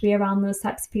much to be around those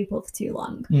types of people for too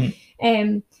long.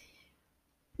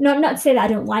 Not to say that I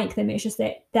don't like them. It's just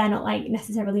that they're not like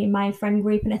necessarily in my friend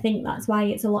group, and I think that's why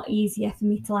it's a lot easier for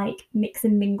me to like mix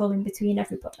and mingle in between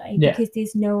everybody because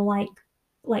there's no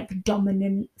like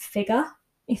dominant figure,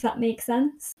 if that makes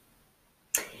sense.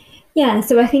 Yeah,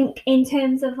 so I think in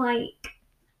terms of like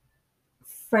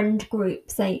friend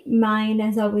groups, like mine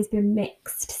has always been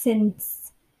mixed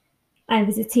since I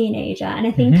was a teenager, and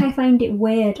I think I find it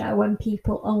weirder when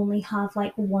people only have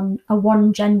like a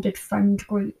one-gendered friend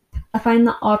group. I find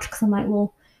that odd because I'm like,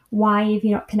 well, why have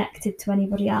you not connected to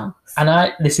anybody else?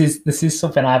 And this is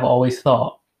something I've always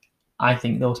thought. I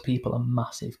think those people are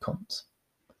massive cunts,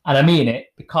 and I mean it,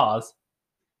 because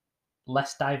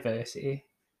less diversity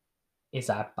is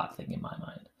a bad thing in my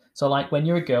mind. So like when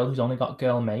you're a girl who's only got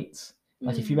girl mates,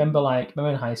 like if you remember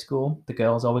in high school, the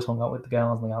girls always hung out with the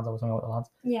girls and the lads always hung out with the lads.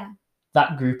 Yeah.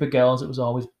 That group of girls that was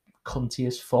always cunty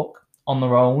as fuck on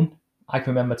their own. I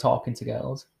can remember talking to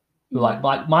girls who like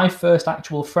my first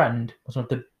actual friend was one of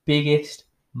the biggest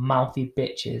mouthy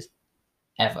bitches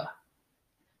ever.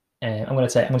 I'm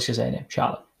just gonna say her name,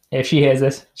 Charlotte. If she hears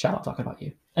this, Charlotte, talking about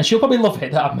you, and she'll probably love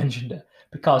it that I've mentioned her,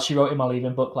 because she wrote in my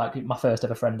leaving book like my first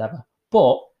ever friend ever.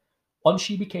 But once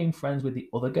she became friends with the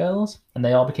other girls and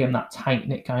they all became that tight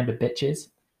knit kind of bitches,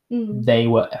 they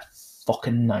were a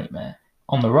fucking nightmare.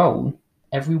 On their own,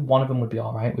 every one of them would be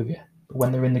all right with you, but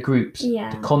when they're in the groups,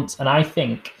 the cunts. And I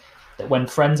think that when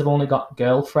friends have only got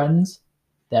girlfriends,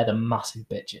 they're the massive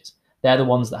bitches. They're the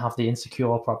ones that have the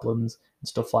insecure problems and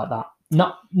stuff like that.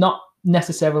 Not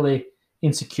necessarily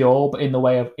insecure, but in the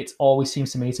way of, it always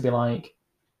seems to me to be like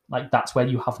that's where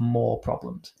you have more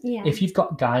problems. Yeah. If you've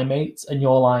got guy mates and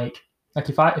you're like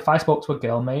if I spoke to a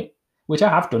girl mate, which I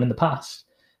have done in the past,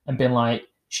 and been like,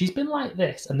 she's been like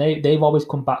this, and they've always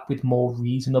come back with more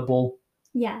reasonable.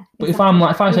 Yeah. But exactly.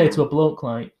 if I say to a bloke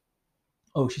like,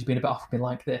 oh, she's been a bit off with me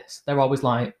like this, they're always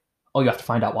like, oh, you have to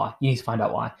find out why. You need to find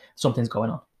out why. Something's going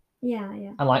on. Yeah,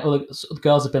 yeah. And like other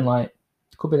girls have been like,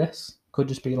 could be this, could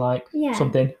just be like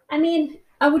something. I mean,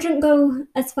 I wouldn't go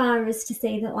as far as to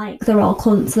say that like they're all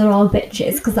cunts, they're all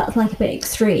bitches, because that's like a bit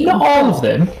extreme. Not all of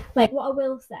them. Like what I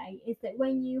will say is that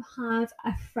when you have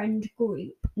a friend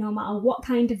group, no matter what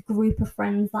kind of group of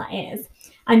friends that is,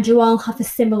 and you all have a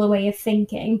similar way of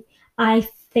thinking, I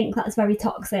think that's very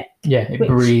toxic. Yeah, it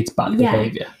breeds bad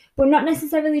behaviour. But not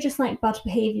necessarily just like bad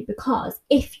behaviour, because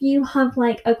if you have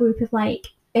like a group of like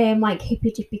hippy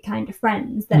dippy kind of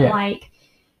friends that like,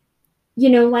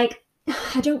 you know, like,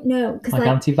 I don't know, because like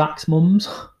anti-vax mums.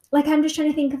 Like I'm just trying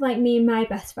to think of like me and my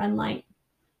best friend. Like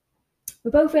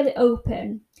we're both really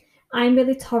open. I'm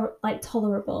really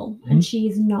tolerable, and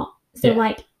she's not. So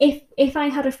like if I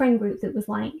had a friend group that was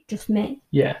like just me,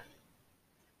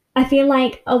 I feel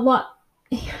like a lot.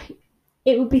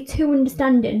 It would be too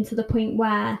understanding to the point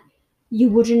where you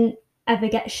wouldn't ever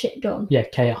get shit done. Yeah,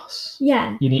 chaos.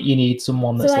 Yeah. You need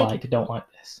someone that's like don't like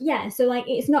this. Yeah, so like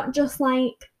it's not just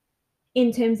like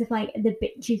in terms of like the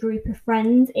bitchy group of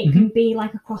friends, it can be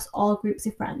like across all groups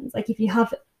of friends. Like if you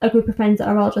have a group of friends that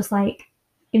are all just like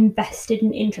invested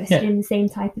and interested in the same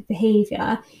type of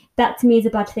behaviour, that to me is a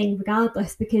bad thing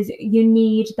regardless, because you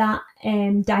need that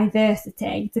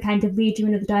diversity to kind of lead you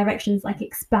in other directions, like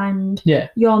expand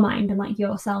your mind and like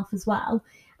yourself as well,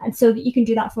 and so that you can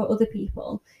do that for other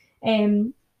people.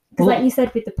 Because like you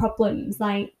said with the problems,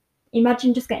 like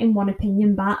imagine just getting one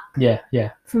opinion back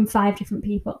from 5 different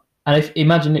people. And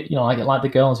imagine it, you know, like the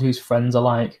girls whose friends are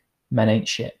like men ain't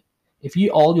shit. If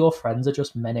all your friends are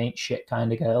just men ain't shit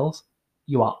kind of girls,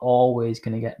 you are always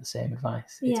going to get the same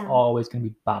advice. It's always going to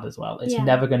be bad as well. It's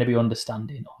never going to be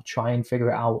understanding or try and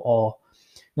figure it out. Or,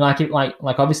 you know,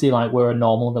 like obviously, like we're a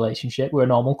normal relationship, we're a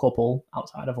normal couple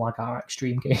outside of like our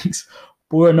extreme case.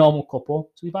 But we're a normal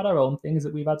couple, so we've had our own things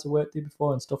that we've had to work through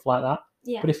before and stuff like that.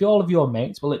 Yeah. But if all of your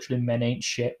mates were literally men ain't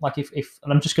shit, like if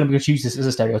and I'm just going to use this as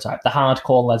a stereotype, the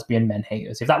hardcore lesbian men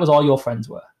haters, if that was all your friends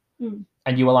were,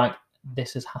 and you were like,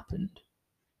 this has happened,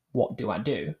 what do I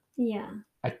do? Yeah.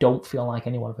 I don't feel like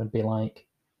anyone of them would be like,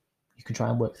 you can try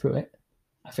and work through it.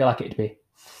 I feel like it'd be,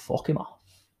 fuck him off.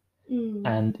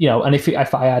 And, you know, and if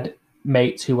I had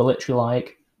mates who were literally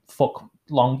like, fuck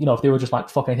long, you know, if they were just like,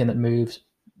 fuck anything that moves,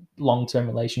 long-term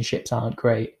relationships aren't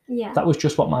great. Yeah. That was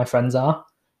just what my friends are.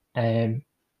 And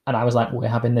I was like, we're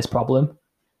having this problem.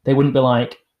 They wouldn't be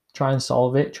like, try and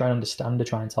solve it, try and understand her,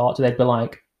 try and talk to her. They'd be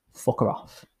like, fuck her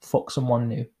off, fuck someone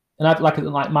new. And I've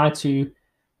like my two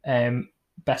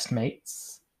best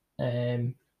mates,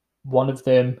 one of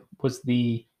them was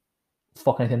the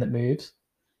fuck anything that moves,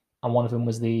 and one of them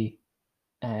was the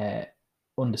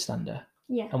understander.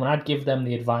 Yeah. And when I'd give them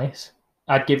the advice,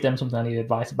 I'd give them something I needed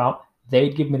advice about,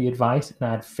 they'd give me the advice and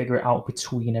I'd figure it out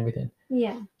between everything.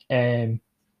 Yeah.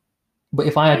 But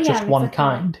if I had just one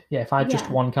kind, if I had just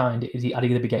one kind, I'd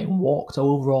either be getting walked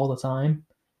over all the time,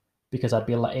 because I'd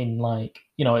be letting like,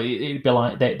 you know, it'd be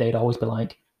like, they'd always be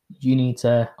like, you need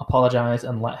to apologise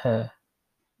and let her,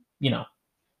 you know,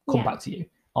 come back to you.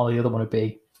 Or the other one would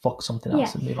be, fuck something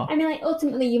else and move on. I mean, like,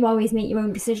 ultimately you always make your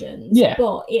own decisions. Yeah.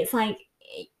 But it's like,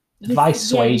 Advice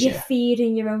sways you. You're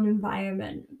feeding your own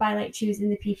environment by like choosing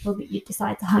the people that you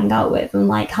decide to hang out with and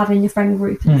like having your friend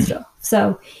group and stuff.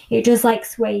 So it does like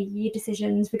sway your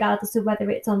decisions regardless of whether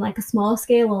it's on like a small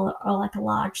scale or like a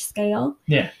large scale.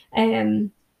 Yeah.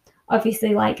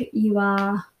 Obviously, like you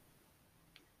are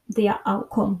the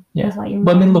outcome. Yeah. Of, like,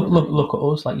 but I mean, look at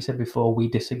us. Like you said before, we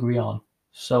disagree on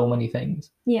so many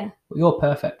things. Yeah. But you're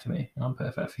perfect for me, and I'm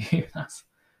perfect for you. That's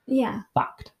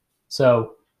fact.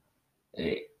 So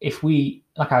if we,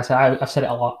 like I said, I've said it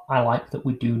a lot. I like that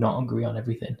we do not agree on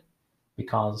everything,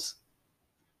 because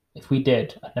if we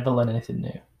did, I'd never learn anything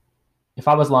new. If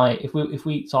I was like, if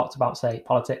we talked about, say,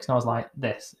 politics, and I was like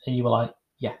this, and you were like,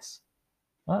 yes,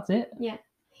 well, that's it. Yeah.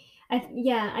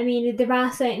 I mean, there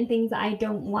are certain things that I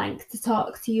don't like to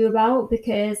talk to you about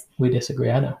because we disagree.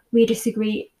 I know we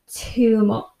disagree too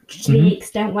much to the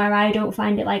extent where I don't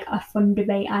find it like a fun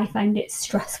debate. I find it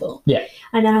stressful. Yeah.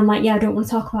 And then I'm like, I don't want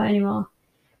to talk about it anymore.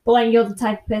 But like you're the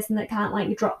type of person that can't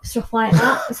like drop stuff like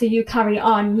that, so you carry it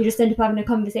on. You just end up having a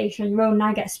conversation on your own, and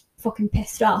I get fucking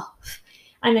pissed off,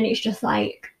 and then it's just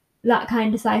like that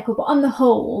kind of cycle. But on the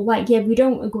whole, like we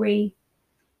don't agree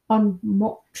on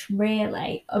much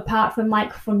really, apart from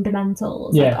like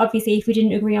fundamentals. Yeah. Like, obviously, if we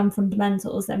didn't agree on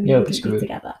fundamentals, then we wouldn't be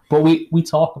together. But we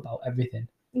talk about everything.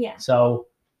 Yeah. So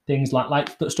things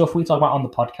like the stuff we talk about on the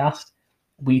podcast,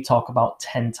 we talk about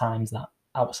 10 times that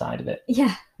outside of it.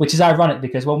 Yeah. Which is ironic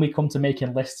because when we come to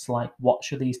making lists like what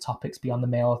should these topics be on the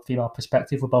male or female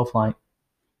perspective, we're both like,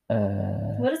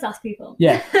 we'll just ask people.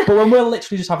 Yeah. But when we're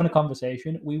literally just having a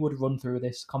conversation, we would run through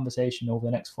this conversation over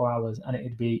the next 4 hours and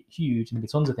it'd be huge and there'd be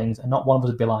tons of things and not one of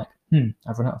us would be like,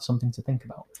 I've run out of something to think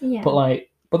about. Yeah.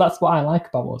 But that's what I like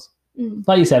about us.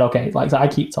 Like you said, okay, like I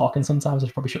keep talking sometimes, I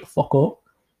should probably shut the fuck up,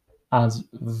 as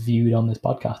viewed on this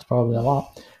podcast, probably a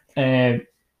lot.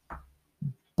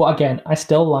 But again, I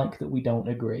still like that we don't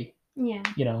agree. Yeah.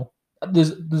 You know,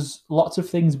 there's lots of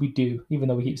things we do, even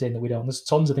though we keep saying that we don't. There's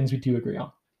tons of things we do agree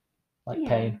on. Like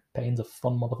pain. Pain's a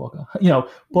fun motherfucker. You know,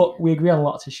 but we agree on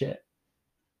lots of shit.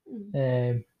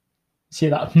 See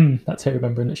that? That's her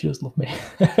remembering that she does love me.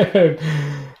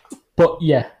 But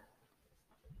yeah.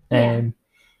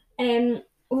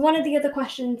 One of the other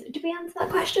questions, did we answer that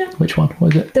question? Which one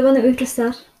was it? The one that we've just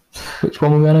said. Which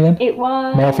one were we on again? It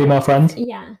was male, female friends.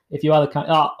 Yeah. If you are the kind,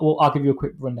 well, I'll give you a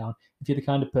quick rundown. If you're the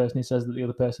kind of person who says that the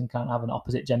other person can't have an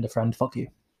opposite gender friend, fuck you.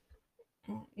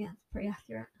 Yeah, pretty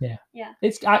accurate. Yeah. Yeah.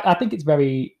 I think it's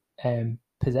very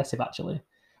possessive, actually.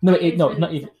 No,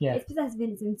 not even. Yeah. It's possessive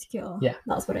and it's insecure. Yeah,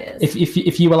 that's what it is.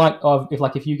 If you were like,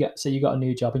 if you get, say you got a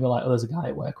new job and you're like, oh, there's a guy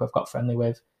at work who I've got friendly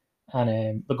with,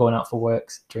 and we're going out for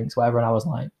works, drinks, whatever, and I was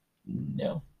like,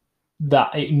 no,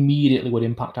 that immediately would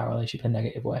impact our relationship in a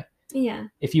negative way. Yeah.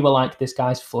 If you were like, this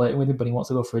guy's flirting with me, but he wants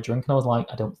to go for a drink, and I was like,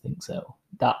 I don't think so.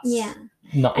 That's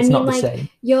not. It's not the same.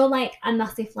 You're like a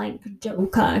massive like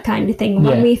joker kind of thing.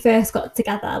 When we first got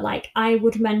together, like I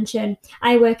would mention,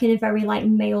 I work in a very like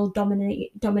male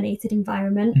dominated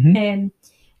environment,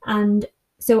 and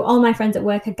so all my friends at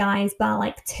work are guys, bar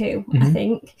like two, I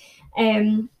think.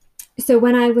 So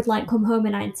when I would like come home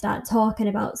and I'd start talking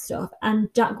about stuff,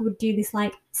 and Jack would do this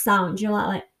like sound, you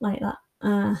know, like that,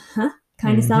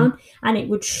 kind of sound, and it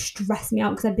would stress me out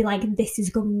because I'd be like, this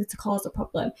is going to cause a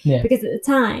problem. Because at the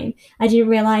time I didn't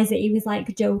realize that he was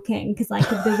like joking because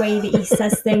like of the way that he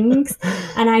says things,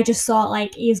 and I just thought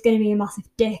like he's going to be a massive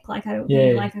dick, like I don't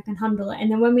think like I can handle it. And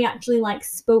then when we actually like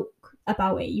spoke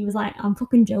about it, he was like, I'm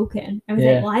fucking joking. I was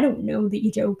like, well, I don't know that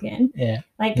you're joking.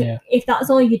 If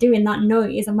that's all you're doing, that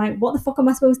noise, I'm like, what the fuck am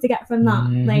I supposed to get from that?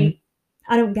 Like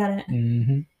I don't get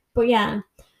it. But yeah.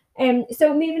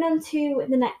 So moving on to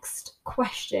the next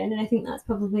question, and I think that's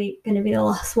probably going to be the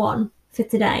last one for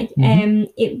today.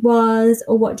 It was,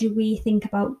 what do we think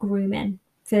about grooming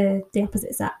for the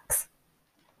opposite sex?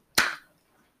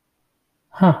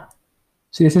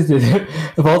 See, this is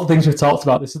of all the things we've talked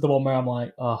about, this is the one where I'm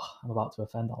like, oh, I'm about to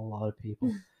offend a lot of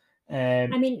people. I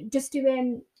mean, just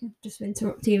to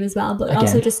interrupt you as well, but again,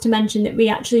 also just to mention that we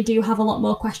actually do have a lot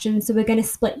more questions, so we're going to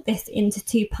split this into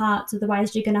 2 parts.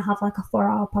 Otherwise, you're going to have like a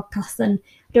 4-hour podcast, and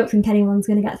I don't think anyone's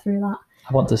going to get through that.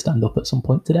 I want to stand up at some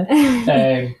point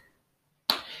today.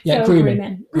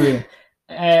 Grooming.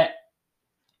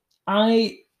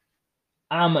 I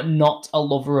am not a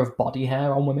lover of body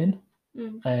hair on women.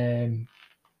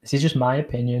 This is just my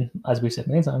opinion, as we've said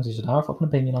many times. It's just our fucking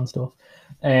opinion on stuff.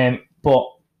 But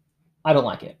I don't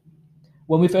like it.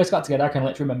 When we first got together, I can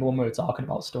literally remember when we were talking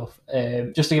about stuff.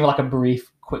 Just to give like a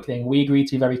brief, quick thing, we agreed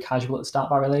to be very casual at the start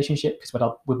of our relationship because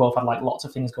we both had like lots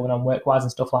of things going on work-wise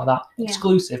and stuff like that.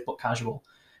 Exclusive but casual.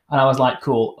 And I was like,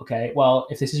 cool, okay, well,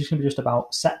 if this is going to be just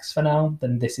about sex for now,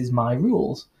 then this is my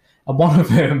rules. And one of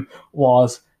them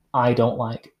was I don't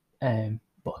like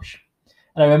bush.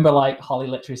 And I remember like Holly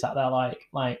literally sat there like,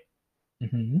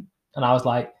 and I was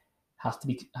like, has to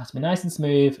be nice and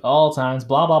smooth at all times,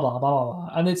 blah blah blah blah blah.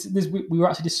 And we were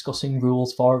actually discussing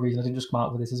rules for a reason. I didn't just come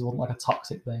out with this. This wasn't like a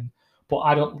toxic thing. But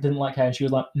I didn't like her, and she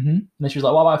was like, And then she was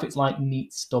like, what about if it's like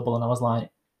neat stubble? And I was like,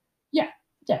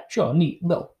 yeah, sure, neat,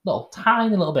 little,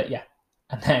 tiny little bit, yeah.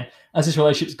 And then as this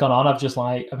relationship's gone on, I've just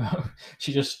like,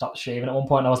 she just stopped shaving at one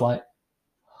point, and I was like,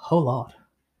 oh lord,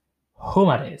 oh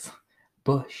my days,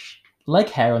 bush. Leg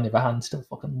hair, on the other hand, still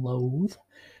fucking loathe.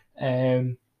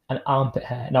 And armpit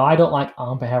hair. Now, I don't like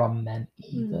armpit hair on men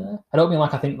either. I don't mean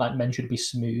like I think like men should be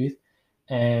smooth,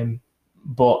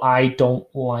 but I don't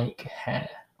like hair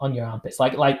on your armpits.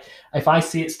 Like if I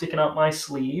see it sticking out my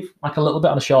sleeve, like a little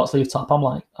bit on a short sleeve top, I'm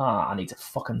like, I need to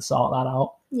fucking sort that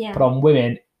out. Yeah. But on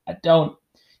women, I don't.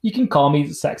 You can call me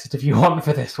sexist if you want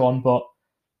for this one, but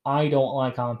I don't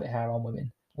like armpit hair on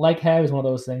women. Leg hair is one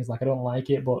of those things, like I don't like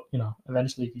it, but you know,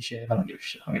 eventually if you shave, I don't give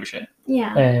a shit.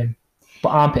 Yeah. But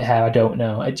armpit hair, I don't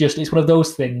know. It's one of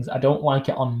those things. I don't like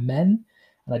it on men,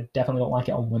 and I definitely don't like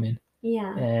it on women.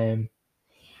 Yeah.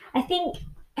 I think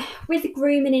with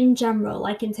grooming in general,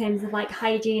 like in terms of like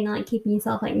hygiene, like keeping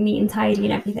yourself like neat and tidy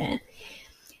and everything,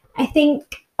 I think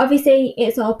obviously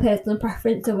it's all personal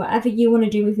preference. So whatever you want to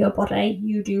do with your body,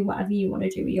 you do whatever you want to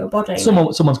do with your body.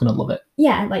 Someone's gonna love it.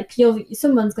 Yeah, like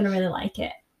someone's gonna really like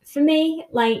it. For me,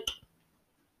 like,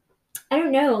 I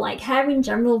don't know, like hair in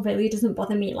general really doesn't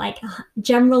bother me. Like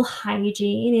general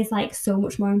hygiene is like so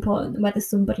much more important than whether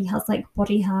somebody has like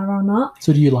body hair or not.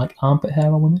 So do you like armpit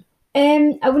hair on women?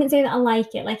 I wouldn't say that I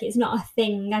like it. Like it's not a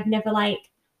thing. I've never like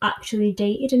actually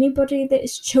dated anybody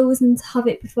that's chosen to have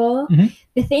it before.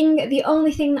 The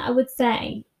only thing that I would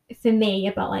say for me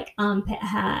about like armpit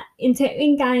hair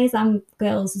in guys and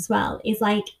girls as well is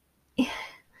like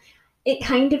it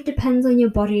kind of depends on your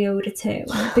body odor too,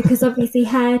 because obviously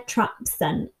hair traps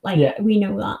scent, like we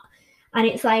know that. And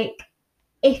it's like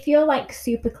if you're like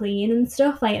super clean and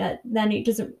stuff like that, then it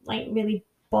doesn't like really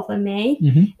bother me.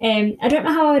 I don't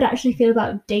know how I would actually feel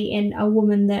about dating a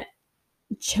woman that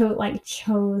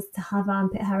chose to have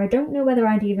armpit hair. I don't know whether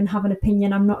I'd even have an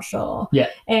opinion. I'm not sure.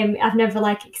 I've never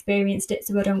like experienced it,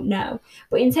 so I don't know.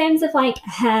 But in terms of like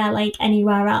hair, like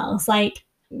anywhere else, like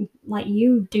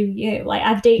you do you. Like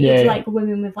I've dated like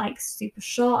women with like super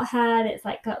short hair that's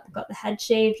like got the head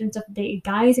shaved and stuff. I've dated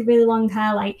guys with really long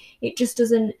hair. Like it just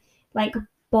doesn't like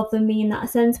bother me in that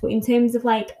sense. But in terms of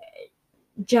like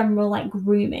general like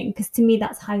grooming, because to me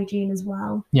that's hygiene as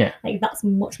well. Like that's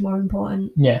much more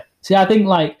important. See, I think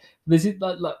like this is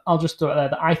like I'll just throw it there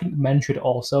that I think men should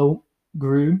also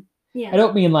groom. I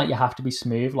don't mean like you have to be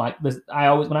smooth. Like when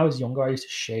I was younger, I used to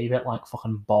shave it like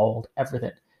fucking bald,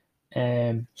 everything.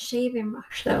 Shaving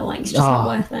rash though, like it's just not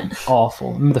worth it.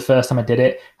 Awful. I remember the first time I did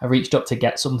it, I reached up to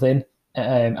get something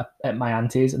at my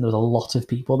auntie's, and there was a lot of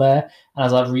people there. And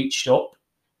as I reached up,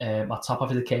 my top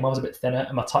obviously came. I was a bit thinner,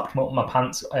 and my top came up, and my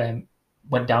pants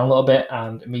went down a little bit.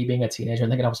 And me being a teenager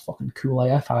and thinking I was fucking cool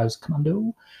AF, I was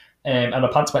commando. And my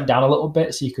pants went down a little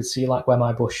bit, so you could see like where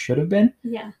my bush should have been.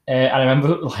 And I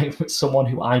remember like someone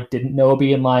who I didn't know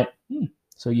being like,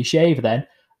 "So you shave then?"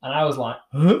 And I was like,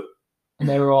 "Huh?" And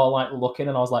they were all like looking,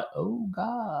 and I was like, "Oh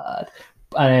God!"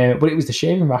 But it was the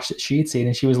shaving rash that she'd seen,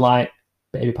 and she was like,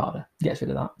 "Baby powder gets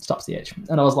rid of that, stops the itch."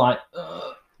 And I was like,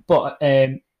 ugh. But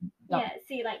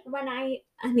see, like when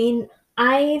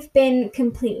I've been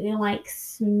completely like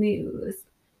smooth,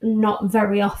 not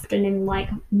very often in like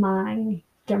my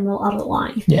general adult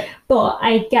life. But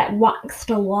I get waxed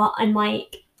a lot, and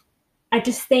like I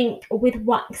just think with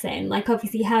waxing, like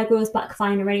obviously hair grows back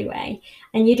finer anyway,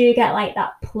 and you do get like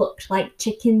that plucked like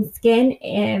chicken skin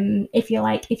if you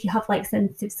have like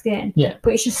sensitive skin.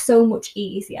 But it's just so much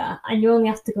easier, and you only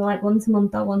have to go like once a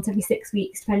month or once every 6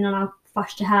 weeks depending on how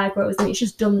fast your hair grows, and it's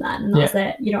just done then, and that's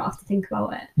it. You don't have to think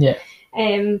about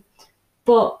it.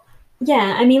 But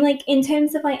yeah, I mean like in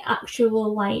terms of like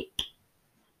actual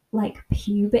like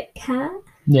pubic hair,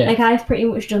 like I've pretty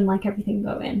much done like everything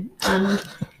going, and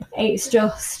it's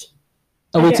just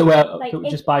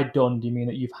just by done, do you mean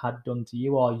that you've had done to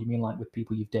you, or you mean like with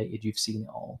people you've dated you've seen it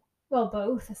all? Well,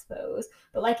 both I suppose,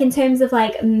 but like in terms of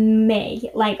like me,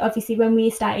 like obviously when we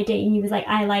started dating you was like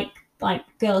I like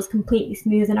girls completely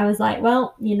smooth, and I was like,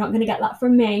 well, you're not going to get that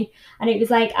from me. And it was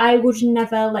like I would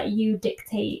never let you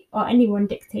dictate or anyone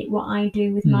dictate what I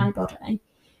do with my body.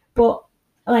 But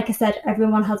like I said,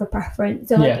 everyone has a preference.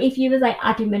 So like if you was like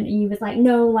adamant and you was like,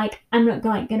 no, like I'm not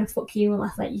gonna fuck you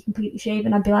unless like you completely shave,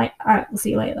 and I'd be like, all right, we'll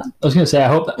see you later then. I was gonna say, I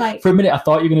hope that like, for a minute I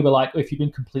thought you were gonna be like, if you've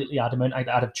been completely adamant, I'd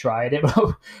have tried it,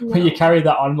 but when you carry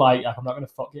that on, like I'm not gonna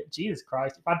fuck you. Jesus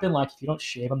Christ! If I'd been like, if you don't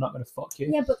shave, I'm not gonna fuck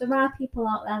you. Yeah, but there are people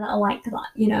out there that are like that,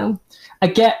 you know. I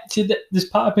get to there's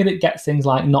part of me that gets things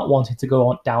like not wanting to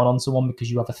go down on someone because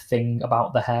you have a thing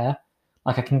about the hair.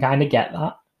 Like I can kind of get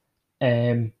that.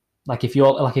 Like if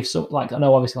you're like if I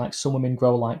know obviously like some women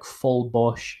grow like full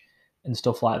bush and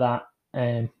stuff like that,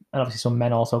 and obviously some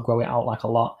men also grow it out like a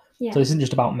lot. Yeah. So this isn't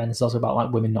just about men; it's also about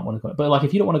like women not wanting to go. But like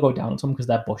if you don't want to go down on someone because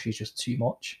their bush is just too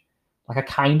much, like I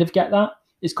kind of get that.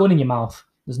 It's going in your mouth.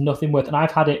 There's nothing worth. And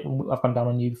I've had it. I've gone down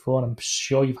on you before, and I'm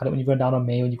sure you've had it when you've gone down on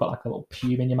me when you've got like a little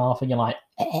pube in your mouth, and you're like,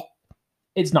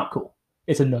 it's not cool.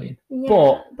 It's annoying.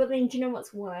 Yeah, but then do you know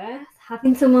what's worse?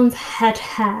 Having someone's head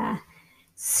hair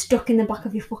stuck in the back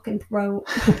of your fucking throat.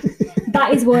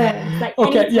 That is worse. Like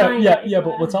okay, yeah.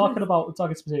 But we're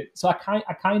talking specific. So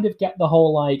I kind of get the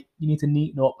whole like you need to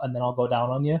neaten up and then I'll go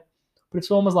down on you. But if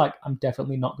someone was like, I'm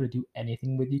definitely not going to do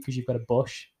anything with you because you've got a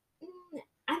bush.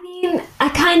 I mean, I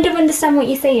kind of understand what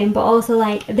you're saying, but also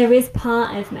like there is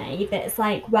part of me that's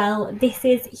like, well, this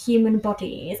is human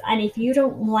bodies, and if you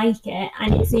don't like it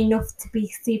and it's enough to be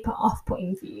super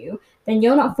off-putting for you, then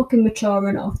you're not fucking mature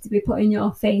enough to be putting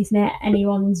your face near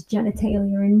anyone's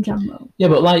genitalia in general. Yeah,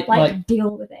 but like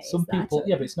deal with it. Some people,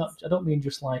 yeah, but it's not. I don't mean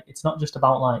just like it's not just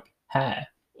about like hair.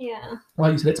 Yeah.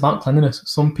 Like you said, it's about cleanliness.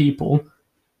 Some people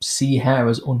see hair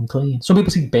as unclean. Some people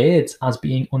see beards as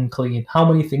being unclean.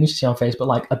 How many things you see on Facebook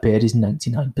like a beard is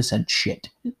 99%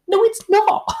 shit? No, it's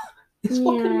not. It's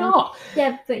fucking not.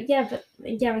 Yeah,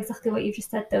 exactly what you just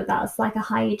said though. That's like a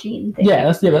hygiene thing. Yeah,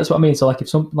 that's what I mean. So like if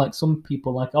some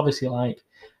people like obviously like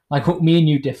me and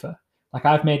you differ. Like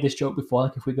I've made this joke before.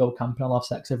 Like if we go camping, I'll have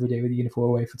sex every day with you, and if we're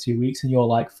away for 2 weeks, and you're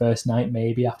like first night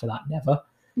maybe, after that never.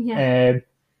 Yeah.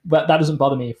 But that doesn't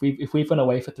bother me. If we've gone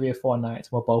away for 3 or 4 nights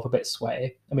and we're both a bit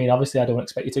sweaty, I mean, obviously I don't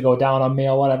expect you to go down on me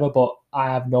or whatever, but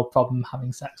I have no problem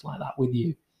having sex like that with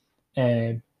you.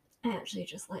 I actually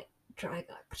just like dry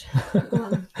backed. Do you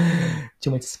want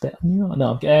me to spit on you?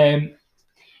 No.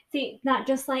 See, that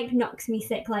just like knocks me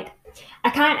sick. Like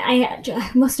I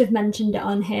must have mentioned it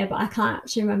on here, but I can't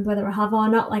actually remember whether I have or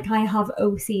not. Like I have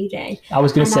OCD. I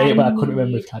was going to say it, but I couldn't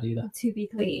remember if I had either. To be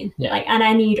clean. Yeah. Like, and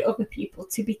I need other people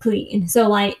to be clean. So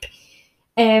like,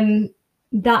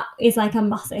 that is like a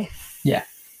massive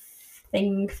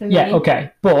thing for me. Yeah,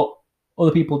 okay. But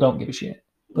other people don't give a shit.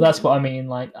 But that's what I mean.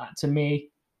 Like to me,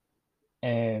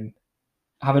 having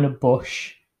a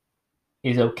bush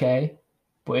is okay.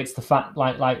 But it's the fact,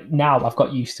 like now I've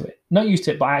got used to it. Not used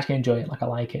to it, but I actually enjoy it. Like I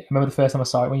like it. I remember the first time I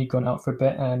saw it when you'd gone out for a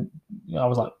bit, and I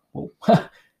was like, "Whoa,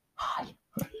 hi."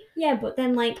 Yeah, but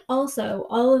then like also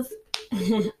all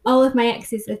of my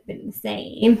exes have been the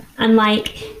same, and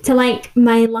like to like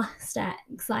my last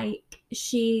ex, like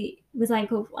she was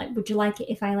like, "Oh, like would you like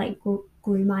it if I like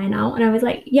glue mine out?" And I was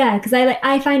like, "Yeah," because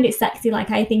I find it sexy.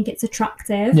 Like I think it's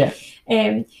attractive. Yeah.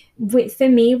 For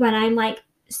me, when I'm like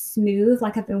smooth,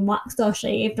 like I've been waxed or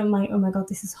shaved, I'm like, oh my god,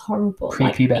 this is horrible.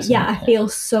 Creepy, like, yeah, I feel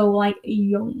so like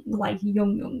young,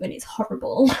 and it's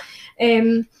horrible.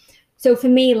 So for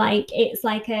me, like it's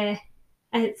like a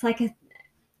I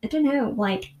don't know,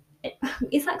 like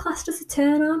is that classed as a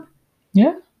turn on?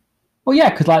 Yeah. Well,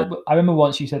 yeah, because like I remember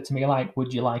once you said to me like,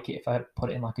 would you like it if I put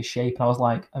it in like a shape? And I was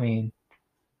like, I mean,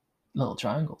 little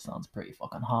triangle sounds pretty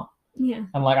fucking hot. Yeah.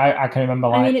 And like I can remember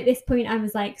like, I mean, at this point I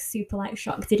was like super like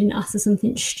shocked they didn't ask for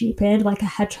something stupid like a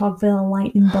hedgehog with a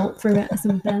lightning bolt through it or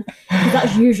something, because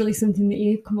that's usually something that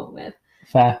you come up with.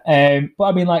 Fair. But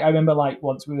I mean, like I remember like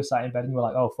once we were sat in bed and you were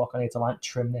like, oh fuck, I need to like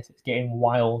trim this, it's getting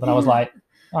wild. And I was like,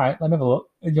 all right, let me have a look.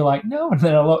 And you're like, no. And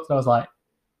then I looked and I was like,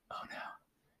 oh no,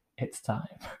 it's time.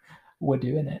 We're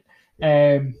doing it.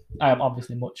 I am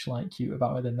obviously much like cute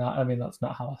about it than that. I mean, that's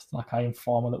not how I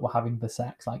inform her that we're having the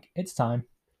sex. Like, it's time.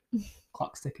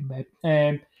 Clock's ticking,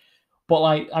 babe. But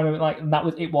like I remember, like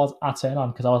it was a turn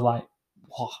on because I was like,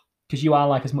 what? Because you are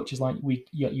like as much as like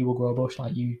you will grow a bush,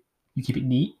 like you keep it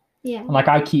neat. Yeah. And like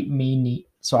I keep me neat,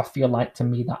 so I feel like to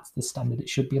me that's the standard. It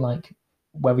should be like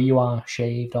whether you are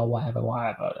shaved or whatever.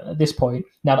 At this point,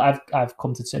 now that I've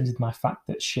come to terms with my fact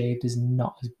that shaved is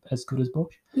not as good as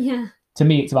bush. Yeah. To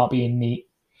me, it's about being neat.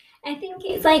 I think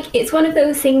it's one of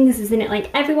those things, isn't it? Like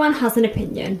everyone has an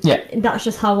opinion. Yeah. That's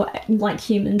just how like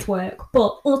humans work.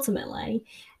 But ultimately,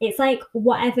 it's like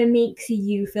whatever makes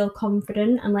you feel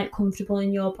confident and like comfortable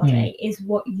in your body is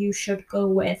what you should go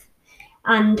with.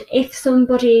 And if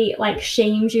somebody like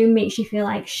shames you, makes you feel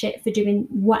like shit for doing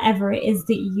whatever it is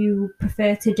that you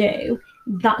prefer to do,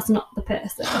 that's not the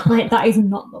person. Like, that is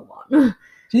not the one. Do you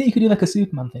think you could do like a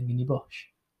Superman thing in your bush?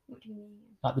 What do you mean?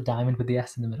 Like the diamond with the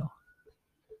S in the middle?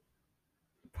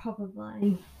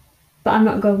 Probably. But I'm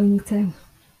not going to.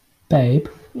 Babe?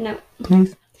 No.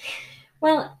 Please?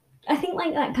 Well, I think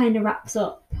like that kind of wraps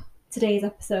up today's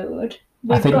episode.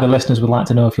 I think the listeners would like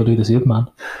to know if you'll do the Superman.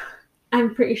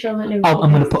 I'm pretty sure that nobody.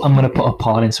 I'm gonna put a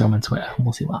poll on Instagram and Twitter, and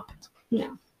we'll see what happens.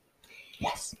 No.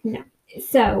 Yes. No.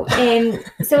 So,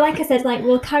 like I said, like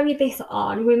we'll carry this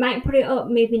on. We might put it up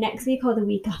maybe next week or the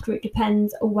week after. It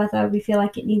depends on whether we feel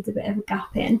like it needs a bit of a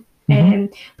gap in.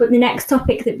 But the next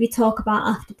topic that we talk about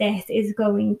after this is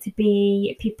going to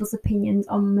be people's opinions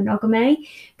on monogamy,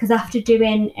 because after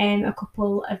doing a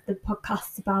couple of the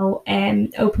podcasts about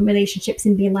open relationships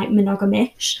and being like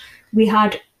monogamish, we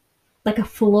had like a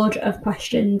flood of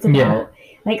questions about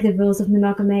like the rules of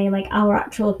monogamy, like our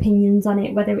actual opinions on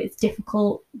it, whether it's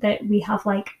difficult that we have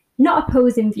like not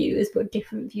opposing views but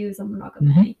different views on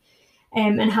monogamy.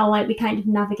 And how like we kind of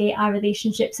navigate our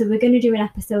relationship. So we're going to do an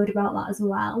episode about that as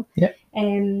well. Yeah.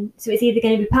 So it's either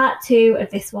going to be part 2 of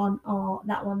this one or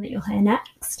that one that you'll hear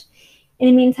next. In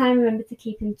the meantime, remember to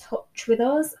keep in touch with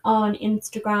us on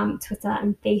Instagram, Twitter,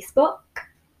 and Facebook.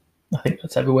 I think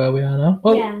that's everywhere we are now.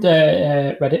 Well,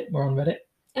 Reddit. We're on Reddit.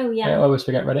 Oh yeah. I always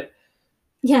forget Reddit.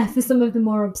 Yeah, for some of the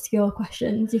more obscure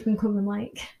questions, you can come and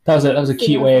like. That was a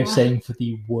cute way of saying for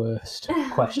the worst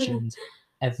questions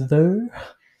ever.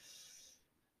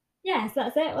 Yes,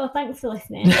 that's it. Well, thanks for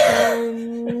listening.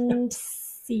 And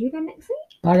see you again next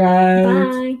week. Bye,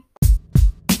 guys. Bye.